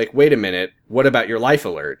 Kyle's like, "Wait a minute, what about your life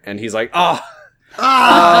alert?" And he's like, "Oh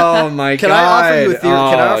my Can god. I offer you a theory?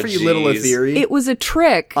 Can I offer you little a jeez. theory? it was a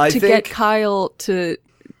trick I to think- get Kyle to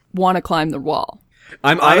want to climb the wall.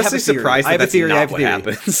 I'm I have honestly a theory. surprised I that have a that's theory. I not have a what theory.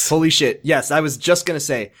 happens. Holy shit! Yes, I was just gonna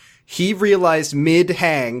say he realized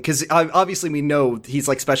mid-hang because obviously we know he's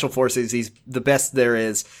like special forces. He's the best there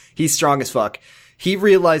is. He's strong as fuck. He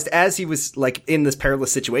realized as he was like in this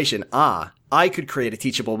perilous situation, I could create a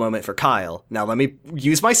teachable moment for Kyle. Now let me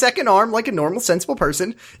use my second arm like a normal, sensible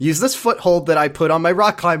person. Use this foothold that I put on my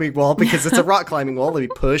rock climbing wall because it's a rock climbing wall. Let me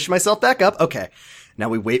push myself back up. Okay. Now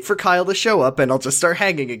we wait for Kyle to show up and I'll just start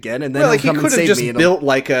hanging again and then Well, like, he'll he come and could have save just me. And built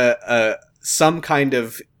like a some kind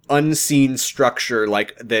of unseen structure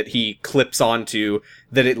like that he clips onto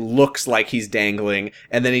that it looks like he's dangling,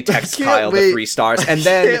 and then he texts Kyle the 3 stars, and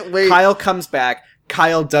then Kyle comes back.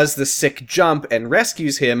 Kyle does the sick jump and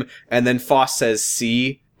rescues him, and then Foss says,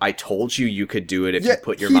 "See, I told you could do it if you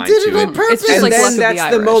put your mind to it." It's just And like Luck then of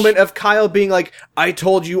that's the the Irish. moment of Kyle being like, "I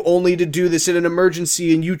told you only to do this in an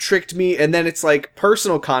emergency, and you tricked me." And then it's like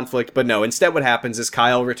personal conflict, but no. Instead, what happens is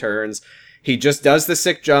Kyle returns. He just does the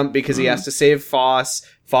sick jump because he has to save Foss.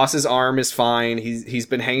 Foss's arm is fine. He's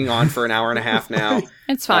been hanging on for an hour and a half now.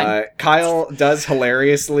 It's fine. Kyle does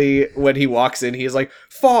hilariously when he walks in. He's like,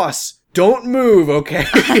 "Foss, don't move, okay?"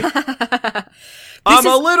 I'm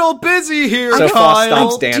a little busy here, So Foss Kyle.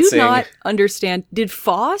 stops Do dancing. not understand. Did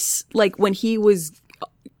Foss, like, when he was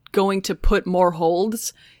going to put more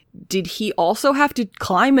holds, did he also have to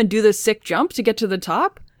climb and do the sick jump to get to the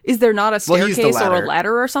top? Is there not a Well, he's the staircase or a ladder.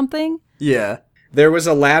 ladder or something? Yeah. There was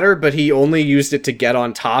a ladder, but he only used it to get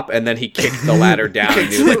on top, and then he kicked the ladder down. And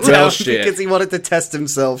he was like, "Well, shit." Because he wanted to test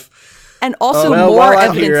himself. And also Well, more while I'm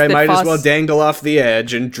evidence here, I that might Foss... as well dangle off the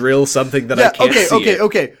edge and drill something that I can't see.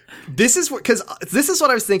 Okay. This is what, because this is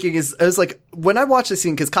what I was thinking is, I was like, when I watched the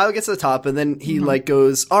scene, because Kyle gets to the top and then he like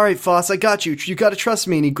goes, "All right, Foss, I got you. You got to trust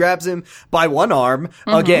me." And he grabs him by one arm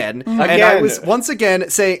again. And I was once again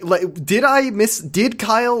saying, like, did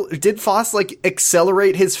Foss like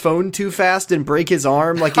accelerate his phone too fast and break his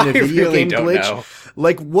arm like in a I video really game don't glitch? know.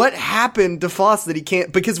 Like, what happened to Foss that he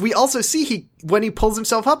can't? Because we also see when he pulls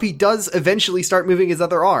himself up, he does eventually start moving his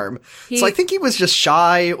other arm. So I think he was just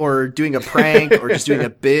shy or doing a prank or just doing a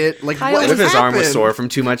bit. Like, Kyle what What if his arm was happened? sore from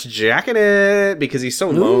too much jacking it? Because he's so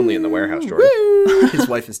lonely in the warehouse, Jordan. His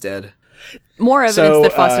wife is dead. More evidence So,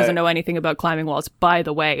 that Foss doesn't know anything about climbing walls. By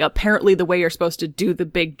the way, apparently the way you're supposed to do the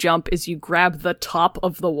big jump is you grab the top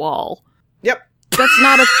of the wall. Yep. That's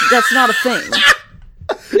not a thing.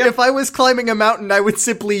 If I was climbing a mountain, I would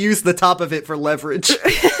simply use the top of it for leverage.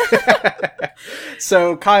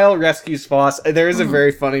 So Kyle rescues Foss. There is a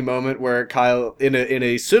very funny moment where Kyle, in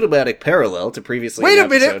a cinematic parallel to previously. Wait in a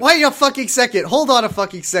minute. episode- Wait a fucking second. Hold on a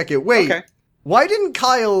fucking second. Wait. Okay. Why did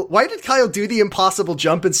Kyle do the impossible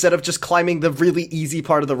jump instead of just climbing the really easy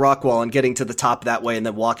part of the rock wall and getting to the top that way and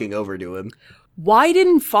then walking over to him? Why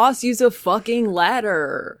didn't Foss use a fucking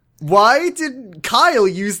ladder? Why did Kyle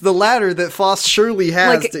use the ladder that Foss surely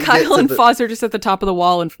has? Like, to Kyle get to and the- Foss are just at the top of the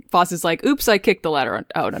wall, and Foss is like, "Oops, I kicked the ladder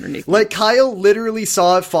out underneath." Like, Kyle literally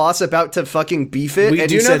saw Foss about to fucking beef it, We and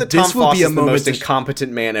do he know said, that Tom "This will Foss be a is the most moment."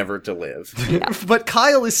 incompetent man ever to live. But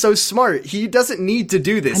Kyle is so smart; he doesn't need to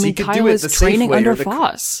do this. I mean, he could Kyle do it is the safe training way. under or the-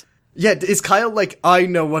 Foss. Yeah, is Kyle like, "I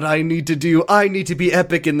know what I need to do. I need to be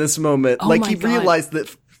epic in this moment." Oh like my he God. realized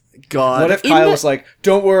that. God, What if Kyle was like,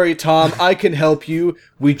 "Don't worry, Tom, I can help you.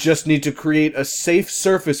 We just need to create a safe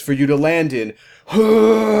surface for you to land in."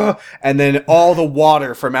 And then all the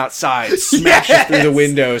water from outside smashes through the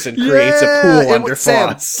windows and creates a pool under Sam,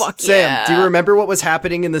 Foss. Sam, do you remember what was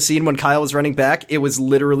happening in the scene when Kyle was running back? It was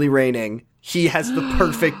literally raining. He has the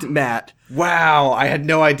perfect mat. Wow, I had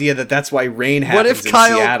no idea that that's why rain happens What if in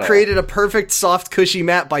Kyle Seattle. created a perfect, soft, cushy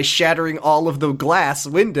mat by shattering all of the glass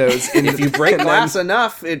windows? If you break glass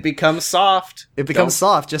enough, it becomes soft. it becomes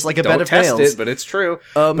soft, just like a bed Don't of test nails. it, but it's true.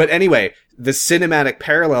 But anyway, the cinematic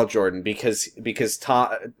parallel, Jordan, because Tom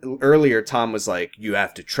earlier Tom was like, "You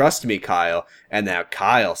have to trust me, Kyle," and now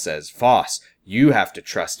Kyle says, "Foss, you have to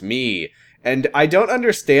trust me." And I don't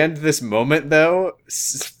understand this moment though.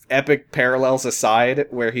 Epic parallels aside,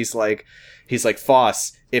 where he's like,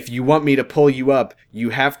 "Foss, if you want me to pull you up, you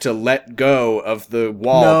have to let go of the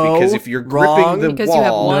wall No, because if you're wrong. gripping the Because wall, you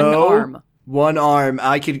have one No. arm. One arm.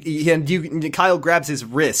 Kyle grabs his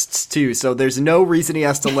wrists too, so there's no reason he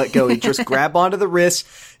has to let go. He just grab onto the wrist,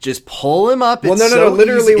 just pull him up. Well, It's no. so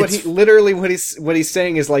Literally, easy. what he's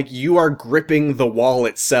saying is like, you are gripping the wall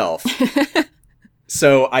itself.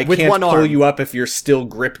 So I With can't one pull arm. you up if you're still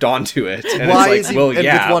gripped onto it. And Why it's is like, he- well, and with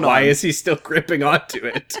yeah. one Why arm? is he still gripping onto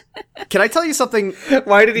it? Can I tell you something?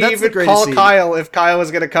 Why did he That's the even greatest call scene. Kyle if Kyle was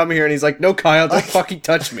going to come here? And he's like, "No, Kyle, don't fucking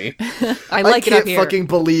touch me." I like it up can't here.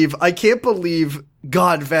 I can't believe,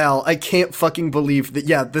 God, Val, I can't fucking believe that,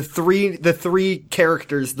 yeah, the three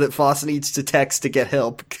characters that Foss needs to text to get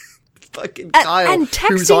help fucking Kyle, and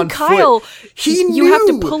who's texting on Kyle, foot. He you knew. have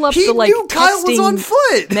to pull up he the, like, knew Kyle was on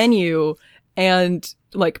foot. menu and,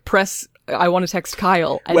 like, press, I want to text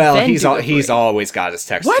Kyle. And Well, then he's always got his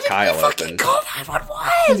text Why to did Kyle you fucking open. call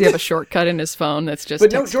 911? Does he have a shortcut in his phone that's just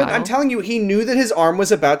But no, text Jordan, Kyle? I'm telling you, he knew that his arm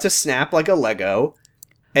was about to snap like a Lego,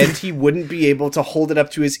 and he wouldn't be able to hold it up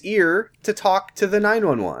to his ear to talk to the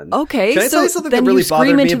 911. Okay, Can I tell so you something then that really you bothered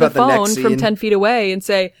scream me into the about the next phone from scene? 10 feet away and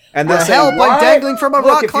say, And they'll say, help, I'm "What? dangling from a Look,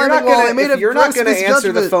 rock if you're climbing not wall. gonna- I made if a you're not gross going to answer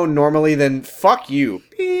the misjudgment." phone normally, then fuck you.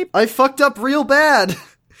 Beep. I fucked up real bad.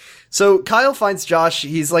 So Kyle finds Josh.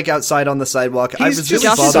 He's like outside on the sidewalk. I He's was just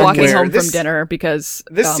really Josh is bothered. walking somewhere. home This- from dinner because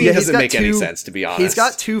This scene Yeah, he's doesn't got make any two- sense, to be honest. He's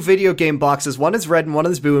got 2 video game boxes. One is red and one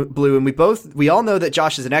is blue. And we all know that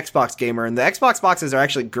Josh is an Xbox gamer, and the Xbox boxes are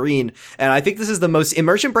actually green. And I think this is the most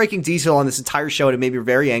immersion breaking detail on this entire show, and it made me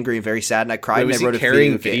very angry and very sad. And I cried. Wait, and was I he wrote a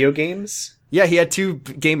carrying video video game. games? Yeah, he had 2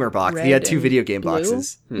 gamer boxes. He Red had 2 and video game blue?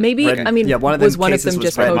 boxes. maybe, Red- I mean, yeah, one of was them one of cases them was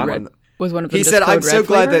just red code and red? one- Was one of them He just said, code "I'm so red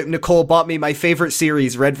glad flavor?" that Nicole bought me my favorite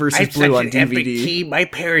series, Red versus Blue, on DVD." My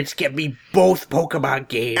parents get me both Pokemon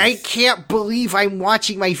games. I can't believe I'm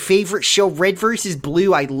watching my favorite show, Red vs.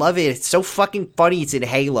 Blue. I love it. It's so fucking funny. It's in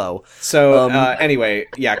Halo. So, anyway,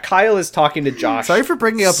 yeah, Kyle is talking to Josh. Sorry for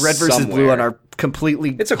bringing up Red vs. Blue on our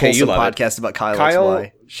completely It's okay, you wholesome love it. podcast about Kyle. Kyle, That's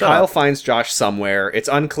why. Shut Kyle up. finds Josh somewhere. It's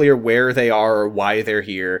unclear where they are or why they're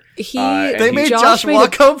here. They They made Josh Josh made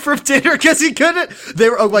walk home from dinner because he couldn't. They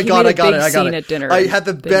were, oh my He god, made a I got big it, I got scene it. at dinner. I had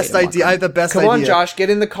the They best made him walk idea. I had the best Come idea. on, Josh, get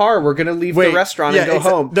in the car. We're gonna leave the restaurant and go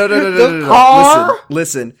home. No. The car?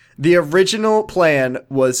 Listen. The original plan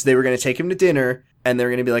was they were going to take him to dinner, and they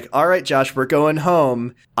were going to be like, "All right, Josh, we're going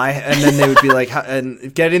home." And then they would be like,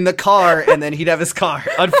 "And get in the car," and then he'd have his car.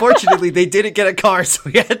 Unfortunately, they didn't get a car, so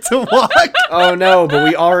he had to walk. Oh no, but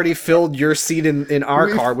we already filled your seat in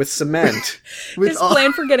our car with cement. His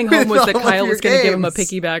plan for getting home with was that all of Kyle your was going to give him a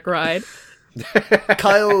games. piggyback ride.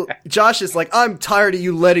 Josh is like, "I'm tired of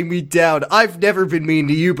you letting me down. I've never been mean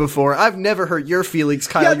to you before. I've never hurt your feelings,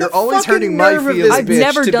 Kyle. Yeah, the You're always fucking hurting my nerve of feelings." this I've bitch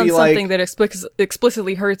never to done be like- something that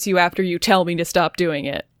explicitly hurts you after you tell me to stop doing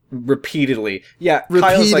it. Repeatedly. Yeah,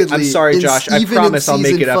 Kyle's like, "I'm Repeatedly. sorry, And Josh. I even in promise I'll make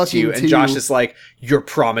season it up to you." fucking And Josh 2. is like, "Your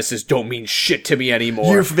promises don't mean shit to me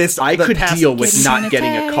anymore. You've missed I the could past- deal with Getting not on a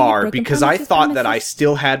getting a tag, car broken because I promises, thought that I promises."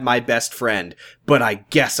 still had my best friend, but I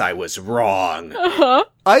guess I was wrong."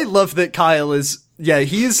 I love that Kyle is,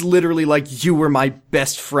 he is literally like, "You were my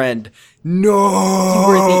best friend." You were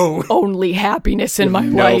No! the only happiness in my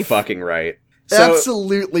No life. fucking right. So,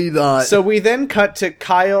 Absolutely not. So we then cut to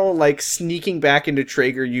Kyle, like, sneaking back into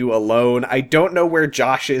Traeger U alone. I don't know where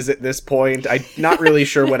Josh is at this point. I'm not really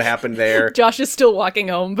sure what happened there. Josh is still walking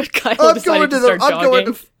home, but Kyle I'm decided going to to the, start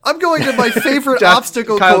jogging. I'm going to my favorite Josh-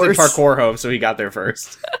 obstacle Kyle course. did parkour home, so he got there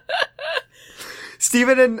first.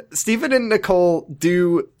 Steven and Nicole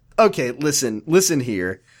do. Okay, listen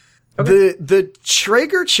here. The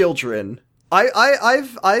Traeger children.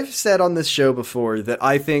 I've said on this show before that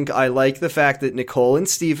I think I like the fact that Nicole and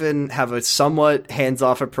Steven have a somewhat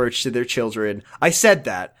hands-off approach to their children. I said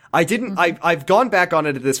that. I didn't. I've gone back on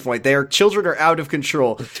it at this point. Their children are out of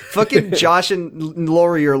control. Fucking Josh and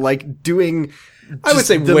Lori are like doing. I would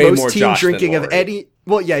say the way most more teen Josh than drinking of Lori. any.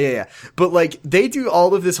 Well, yeah. But like they do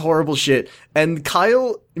all of this horrible shit, and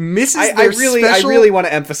Kyle misses I their really special. want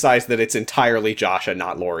to emphasize that it's entirely Josh and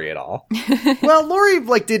not Lori at all. Well, Lori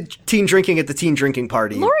like did teen drinking at the teen drinking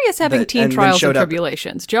party. Lori is having and teen then trials showed and up.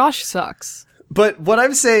 tribulations. Josh sucks. But what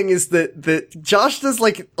I'm saying is that Josh does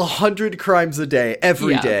like 100 crimes a day,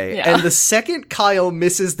 every day. Yeah. And the second Kyle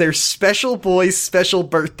misses their special boy's special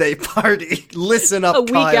birthday party, listen up, A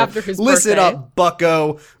week Kyle. after his Listen birthday. up,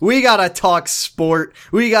 bucko. We gotta talk sport.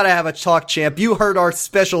 We gotta have a talk champ. You heard our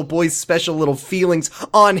special boy's special little feelings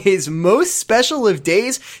on his most special of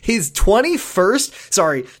days, his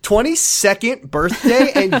 22nd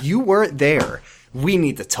birthday, and you weren't there. We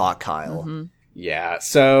need to talk, Kyle. Mm-hmm. Yeah.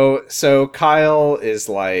 So Kyle is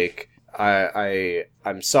like,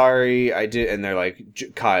 I'm sorry, I did, and they're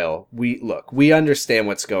like, Kyle, we understand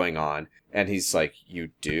what's going on. And he's like, you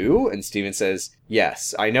do? And Steven says,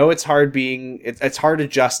 yes, I know it's hard it's hard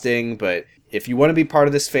adjusting, but if you want to be part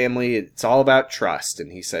of this family, it's all about trust. And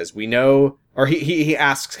he says, we know, or he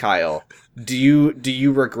asks Kyle, do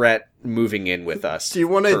you regret moving in with us? Do you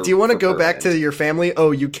want to go back to your family?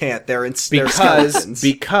 Oh, you can't. They're skeletons.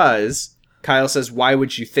 Because Kyle says, why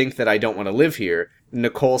would you think that I don't want to live here?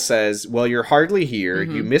 Nicole says, well, you're hardly here.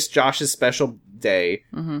 Mm-hmm. You missed Josh's special day.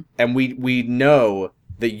 Mm-hmm. And we know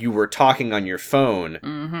that you were talking on your phone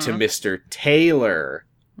Mm-hmm. to Mr. Taylor.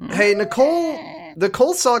 Hey,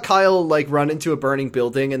 Nicole saw Kyle like run into a burning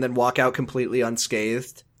building and then walk out completely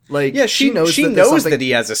unscathed. Like, Yeah, she knows there's something- that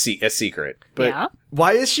he has a secret. But yeah.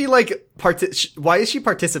 Why is she like why is she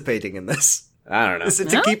participating in this? I don't know. Is it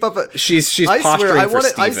to keep up? She's I posturing swear, for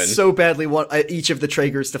I Steven. so badly want each of the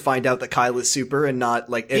Traegers to find out that Kyle is super and not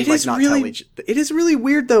like and It like is not really, tell each. it is really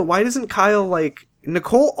weird though. Why doesn't Kyle like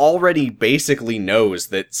Nicole already basically knows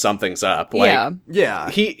that something's up? Like, Yeah. Yeah,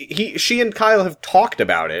 she and Kyle have talked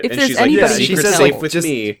about it, If and there's she's like, anybody "The she secret's can safe tell, with just-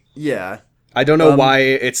 me." yeah. I don't know why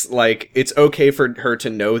it's like it's okay for her to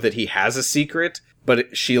know that he has a secret,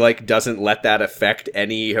 but she like doesn't let that affect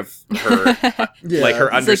any of her Yeah. like her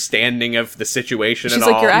It's understanding of the situation She's at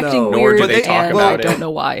like, all. you're acting No. Nor weird, do they talk and about I don't it.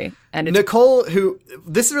 know why. And it's Nicole, who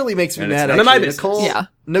this really makes me And it's mad. none of my Actually, business. Nicole, Yeah.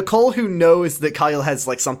 Nicole, who knows that Kyle has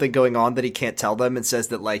like something going on that he can't tell them, and says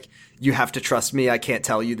that like you have to trust me. I can't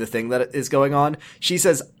tell you the thing that is going on. She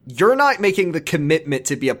says you're not making the commitment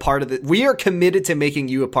to be a part of the. We are committed to making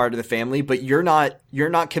you a part of the family, but you're not. You're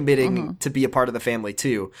not committing to be a part of the family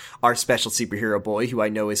too. Our special superhero boy, who I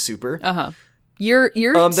know is super. You're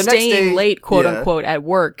the next staying day- late, quote yeah. unquote, at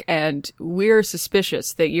work, and we're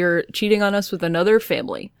suspicious that you're cheating on us with another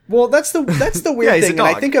family. Well, that's the Yeah, weird he's a thing, and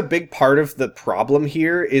I dog. think a big part of the problem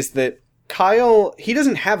here is that Kyle, he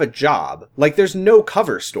doesn't have a job. Like, there's no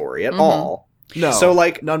cover story at all. No, So,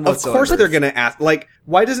 like, none of whatsoever. course they're gonna ask. Like,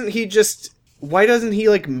 why doesn't he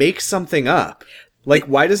like make something up? Like,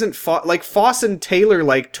 why doesn't Foss and Taylor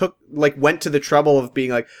went to the trouble of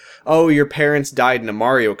being like, oh, your parents died in a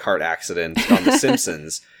Mario Kart accident on The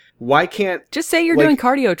Simpsons. Why can't Just say you're Like- doing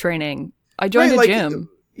cardio training. I joined Right, a like, gym.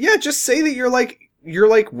 Yeah, just say that you're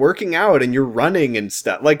like working out and you're running and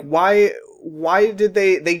stuff. Like, why did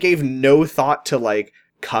they gave no thought to like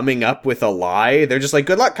coming up with a lie? They're just like,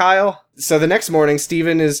 good luck, Kyle. So the next morning,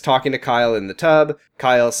 Steven is talking to Kyle in the tub.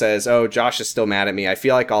 Kyle says, oh, Josh is still mad at me. I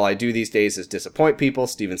feel like all I do these days is disappoint people.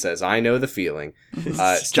 Steven says, I know the feeling.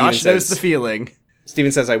 Josh knows the feeling.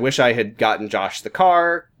 Steven says, I wish I had gotten Josh the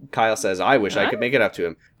car. Kyle says, I wish I could make it up to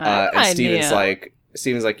him. And idea.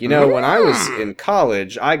 Steven's like, you know, when I was in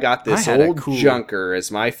college, I got this I had a old cool- junker as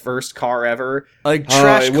my first car ever. A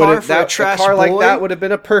trash it car would've- for a trash car like boy? that would have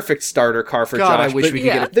been a perfect starter car for God, Josh. I wish but we could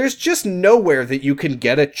Yeah. get it. There's just nowhere that you can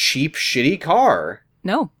get a cheap, shitty car.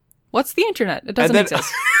 No. What's the internet? It doesn't then-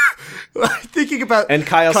 exist. Thinking about And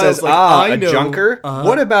Kyle Kyle's says, like, I a know. junker?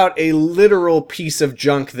 What about a literal piece of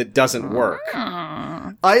junk that doesn't work?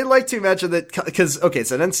 I like to imagine that because okay,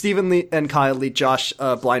 so then Stephen and Kyle lead Josh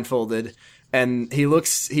blindfolded, and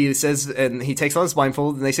he says, and he takes on his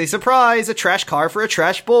blindfold, and they say, "Surprise! A trash car for a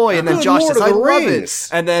trash boy." And then Good Josh Lord says, of "I the love Rings.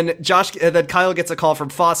 it." And then Kyle gets a call from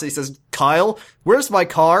Foss. And he says, "Kyle, where's my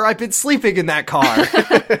car? I've been sleeping in that car."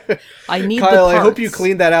 I need Kyle, the I hope you parts.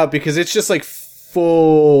 cleaned that out because it's just like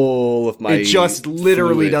full of my It just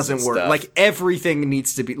literally fluids doesn't and work. stuff. Like everything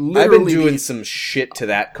needs to be I've been literally. doing some shit to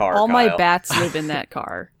that car. All my Kyle. bats live in that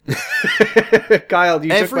car. Kyle, you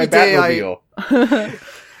took Every my day Batmobile.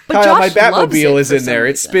 But Kyle, Josh my loves Batmobile it is for in there. some It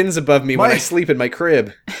reason. spins above me when My- I sleep in my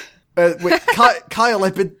crib. Wait, Kyle,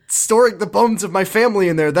 I've been storing the bones of my family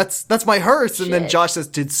in there. That's my hearse. And then Shit. Josh says,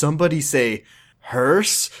 "Did somebody say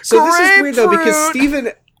hearse?" So this is weird though because Grapefruit!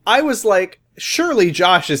 Steven, I was like, surely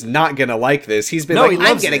Josh is not gonna like this. He's been No, like, he I'm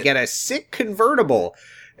loves gonna it. get a sick convertible.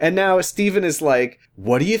 And now Steven is like,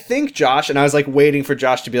 what do you think, Josh? And I was like waiting for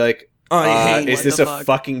Josh to be like, is what this the a fuck?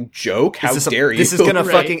 fucking joke? How dare you? This is gonna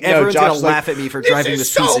Right. fucking No, everyone's Josh gonna is like, laugh at me for driving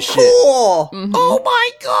this piece of shit. cool. Oh my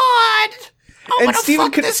god! And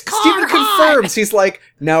Steven, Steven confirms. He's like,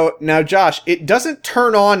 now, Josh, it doesn't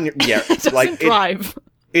turn on yet. It doesn't like, drive.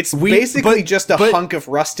 it's basically but- just a but- hunk of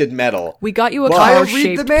rusted metal. We got you a Kyle, read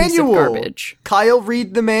car-shaped the piece of manual. garbage. Kyle,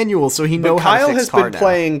 read the manual so he But knows how to Kyle fix has car been now.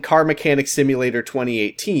 playing Car Mechanic Simulator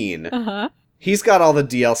 2018. He's got all the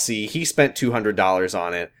DLC. He spent $200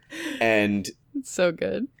 on it. And It's so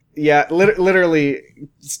good. yeah, literally,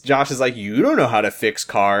 Josh is like, you don't know how to fix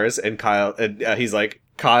cars. And Kyle, he's like,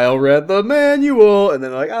 Kyle read the manual. And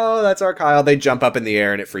then they're like, oh, that's our Kyle. They jump up in the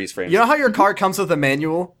air and it freeze frames. You know how your car comes with a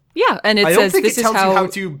manual? Yeah, and it I don't says think this it is tells you how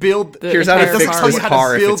to build. the Here's how to It entire doesn't fix tell this you how car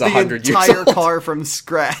to if build it's the 100 years entire old. car from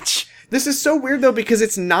scratch. This is so weird though because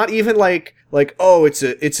it's not even like oh it's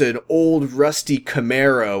an old rusty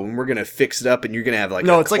Camaro and we're gonna fix it up and you're gonna have like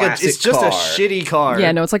No, a it's like classic it's just car. a shitty car.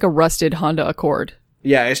 Yeah, no, it's like a rusted Honda Accord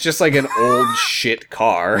Yeah, it's just like an old shit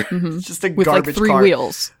car. It's just a with like garbage 3 car.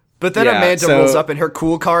 wheels. But then Yeah, Amanda so- rolls up in her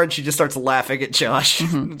cool car and she just starts laughing at Josh.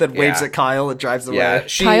 Then waves Yeah. at Kyle and drives away. Yeah,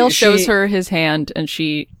 Kyle shows her his hand, and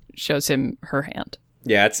she shows him her hand.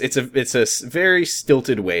 Yeah, it's a very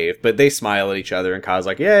stilted wave, but they smile at each other, and Kyle's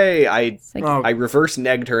like, "Yay! I reverse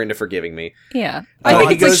negged her into forgiving me." Yeah, I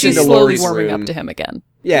think it's like she's slowly Lori's warming room. up to him again.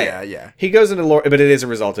 Yeah. He goes into Lori, but it is a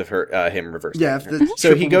result of him reversing. Yeah. Her.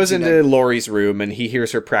 So he goes into Lori's room and he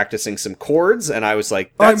hears her practicing some chords, and I was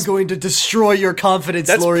like, "I'm going to destroy your confidence,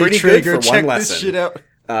 that's Lori pretty Traeger. good for one Check lesson." this shit out.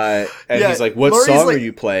 And he's like, "What Lori's song like, are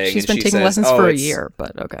you playing?" She's and been she taking says, lessons for a year,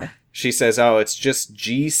 but okay. She says, "Oh, it's just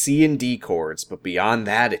G, C, and D chords, but beyond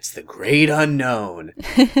that, it's the great unknown."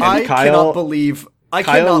 And I cannot believe.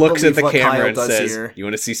 Kyle looks at the what camera Kyle and does says, here. "You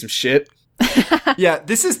want to see some shit?" Yeah,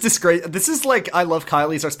 this is disgrace. This is like, I love Kyle,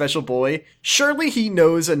 he's our special boy. Surely he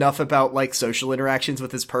knows enough about like social interactions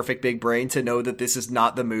with his perfect big brain to know that this is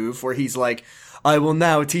not the move where he's like, I will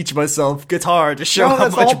now teach myself guitar to show how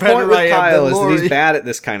much better I am Kyle than is Lori. that he's bad at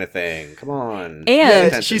this kind of thing. Come on.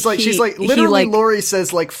 And she's like, literally, Lori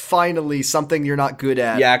says like, finally, something you're not good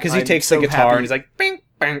at. Yeah, because he takes the guitar and he's like, bing,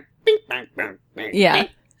 bang, bing, bang, bang, bing. Yeah.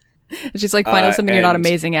 She's like, finally something you're not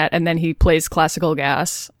amazing at, and then he plays classical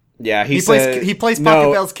gas. Yeah, he plays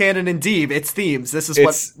Pachelbel's Canon in D. It's themes. This is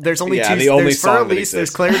what there's only two. There's Fur Elise,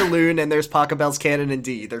 there's Claire de Lune, and there's Pachelbel's Canon in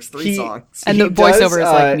D. There's 3 songs. And the voiceover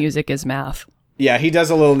is like, music is math. Yeah, he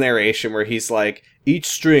does a little narration where he's like, each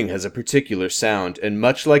string has a particular sound, and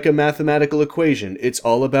much like a mathematical equation, it's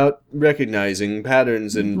all about recognizing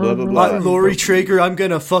patterns and blah, blah, blah. Lori Traeger, I'm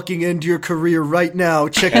gonna fucking end your career right now.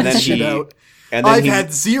 Check this shit out. I've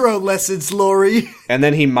had 0 lessons, Lori. And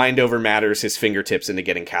then he mind over matters his fingertips into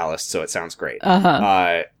getting calloused, so it sounds great.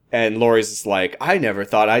 And Lori's just like, I never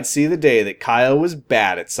thought I'd see the day that Kyle was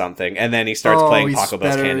bad at something. And then he starts playing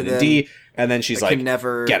Pachelbel's Canon in D. And then she's like,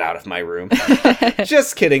 get out of my room.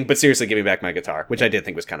 Just kidding, but seriously, give me back my guitar, which I did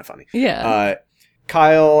think was kind of funny. Yeah.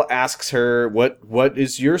 Kyle asks her, what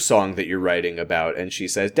is your song that you're writing about? And she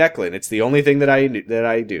says, Declan. It's the only thing that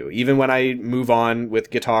I do. Even when I move on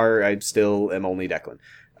with guitar, I still am only Declan.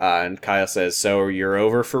 And Kyle says, so you're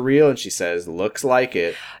over for real? And she says, looks like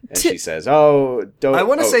it. And she says, oh, don't. I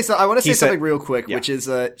want to say something real quick, which is,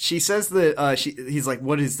 she says that, he's like,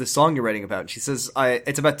 what is the song you're writing about? And she says,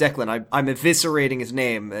 it's about Declan. I'm eviscerating his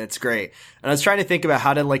name. And it's great. And I was trying to think about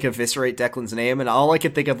how to like eviscerate Declan's name. And all I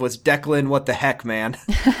could think of was Declan, what the heck, man?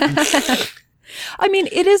 I mean,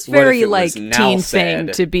 it is very like teen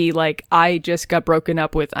thing to be like, I just got broken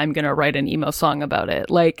up with, I'm going to write an emo song about it.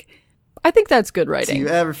 Like, I think that's good writing. Do you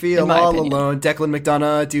ever feel all alone? Declan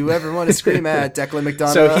McDonough. Do you ever want to scream at Declan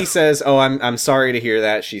McDonough? So he says, oh, I'm sorry to hear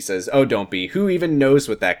that. She says, oh, don't be. Who even knows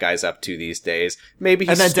what that guy's up to these days? Maybe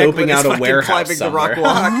he's scoping out a warehouse somewhere. The rock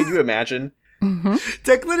wall. Can you imagine? Mm-hmm.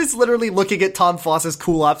 Declan is literally looking at Tom Foss's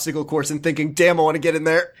cool obstacle course and thinking, damn, I want to get in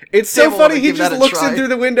there. It's so funny. He just looks in through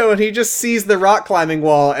the window and he just sees the rock climbing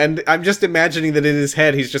wall. And I'm just imagining that in his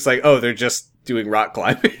head, he's just like, oh, they're just doing rock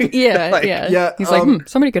climbing. Yeah, yeah. He's like,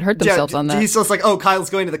 somebody could hurt themselves on that. He's just like, oh,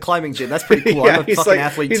 Kyle's going to the climbing gym. That's pretty cool. I'm a fucking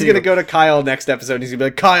athlete too. He's going to go to Kyle next episode and he's going to be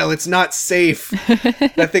like, Kyle, it's not safe.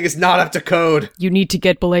 That thing is not up to code. You need to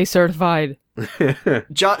get belay certified.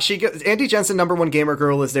 Andy Jensen, #1 gamer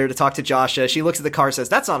girl, is there to talk to Josh. She looks at the car, says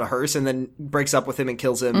that's not a hearse, and then breaks up with him and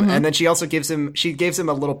kills him. And then she also gives him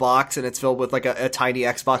a little box, and it's filled with like a tiny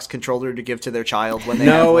Xbox controller to give to their child when they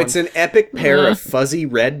have one. It's an epic pair of fuzzy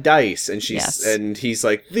red dice, and and he's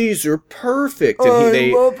like, these are perfect. And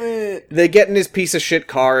I love it. They get in his piece of shit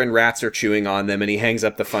car, and rats are chewing on them, and he hangs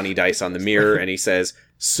up the funny dice on the mirror, and he says,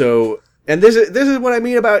 so. And this is what I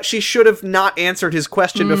mean about she should have not answered his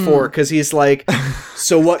question before, because he's like,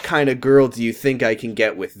 so what kind of girl do you think I can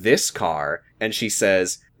get with this car? And she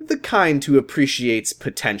says, the kind who appreciates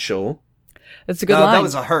potential. That's a good line. That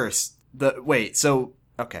was a hearse.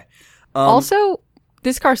 Okay. Also,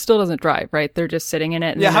 this car still doesn't drive, right? They're just sitting in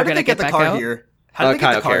it. And how did they get the car here? How did they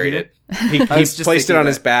Kyle carried it. He placed it on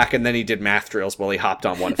his back, and then he did math drills while he hopped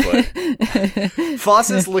on one foot.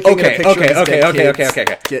 Foss is looking at a picture of his dead kids.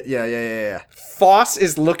 Okay. Yeah. Foss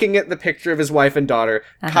is looking at the picture of his wife and daughter.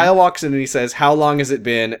 Kyle walks in and he says, how long has it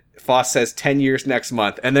been? Foss says 10 years next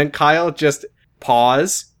month. And then Kyle just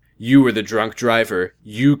pause. You were the drunk driver.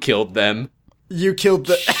 You killed them. You killed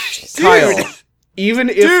the... Kyle, even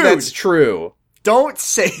if that's true... Don't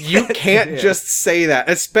say you can't just say that,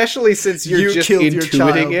 especially since you're just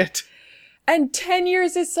intuiting it. And 10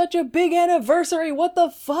 years is such a big anniversary. What the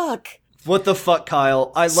fuck? What the fuck,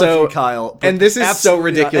 Kyle? I love you, Kyle. And this is so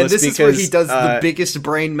ridiculous. And this is where he does the biggest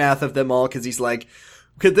brain math of them all, because he's like,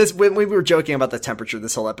 Because when we were joking about the temperature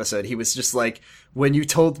this whole episode, he was just like, when you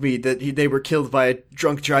told me that they were killed by a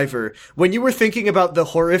drunk driver, when you were thinking about the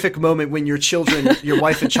horrific moment when your children, your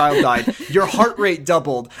wife and child died, your heart rate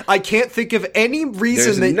doubled. I can't think of any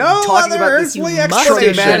reason There's that no talking other about this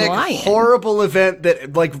earthly traumatic, lying. horrible event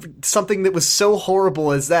that, like, something that was so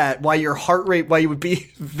horrible as that, why your heart rate, why you would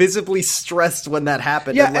be visibly stressed when that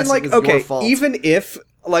happened. Yeah, unless and like, it was your okay, fault. even if,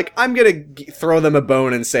 like, I'm gonna throw them a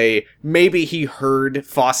bone and say maybe he heard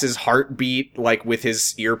Foss's heartbeat, like, with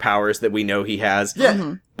his ear powers that we know he has.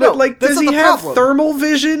 Yeah. But, No, like, that's does not he the have problem. thermal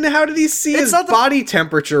vision? How did he see It's his not the- body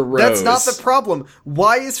temperature rose? That's not the problem.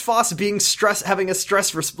 Why is Foss being having a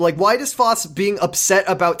stress like, why does Foss being upset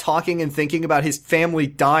about talking and thinking about his family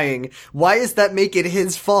dying, why does that make it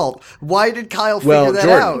his fault? Why did Kyle figure that Jordan,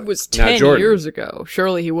 out? It was Now, 10 Jordan. years ago.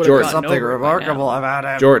 Surely he would have Jordan. gotten Something over it by remarkable now. about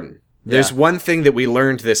him. Jordan, there's Yeah. one thing that we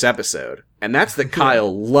learned this episode, and that's that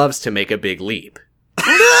Kyle loves to make a big leap.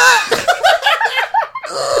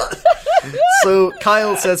 So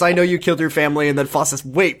Kyle says, I know you killed your family, and then Foss says,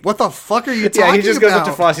 wait, what the fuck are you talking Yeah, he just goes up to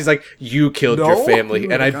about? Foss, he's like, you killed No. your family,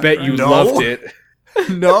 and I bet you No. loved it.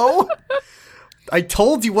 No? I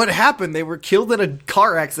told you what happened. They were killed in a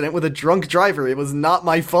car accident with a drunk driver. It was not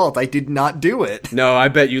my fault. I did not do it. No, I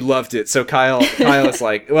bet you loved it. So Kyle is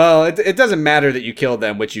like, well, it doesn't matter that you killed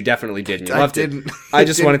them, which you definitely did, and you I loved didn't. it. I I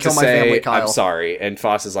just didn't wanted to kill my family, say, Kyle. I'm sorry. And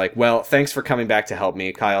Foss is like, well, thanks for coming back to help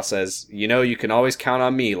me. Kyle says, you know, you can always count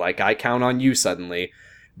on me, like I count on you suddenly.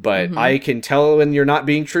 But I can tell when you're not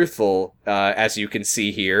being truthful, as you can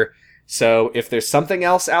see here. So if there's something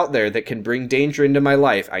else out there that can bring danger into my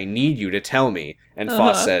life, I need you to tell me. And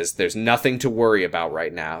Foss says, there's nothing to worry about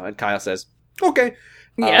right now. And Kyle says, okay.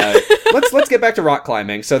 Yeah. Let's get back to rock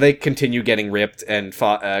climbing. So they continue getting ripped, and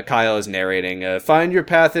Kyle is narrating, find your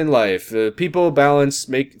path in life. People balance,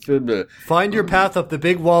 make... Find your path up the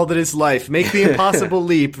big wall that is life. Make the impossible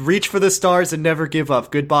leap. Reach for the stars and never give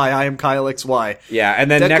up. Goodbye, I am Kyle XY. Yeah,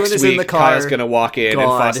 and then Declan next is in week, the car. Kyle's gonna walk in, and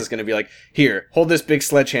God. Foss is gonna be like, here, hold this big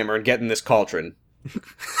sledgehammer and get in this cauldron.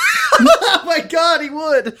 Oh my god, he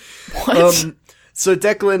would! What? So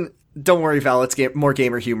Declan... Don't worry, Val, it's more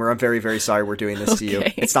gamer humor. I'm very, very sorry we're doing this to you.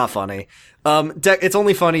 Okay. It's not funny. It's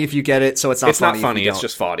only funny if you get it, so it's not It's not funny. funny, if you it's don't.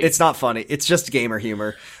 just funny. It's not funny. It's just gamer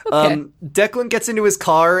humor. Okay. Declan gets into his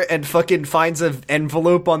car and fucking finds an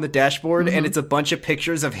envelope on the dashboard, and it's a bunch of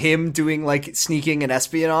pictures of him doing, like, sneaking and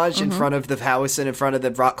espionage in front of the house and in front of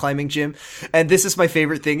the rock climbing gym. And this is my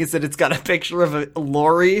favorite thing, is that it's got a picture of a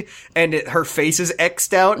Lori, and her face is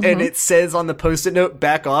X'd out, and it says on the post-it note,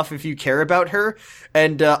 back off if you care about her.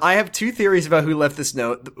 And I have two theories about who left this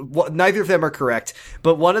note. Neither of them are correct,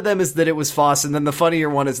 but one of them is that it was Foss, and then the funnier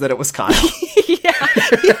one is that it was Kyle.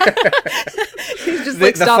 He's just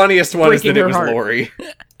like, The stop funniest one is breaking that it her was heart. Lori.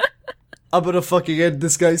 I'm gonna fucking end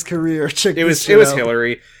this guy's career. Check It this was shit out.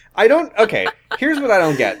 Hillary. Okay, here's what I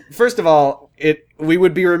don't get. First of all, we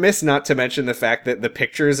would be remiss not to mention the fact that the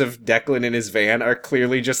pictures of Declan in his van are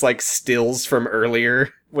clearly just like stills from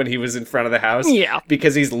earlier when he was in front of the house. Yeah.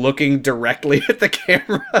 Because he's looking directly at the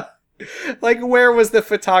camera. Like, where was the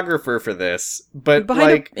photographer for this? But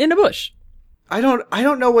Behind like, in a bush. I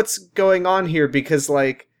don't know what's going on here, because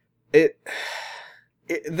like the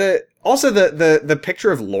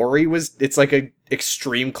picture of Lori it's like a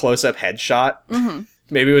extreme close up headshot. Mm-hmm.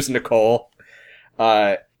 Maybe it was Nicole.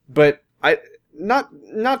 But I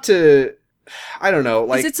not to I don't know,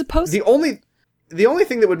 like, Is it supposed the only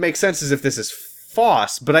thing that would make sense is if this is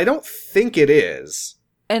Foss, but I don't think it is.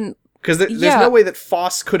 and Because there's Yeah. no way that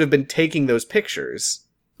Foss could have been taking those pictures.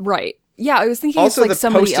 right. Yeah, I was thinking Also, it's the like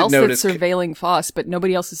somebody Post-it else note that's is- surveilling Foss, but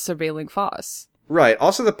nobody else is surveilling Foss. Right.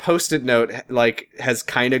 Also, the Post-it note, like, has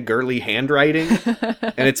kind of girly handwriting.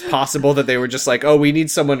 And it's possible that they were just like, oh, we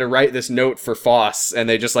need someone to write this note for Foss. And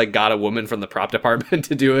they just, like, got a woman from the prop department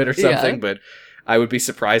to do it or something. Yeah. But I would be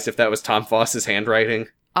surprised if that was Tom Foss's handwriting.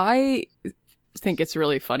 I think it's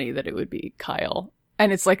really funny that it would be Kyle.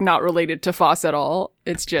 And it's like not related to Foss at all.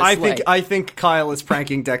 It's just I think Kyle is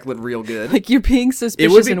pranking Declan real good. like you're being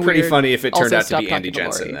suspicious. It would be and pretty weird. funny if it turned Also, out to stop be Andy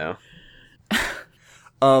talking to Jensen, Lori.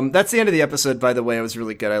 though. That's the end of the episode, by the way. It was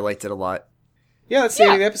really good. I liked it a lot. Yeah, that's the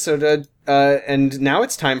end of the episode. And now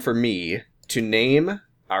it's time for me to name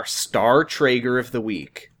our Star Traeger of the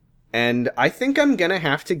week. And I think I'm gonna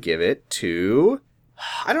have to give it to...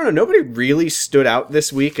 I don't know, nobody really stood out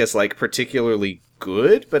this week as, like, particularly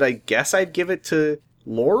good, but I guess I'd give it to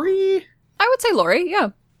Lori? I would say Lori, yeah.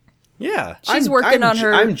 Yeah. She's working on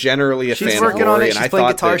her... I'm generally a She's fan working of on Lori, it. and She's I playing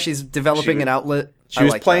thought guitar. that She's developing an outlet. she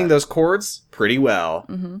was I like playing that. those chords pretty well.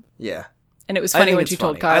 Yeah. And it was I funny think when it's she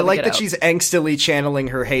told funny. Kyle I to like get that out. she's angstily channeling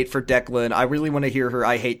her hate for Declan. I really want to hear her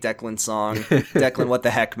I Hate Declan song. Declan, what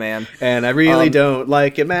the heck, man? And I really don't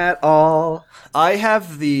like him at all. I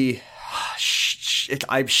have the...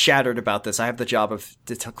 I'm shattered about this. I have the job of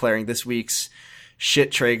declaring this week's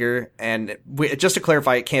shit Traeger, and just to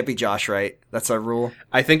clarify, it can't be Josh, right? That's our rule.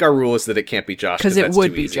 I think our rule is that it can't be Josh Because it that's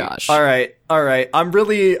would too be easy. Josh. All right. I'm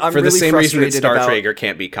really For the same reason that frustrated Star about- Traeger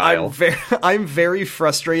can't be Kyle. I'm very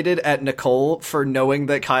frustrated at Nicole for knowing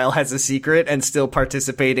that Kyle has a secret and still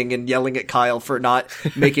participating and yelling at Kyle for not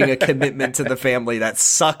making a commitment to the family. That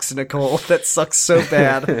sucks, Nicole. That sucks so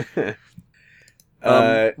bad.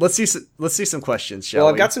 Let's see some questions, shall Well,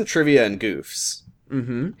 we? I've got some trivia and goofs.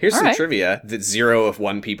 Here's some right. trivia that 0 of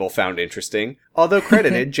 1 people found interesting. Although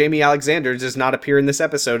credited, Jamie Alexander does not appear in this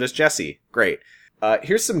episode as Jesse. Great.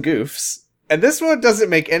 Here's some goofs. And this one doesn't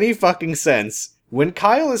make any fucking sense. When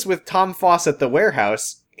Kyle is with Tom Foss at the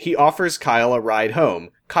warehouse, he offers Kyle a ride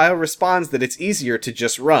home. Kyle responds that it's easier to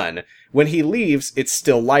just run. When he leaves, it's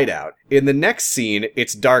still light out. In the next scene,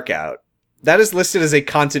 it's dark out. That is listed as a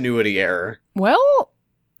continuity error. Well,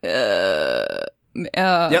 Yep.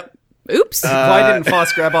 oops. Why didn't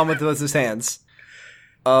Foss grab on with his hands?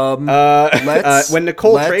 When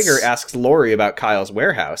Nicole Traeger asks Lori about Kyle's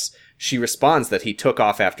warehouse, she responds that he took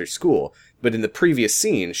off after school. But in the previous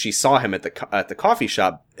scene, she saw him at the coffee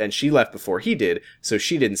shop, and she left before he did, so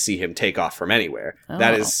she didn't see him take off from anywhere.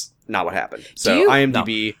 That is not what happened. So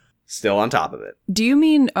IMDb still on top of it. Do you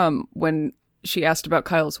mean when she asked about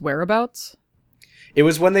Kyle's whereabouts? It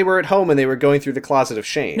was when they were at home and they were going through the closet of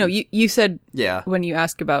shame. No, you said Yeah. when she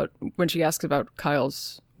asked about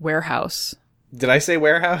Kyle's warehouse. Did I say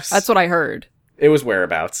warehouse? That's what I heard. It was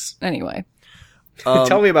whereabouts. Anyway.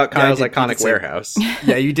 Tell me about Kyle's you iconic did say- warehouse.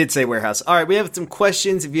 Yeah, you did say warehouse. All right, we have some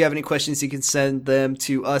questions. If you have any questions, you can send them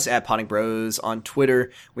to us at Potting Bros on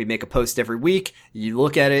Twitter. We make a post every week. You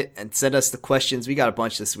look at it and send us the questions. We got a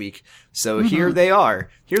bunch this week. So here they are.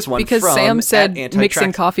 Here's one Because from Sam said at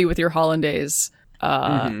mixing coffee with your hollandaise,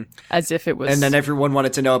 as if it was... And then everyone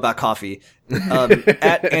wanted to know about coffee.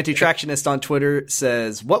 At Antitractionist on Twitter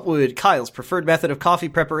says, what would Kyle's preferred method of coffee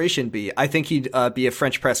preparation be? I think he'd be a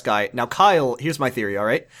French press guy. Now, Kyle, here's my theory, all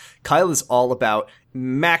right? Kyle is all about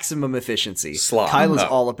maximum efficiency. Slop. Kyle is Oh.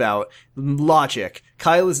 all about logic.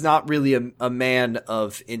 Kyle is not really a man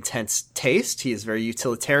of intense taste. He is very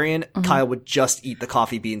utilitarian. Kyle would just eat the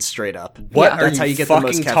coffee beans straight up. What are That's you how you get the fucking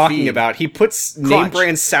most talking caffeine. about? He puts name Crunch.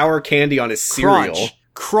 brand sour candy on his cereal.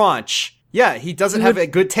 Crunch. Yeah, he doesn't He have would a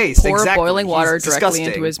good taste. pour exactly. boiling water He's directly disgusting.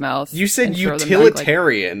 into his mouth. You said and throw them back,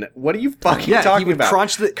 utilitarian. What are you fucking Yeah, talking he would about?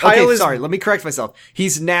 crunch the. Kyle Okay, is sorry. Let me correct myself.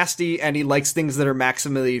 He's nasty and he likes things that are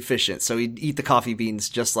maximally efficient. So he'd eat the coffee beans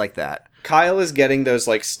just like that. Kyle is getting those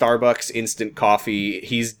like Starbucks instant coffee.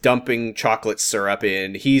 He's dumping chocolate syrup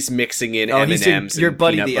in. He's mixing in He's M&Ms your and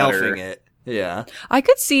buddy peanut the butter. elfing it. Yeah. I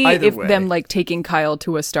could see Either if way. them like taking Kyle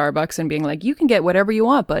to a Starbucks and being like, "You can get whatever you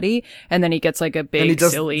want, buddy," and then he gets like a he big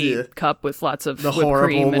does silly the- cup with lots of The whipped horrible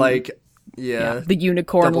cream and the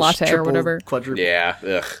unicorn double, latte or triple, whatever. quadruple. Yeah.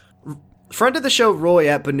 Ugh. Friend of the show, Roy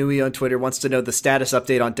at Banui on Twitter, wants to know the status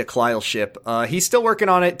update on Declyle ship. He's still working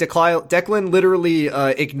on it. Declan literally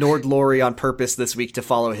ignored Lori on purpose this week to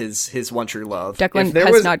follow his one true love. Declan If there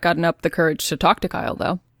has was- not gotten up the courage to talk to Kyle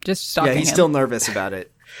though. Just stalking Yeah, he's him. still nervous about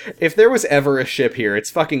it. If there was ever a ship here, it's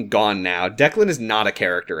fucking gone now. Declan is not a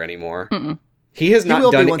character anymore. He has will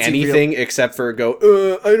not be done once he anything except for go,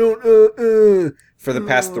 I don't, for the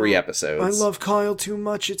past 3 episodes. Kyle too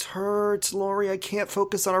much. It hurts, Lori. I can't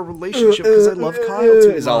focus on our relationship because I love Kyle too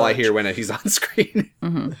much. Is all I hear when he's on screen.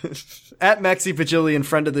 At Maxi Bajillion,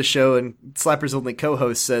 friend of the show and Slapper's only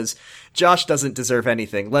co-host, says, Josh doesn't deserve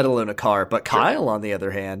anything, let alone a car, but Kyle, on the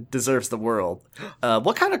other hand, deserves the world.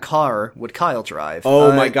 What kind of car would Kyle drive?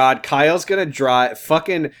 Oh my god, Kyle's gonna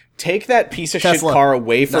fucking take that piece of Tesla. shit car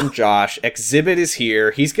away from Josh. Exhibit is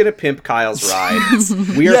here. He's gonna pimp Kyle's ride.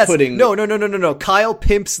 We are Yes. putting... No. Kyle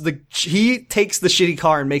pimps he takes the shitty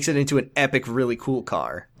car and makes it into an epic, really cool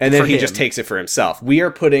car. And then for he him. just takes it for himself. We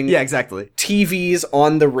are putting Yeah, exactly. TVs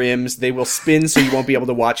on the rims. They will spin so you won't be able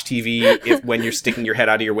to watch TV when you're sticking your head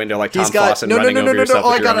out of your window like Tom Foss and running over yourself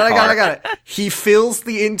Oh, with your own car. I got it. He fills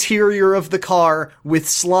the interior of the car with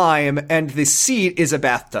slime, and the seat is a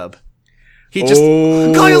bathtub. He just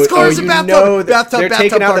Kyle's car is a bathtub. They're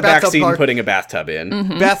taking out the back bathtub seat car. and putting a bathtub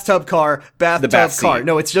in. Bathtub car, bathtub bath car. seat.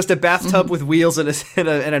 No, it's just a bathtub with wheels and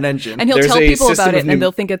an engine. And he'll There's tell a people system about of it, and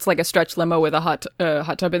they'll think it's like a stretch limo with a hot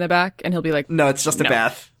tub in the back, and he'll be like, No, it's just a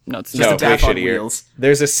bath. "No, it's Just just a No, bath way on shittier. wheels.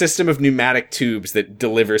 There's a system of pneumatic tubes that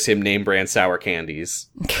delivers him name brand sour candies.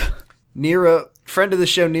 Nira Friend of the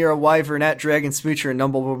show, Nero Wyvern at Dragon Smoocher and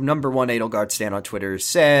number one Edelgard stan on Twitter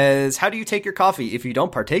says, how do you take your coffee if you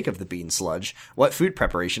don't partake of the bean sludge? What food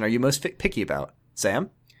preparation are you most picky about? Sam,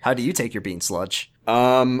 how do you take your bean sludge?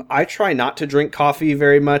 I try not to drink coffee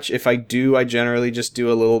very much. If I do, I generally just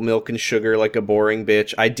do a little milk and sugar like a boring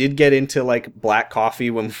bitch. I did get into like black coffee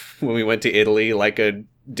when we went to Italy, like a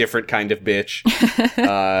different kind of bitch.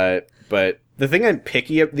 But the thing I'm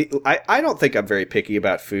picky I don't think I'm very picky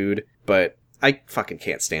about food, but I fucking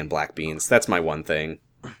can't stand black beans. That's my one thing.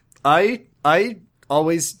 I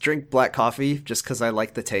always drink black coffee just because I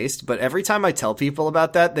like the taste, but every time I tell people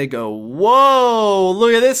about that, they go, whoa,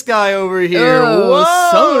 look at this guy over here.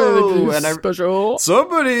 Whoa! And special.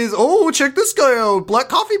 Somebody's, check this guy out. Black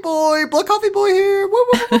coffee boy here. Whoa,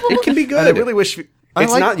 whoa, whoa, whoa. It can be good. And I really wish...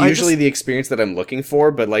 It's not usually the experience that I'm looking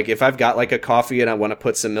for, but like if I've got like a coffee and I want to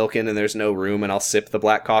put some milk in and there's no room and I'll sip the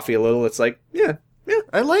black coffee a little, it's like, yeah,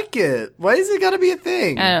 I like it. Why is it gotta be a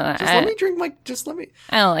thing? I don't know. I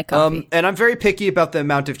don't like coffee. And I'm very picky about the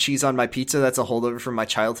amount of cheese on my pizza. That's a holdover from my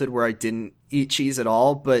childhood where I didn't eat cheese at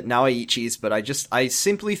all, but now I eat cheese, but I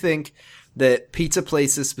simply think that pizza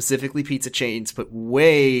places, specifically pizza chains, put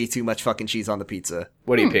way too much fucking cheese on the pizza.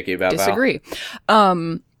 What are you picky about, Val? Disagree.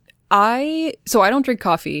 I don't drink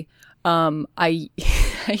coffee. I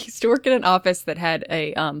used to work in an office that had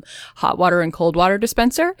a hot water and cold water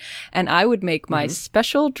dispenser, and I would make my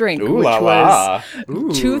special drink, which was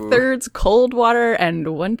 2/3 cold water and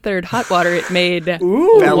 1/3 hot water. It made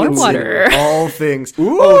warm water. All things.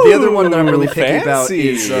 The other one that I'm really picky about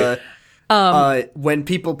is when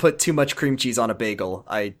people put too much cream cheese on a bagel.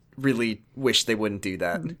 I really wish they wouldn't do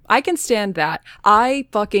that. I can stand that. I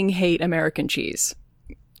fucking hate American cheese,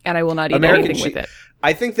 and I will not eat anything with it.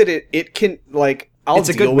 I think that it can, like, I'll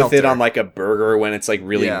deal with it on, like, a burger when it's, like,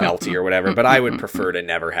 really melty or whatever, but I would prefer to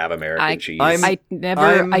never have American cheese. I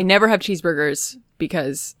never have cheeseburgers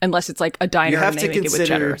because, unless it's, like, a diner and they make it with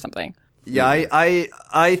cheddar or something. Yeah,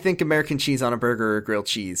 I think American cheese on a burger or grilled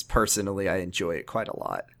cheese, personally, I enjoy it quite a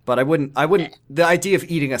lot. But I wouldn't, the idea of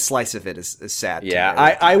eating a slice of it is sad. Yeah,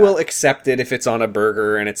 I will accept it if it's on a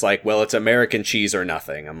burger and it's like, well, it's American cheese or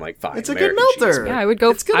nothing. I'm like, fine. It's a good melter. Yeah, I would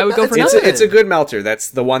go for nothing. It's a good melter. That's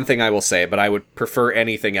the one thing I will say, but I would prefer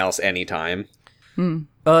anything else anytime.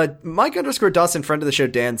 Mike _Dawson, friend of the show,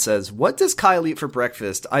 Dan says, what does Kyle eat for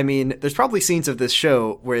breakfast? I mean, there's probably scenes of this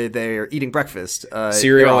show where they're eating breakfast.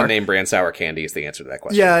 Cereal and name brand sour candy is the answer to that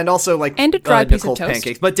question. Yeah, and also like and a dry piece of toast.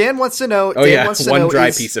 Pancakes. But Dan wants to know. One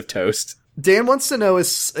dry piece of toast. Dan wants to know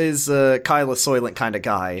is Kyle a Soylent kind of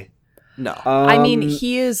guy? No. I mean,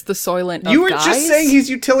 he is the Soylent of You were guys. just saying he's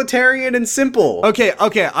utilitarian and simple. Okay,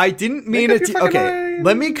 I didn't mean it.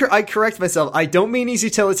 Let me I correct myself. I don't mean he's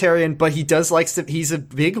utilitarian, but he does he's a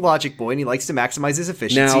big logic boy and he likes to maximize his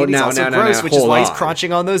efficiency. And he's also gross, which is why he's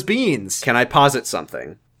crunching on those beans. Can I posit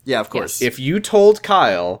something? Yeah, of course. If you told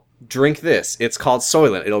Kyle, drink this, it's called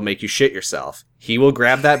Soylent, it'll make you shit yourself, he will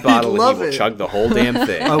grab that bottle and he will chug the whole damn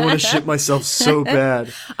thing. I want to shit myself so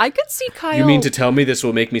bad. I could see Kyle... You mean to tell me this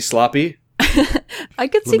will make me sloppy? I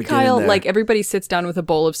could see Kyle, like, everybody sits down with a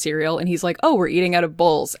bowl of cereal and he's like, oh, we're eating out of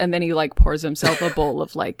bowls. And then he, like, pours himself a bowl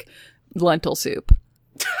of, like, lentil soup.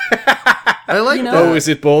 I like that. Oh, is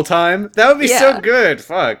it bowl time? That would be so good.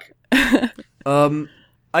 Fuck.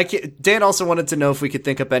 Dan also wanted to know if we could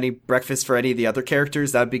think up any breakfast for any of the other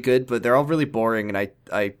characters. That'd be good, but they're all really boring, and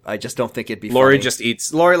I just don't think it'd be Lori funny.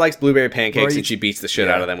 Lori likes blueberry pancakes, and she beats the shit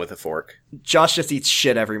out of them with a fork. Josh just eats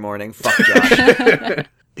shit every morning. Fuck Josh.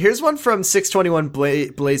 Here's one from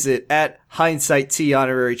 621 Blaze It at Hindsight T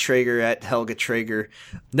Honorary Traeger at Helga Traeger.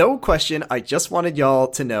 No question, I just wanted y'all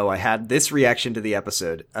to know I had this reaction to the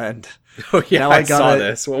episode. And now I saw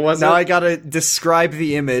this. What was it? Now I gotta describe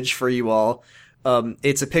the image for you all.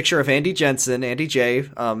 It's a picture of Andy Jensen, Andy J,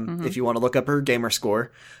 if you want to look up her gamer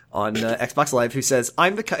score on Xbox Live, who says,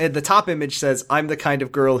 the top image says, I'm the kind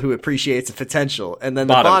of girl who appreciates the potential. And then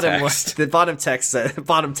the bottom text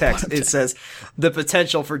says, the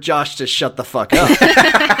potential for Josh to shut the fuck up.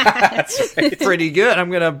 That's right. Pretty good. I'm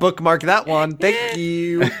going to bookmark that one. Thank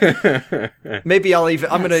you. Maybe I'm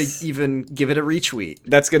going to even give it a retweet.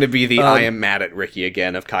 That's going to be the I am mad at Ricky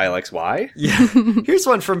again of Kyle XY. Yeah. Here's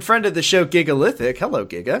one from friend of the show, Gigalithic. Hello,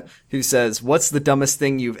 Giga. Who says, what's the dumbest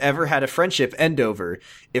thing you've ever had a friendship end over?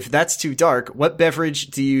 If that's too dark, what beverage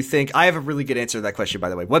do you think... I have a really good answer to that question, by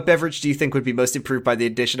the way. What beverage do you think would be most improved by the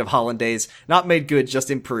addition of hollandaise? Not made good, just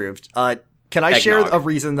improved. Can I share a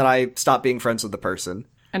reason that I stopped being friends with the person?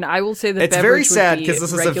 And I will say that it's very sad because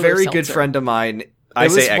this is a very good friend of mine. I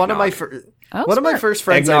say eggnog. One of my first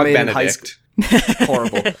friends I made in high school.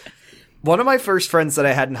 Horrible. One of my first friends that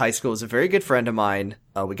I had in high school was a very good friend of mine.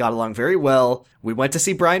 We got along very well. We went to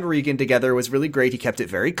see Brian Regan together. It was really great. He kept it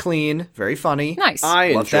very clean, very funny. Nice.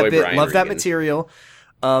 I Loved enjoy that bit, Brian loved that Regan. material.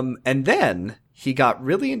 And then he got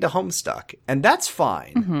really into Homestuck, and that's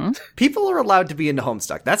fine. People are allowed to be into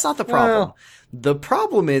Homestuck. That's not the problem. Well. The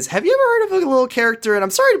problem is, have you ever heard of a little character, and I'm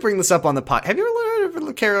sorry to bring this up on the pod, have you ever heard of a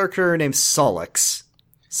little character named Solix?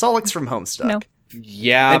 Solix from Homestuck. No.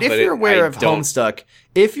 Yeah, And if but you're aware of don't. Homestuck,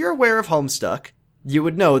 you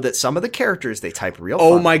would know that some of the characters they type real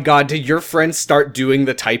Oh funny. my god, did your friend start doing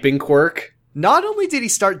the typing quirk? Not only did he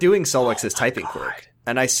start doing Solix's typing quirk,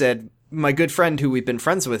 and I said, my good friend who we've been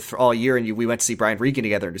friends with for all year, and we went to see Brian Regan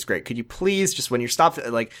together, and it was great. Could you please, just when you're stopped,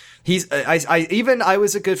 like, I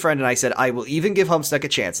was a good friend, and I said, I will even give Homestuck a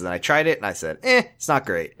chance, and then I tried it, and I said, it's not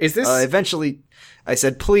great. Is this- Eventually, I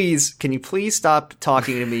said, please, can you please stop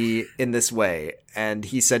talking to me in this way? And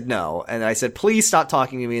he said no. And I said, please stop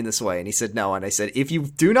talking to me in this way. And he said no. And I said, if you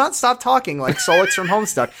do not stop talking like Solix from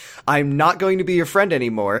Homestuck, I'm not going to be your friend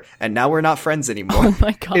anymore. And now we're not friends anymore. Oh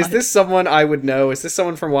my god. Is this someone I would know? Is this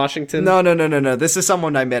someone from Washington? No. This is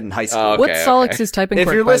someone I met in high school. Oh, okay, What's Solix's typing If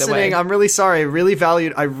quirk, you're by the listening, way? I'm really sorry. I really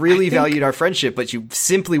valued our friendship, but you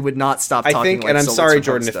simply would not stop I talking think, like and I'm Solix sorry, from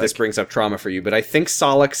Jordan, if Homestuck. this brings up trauma for you, but I think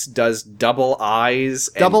Solix does double I's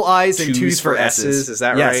and Double I's and twos twos for S's. Is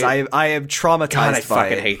that yes, right? I am traumatized God, I by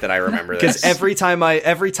fucking it. hate that I remember Because this. every time,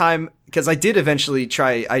 because I did eventually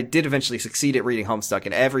succeed at reading Homestuck,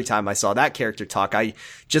 and every time I saw that character talk, I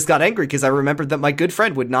just got angry because I remembered that my good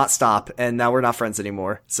friend would not stop, and now we're not friends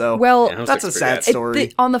anymore. So, Well, Yeah, that's a Homestuck's sad pretty good.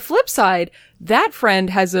 story. on the flip side, that friend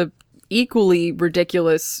has a equally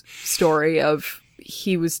ridiculous story of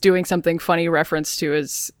he was doing something funny reference to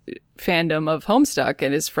his fandom of Homestuck,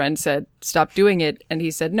 and his friend said, stop doing it. And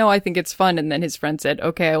he said, no, I think it's fun. And then his friend said,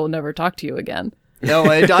 okay, I will never talk to you again. No,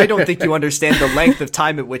 I don't think you understand the length of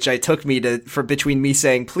time at which it took me between me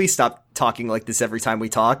saying, please stop talking like this every time we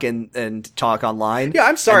talk and talk online. Yeah,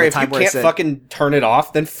 I'm sorry. and If the you time where I can't said- fucking turn it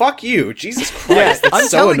off, then fuck you. Jesus Christ, Yeah, that's I'm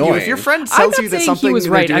so telling annoying. you, if your friend I'm tells not you that saying something he was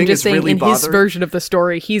they're right. doing I'm just is saying really in his bother- version of the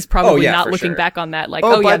story, he's probably yeah, not for looking sure. back on that like,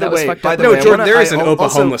 Oh, oh, by yeah, the that was way, fucked by up. the No, way, Jordan, there is I an Opa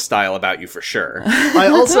also- homeless style about you for sure. I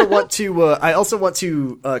also want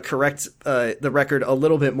to correct the record a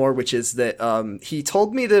little bit more, which is that he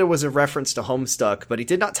told me that it was a reference to Homestuck, but he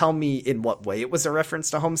did not tell me in what way it was a reference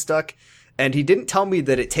to Homestuck, and he didn't tell me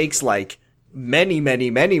that it takes like many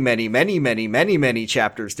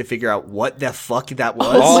chapters to figure out what the fuck that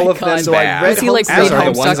was. All my of them God. So I bad. read Does he like As read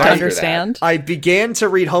are the ones Homestuck to after that. understand? I began to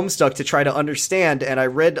read Homestuck to try to understand, and I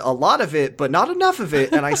read a lot of it, but not enough of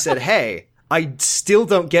it, and I said, hey, I still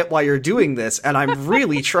don't get why you're doing this, and I'm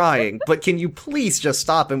really trying, but can you please just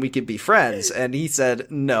stop and we can be friends? And he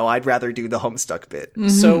said, no, I'd rather do the Homestuck bit.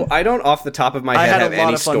 So I don't, off the top of my I head, had have a lot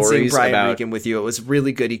any of fun seeing stories Brian about. Regan with you. It was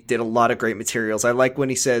really good. He did a lot of great materials. I like when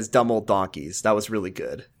he says dumb old donkeys. That was really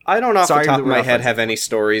good. I don't, off Sorry the top that of we're my off head, on- have any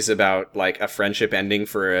stories about like a friendship ending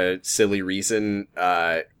for a silly reason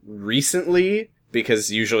recently,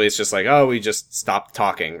 because usually it's just like, oh, we just stopped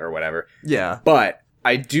talking or whatever. Yeah. But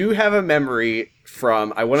I do have a memory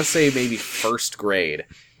from, I want to say maybe first grade.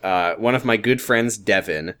 One of my good friends,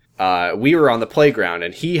 Devin, we were on the playground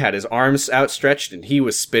and he had his arms outstretched and he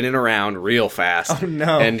was spinning around real fast. Oh,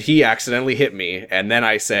 no. And he accidentally hit me. And then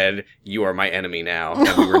I said, you are my enemy now.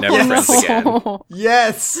 And we were never friends again.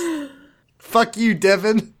 Yes! Fuck you,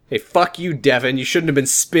 Devin. Hey, fuck you, Devin. You shouldn't have been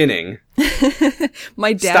spinning.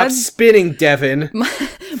 My Stop dad, spinning, Devin.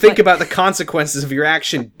 Think about the consequences of your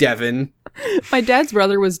action, Devin. my dad's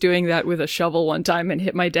brother was doing that with a shovel one time and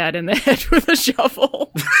hit my dad in the head with a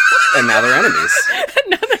shovel. And now they're enemies.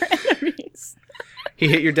 Enemies. He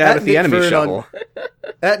hit your dad with the Nick enemy Vern shovel.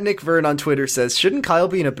 At Nick Vern on Twitter says, shouldn't Kyle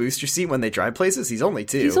be in a booster seat when they drive places? He's only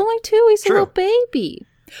 2. He's only 2. He's True. a little baby.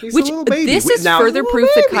 He's Which a little baby. this is Now- further little proof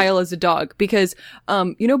that baby. Kyle is a dog because,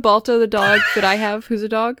 you know, Balto the dog that I have, who's a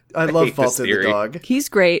dog. I love hate this Balto the theory. dog. He's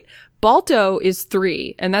great. Balto is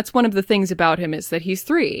 3, and that's one of the things about him is that he's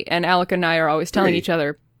 3. And Alec and I are always telling 3. each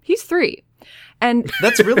other he's 3. And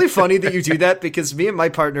That's really funny that you do that because me and my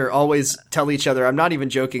partner always tell each other, I'm not even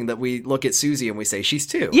joking, that we look at Susie and we say, she's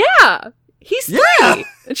 2. yeah, he's 3, Yeah.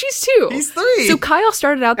 and she's 2. He's 3. So Kyle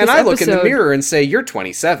started out this And I episode. look in the mirror and say, you're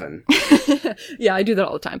 27. Yeah, I do that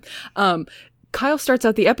all the time. Kyle starts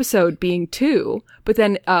out the episode being 2, but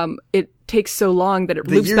then it takes so long that it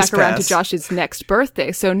The loops years back around to pass. Josh's next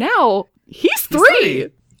birthday. So now he's 3. 3.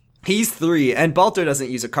 He's 3, and Balto doesn't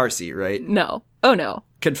use a car seat, right? No. Oh no.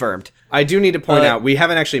 Confirmed. I do need to point out, we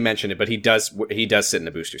haven't actually mentioned it, but he does sit in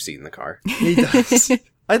a booster seat in the car. He does.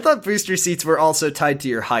 I thought booster seats were also tied to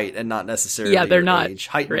your height and not necessarily Yeah, they're your not. age.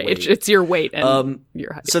 Height and Right. weight. It's your weight and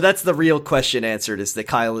your height. So that's the real question answered, is that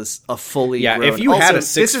Kyle is a fully Yeah, grown... if you had Also, a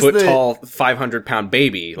 6 this is foot the- tall, 500-pound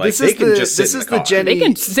baby, like this they is can the- just sit this in is the the car. Jenny- they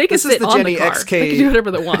can this is sit the on Jenny the car. XK They can do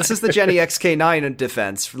whatever they want. This is the Jenny XK9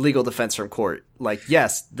 defense, legal defense from court. Like,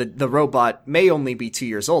 yes, the robot may only be 2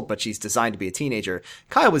 years old, but she's designed to be a teenager.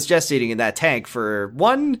 Kyle was gestating in that tank for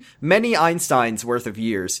many Einsteins worth of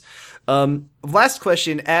years. Last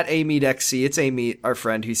question at AmeetXC. It's Amy, our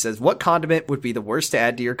friend, who says, what condiment would be the worst to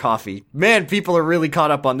add to your coffee? Man, people are really caught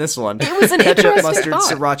up on this one. It was an Ketchup, interesting mustard,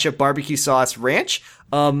 thought. sriracha, barbecue sauce, ranch.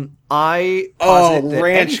 I Oh, posit that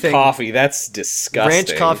ranch anything- coffee. That's disgusting.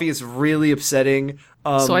 Ranch coffee is really upsetting.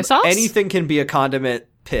 Soy sauce? Anything can be a condiment.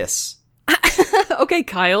 Piss. Okay,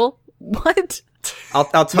 Kyle. What? I'll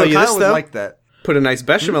tell No, you Kyle this, would though. like that. Put a nice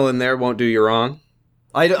bechamel in there, won't do you wrong.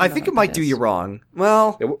 I think it might do you wrong.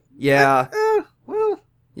 Well, yeah. Well,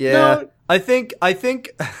 Yeah. no. I think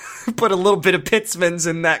put a little bit of Pitzman's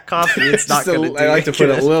in that coffee. It's not just going to do I like to it put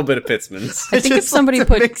a good. little bit of Pitzman's. I think if just somebody like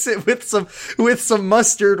to put- mix it with some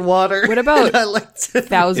mustard water. What about And I like to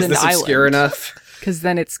Thousand Is this Island? obscure enough? Because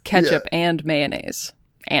then it's ketchup and mayonnaise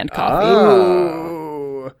and coffee.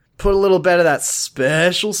 Ooh. Put a little bit of that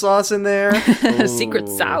special sauce in there. Secret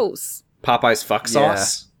sauce. Popeye's fuck Yeah.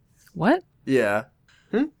 sauce? What? Yeah.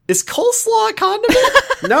 Is coleslaw a condiment?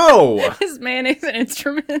 No! Is mayonnaise an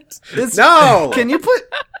instrument? No! Can you put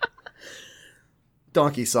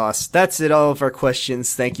donkey sauce? That's it. All of our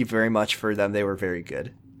questions. Thank you very much for them. They were very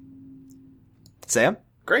good. Sam?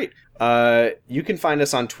 Great. You can find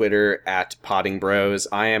us on Twitter at Podding Bros.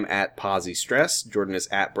 I am at Posy Stress. Jordan is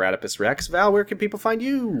at Bradipus Rex. Val, where can people find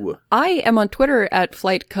you? I am on Twitter at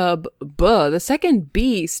FlightCub. The second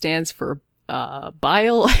B stands for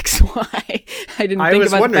Bile XY. I didn't I think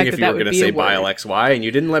was about wondering the fact if that you were would going be to say a word. Bile XY, and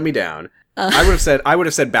you didn't let me down. I would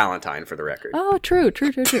have said Ballantine for the record. Oh, true.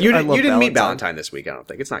 You, I didn't love you didn't meet Ballantine. Ballantine this week, I don't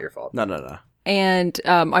think. It's not your fault. No. And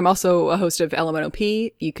I'm also a host of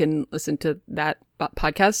LMNOP. You can listen to that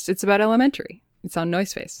podcast. It's about elementary. It's on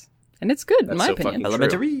Noiseface. And it's good, in That's my so opinion. fucking true.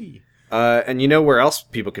 Elementary. And you know where else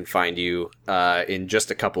people can find you in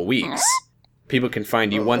just a couple weeks? People can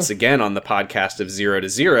find you once again on the podcast of Zero to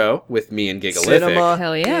Zero with me and Gigalithic. Cinema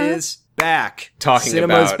Hell yeah. is back. Talking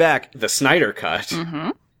Cinema's about back. the Snyder Cut.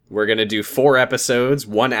 Mm-hmm. We're going to do 4 episodes,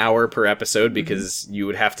 1 hour per episode, because you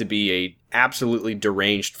would have to be a absolutely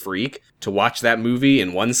deranged freak to watch that movie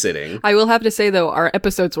in one sitting. I will have to say, though, our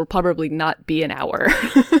episodes will probably not be an hour.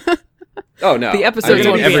 Oh, no. The episodes I mean,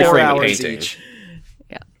 won't be every 4 frame of hours painting. each.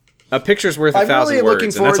 A picture's worth 1,000 really looking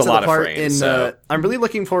words, and forward that's a to lot the of part frames. in. So. I'm really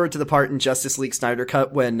looking forward to the part in Justice League Snyder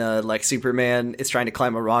Cut when like Superman is trying to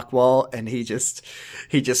climb a rock wall and he just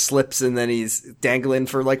slips and then he's dangling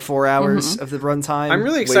for like 4 hours of the runtime. I'm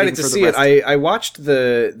really excited to see it. I watched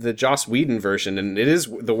the Joss Whedon version, and it is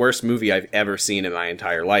the worst movie I've ever seen in my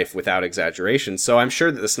entire life, without exaggeration. So I'm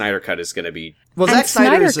sure that the Snyder Cut is going to be... well, And Zack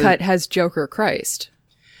Snyder Snyder's Cut has Joker Christ.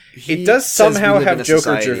 It does says we somehow live in have a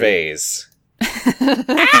Joker society. Gervais.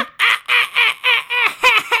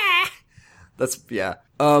 That's yeah.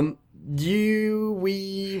 What?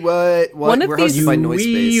 One of We're these- hosted by Noise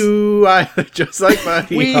Space. I just like my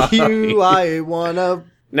I wanna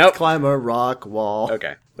Nope. climb a rock wall.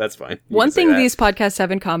 Okay, that's fine. You One can say thing that. these podcasts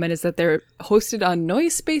have in common is that they're hosted on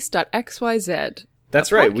noisepace.xyz.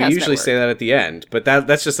 That's a right. We podcast usually network. say that at the end, but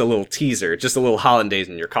that's just a little teaser, just a little hollandaise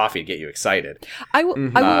in your coffee to get you excited. I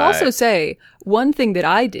will also say one thing that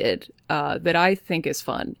I did that I think is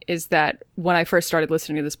fun is that when I first started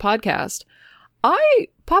listening to this podcast, I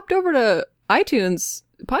popped over to iTunes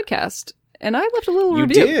podcast and I left a little You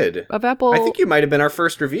review did. of Apple. I think you might have been our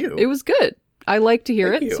first review. It was good. I like to hear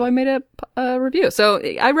Thank it, you. so I made a review. So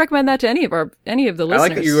I recommend that to any of the I listeners.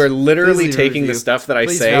 like that you are literally Please leave a taking the review. stuff that I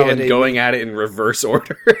Please say and validate going at it in reverse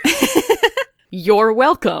order. You're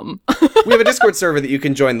welcome. We have a Discord server that you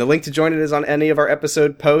can join. The link to join it is on any of our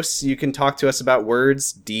episode posts. You can talk to us about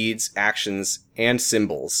words, deeds, actions, and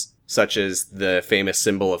symbols, such as the famous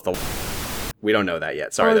symbol of the... We don't know that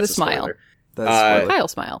yet. Sorry, Or that's the a smile. spoiler. That's Kyle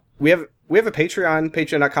smile. We have a Patreon,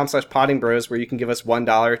 patreon.com/poddingbros, where you can give us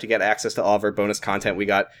 $1 to get access to all of our bonus content. We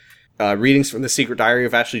got readings from the Secret Diary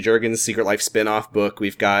of Ashley Juergens' Secret Life spin-off book.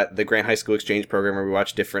 We've got the Grant High School Exchange Program, where we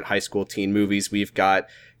watch different high school teen movies. We've got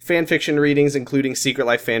fan fiction readings, including Secret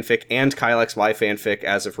Life fanfic and Kyle XY fanfic.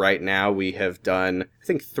 As of right now, we have done, I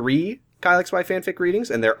think, 3 Kyle XY fanfic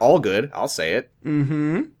readings, and they're all good. I'll say it.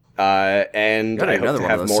 mm-hmm. And Gotta I do hope another to one of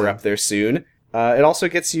have those more soon. up there soon. It also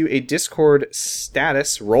gets you a Discord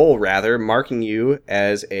role, marking you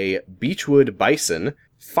as a Beechwood Bison.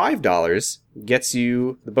 $5 gets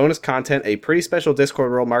you the bonus content, a pretty special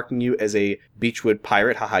Discord role marking you as a Beechwood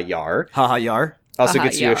pirate, haha yar. Haha yar. Also Haha,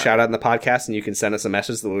 gets you a yar. shout out in the podcast, and you can send us a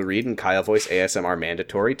message that we'll read in Kyle voice ASMR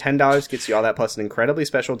mandatory. $10 gets you all that plus an incredibly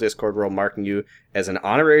special Discord role marking you as an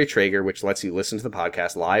honorary Traeger, which lets you listen to the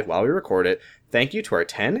podcast live while we record it. Thank you to our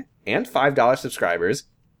 $10 and $5 subscribers,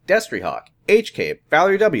 Destryhawk, HK,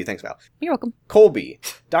 Valerie W, thanks Val, You're welcome. Colby,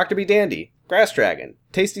 Dr. B Dandy, Grass Dragon,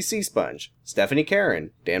 Tasty Sea Sponge, Stephanie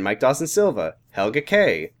Karen, Dan Mike Dawson Silva, Helga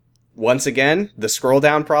K. Once again, the scroll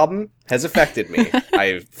down problem has affected me.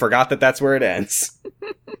 I forgot that that's where it ends.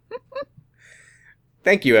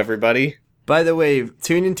 Thank you, everybody. By the way,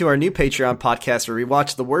 tune into our new Patreon podcast where we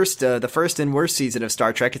watch the first and worst season of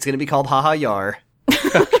Star Trek. It's going to be called Haha Yar.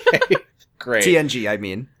 Okay, great. TNG, I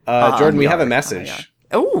mean. Jordan, we have a Yar. message.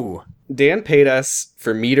 Oh, Dan paid us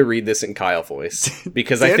for me to read this in Kyle voice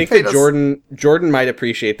because I Dan think paid that us- Jordan might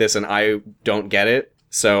appreciate this and I don't get it.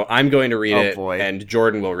 So I'm going to read Oh, it boy. and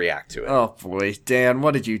Jordan will react to it. oh boy, Dan,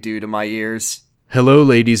 what did you do to my ears? Hello,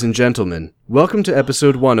 ladies and gentlemen. Welcome to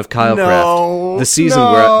episode 1 of Kylecraft, No, the season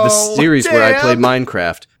no, the series where I play Dan.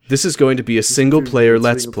 Minecraft. This is going to be a single-player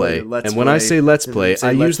Let's Play, and when I say Let's Play,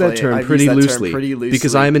 I use that term pretty loosely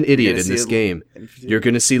because I am an idiot in this game. You're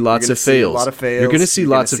going to see lots of fails. You're going to see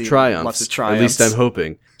lots of triumphs. At least I'm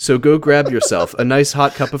hoping. So go grab yourself a nice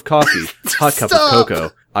hot cup of coffee, hot cup of Stop.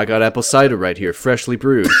 cocoa. I got apple cider right here, freshly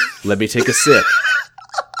brewed. Let me take a sip.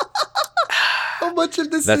 How much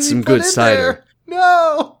of this That's did he some put good in cider. there?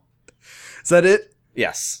 No. Is that it?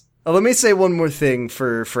 Yes. Let me say one more thing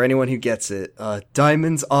for anyone who gets it.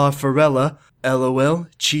 Diamonds are Farella. LOL.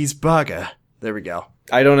 Cheeseburger. There we go.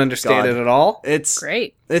 I don't understand God. it at all. It's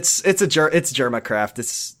Great. It's Germacraft.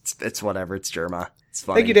 It's whatever. It's Germa. It's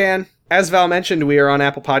fine. Thank you, Dan. As Val mentioned, we are on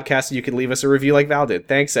Apple Podcasts, and you can leave us a review like Val did.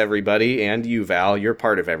 Thanks, everybody. And you, Val. You're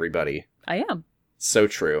part of everybody. I am. So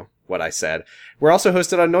true, what I said. We're also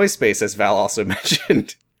hosted on Noisepace, as Val also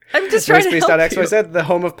mentioned. I'm just trying to help you. Noisepace.xyz, the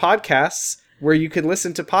home of podcasts, where you can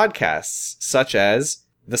listen to podcasts, such as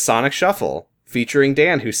The Sonic Shuffle, featuring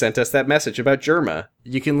Dan, who sent us that message about Germa.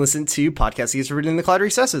 You can listen to podcasts he's written in the Cloud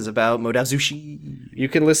Recesses about Modazushi. You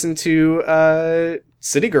can listen to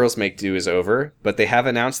City Girls Make Do is over, but they have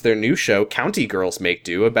announced their new show, County Girls Make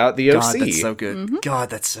Do, about the OC. God, that's so good. Mm-hmm. God,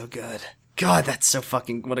 that's so good. God, that's so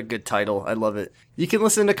fucking, what a good title. I love it. You can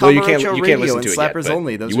listen to Well, you Kamurocho can't Radio listen and to it yet, Slappers but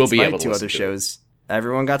Only. Those you will are be my able to two listen other to it. shows.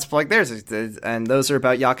 Everyone got to plug theirs, and those are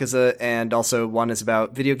about Yakuza, and also one is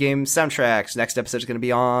about video game soundtracks. Next episode is going to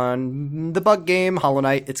be on the bug game, Hollow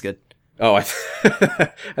Knight. It's good. Oh, I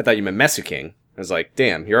thought you meant Mesu King. I was like,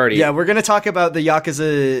 damn, you're already... Yeah, we're going to talk about the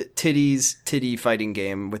Yakuza titty fighting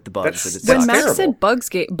game with the bugs. That's- that it When sucks. Max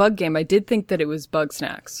terrible. said bug game, I did think that it was Bug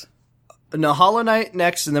Snacks. No, Hollow Knight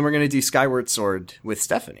next, and then we're going to do Skyward Sword with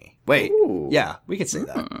Stephanie. Wait. Ooh. Yeah, we can say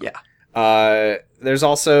that. Yeah. There's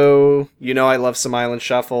also, I love some Island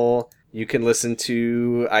Shuffle. You can listen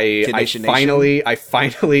to, Kid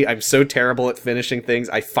I'm so terrible at finishing things.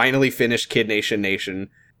 I finally finished Kid Nation Nation.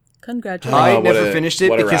 Congratulations. I what never a- finished it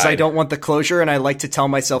what a because I ride. don't want the closure, and I like to tell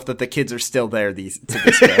myself that the kids are still there to this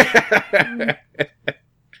day.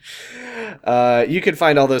 You can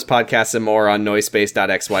find all those podcasts and more on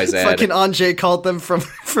Noisepace.xyz. Fucking Anjay called them from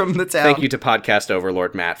the town. Thank you to Podcast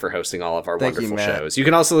Overlord Matt for hosting all of our Thank you, wonderful Matt. shows. You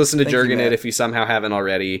can also listen to Thank you, Jurgen Matt. if you somehow haven't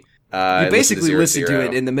already. You basically Zero listened to Zero.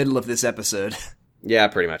 it in the middle of this episode. Yeah,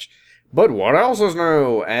 pretty much. But what else is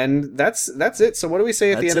new? And that's it. So what do we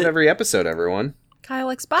say at the That's end of it. every episode, everyone?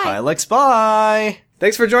 Kyle X, bye. Alex, bye.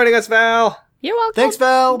 Thanks for joining us, Val. You're welcome. Thanks,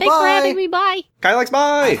 Val. Thanks bye. for having me. Bye. Kyle X,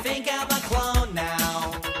 bye. Think I'm a clone.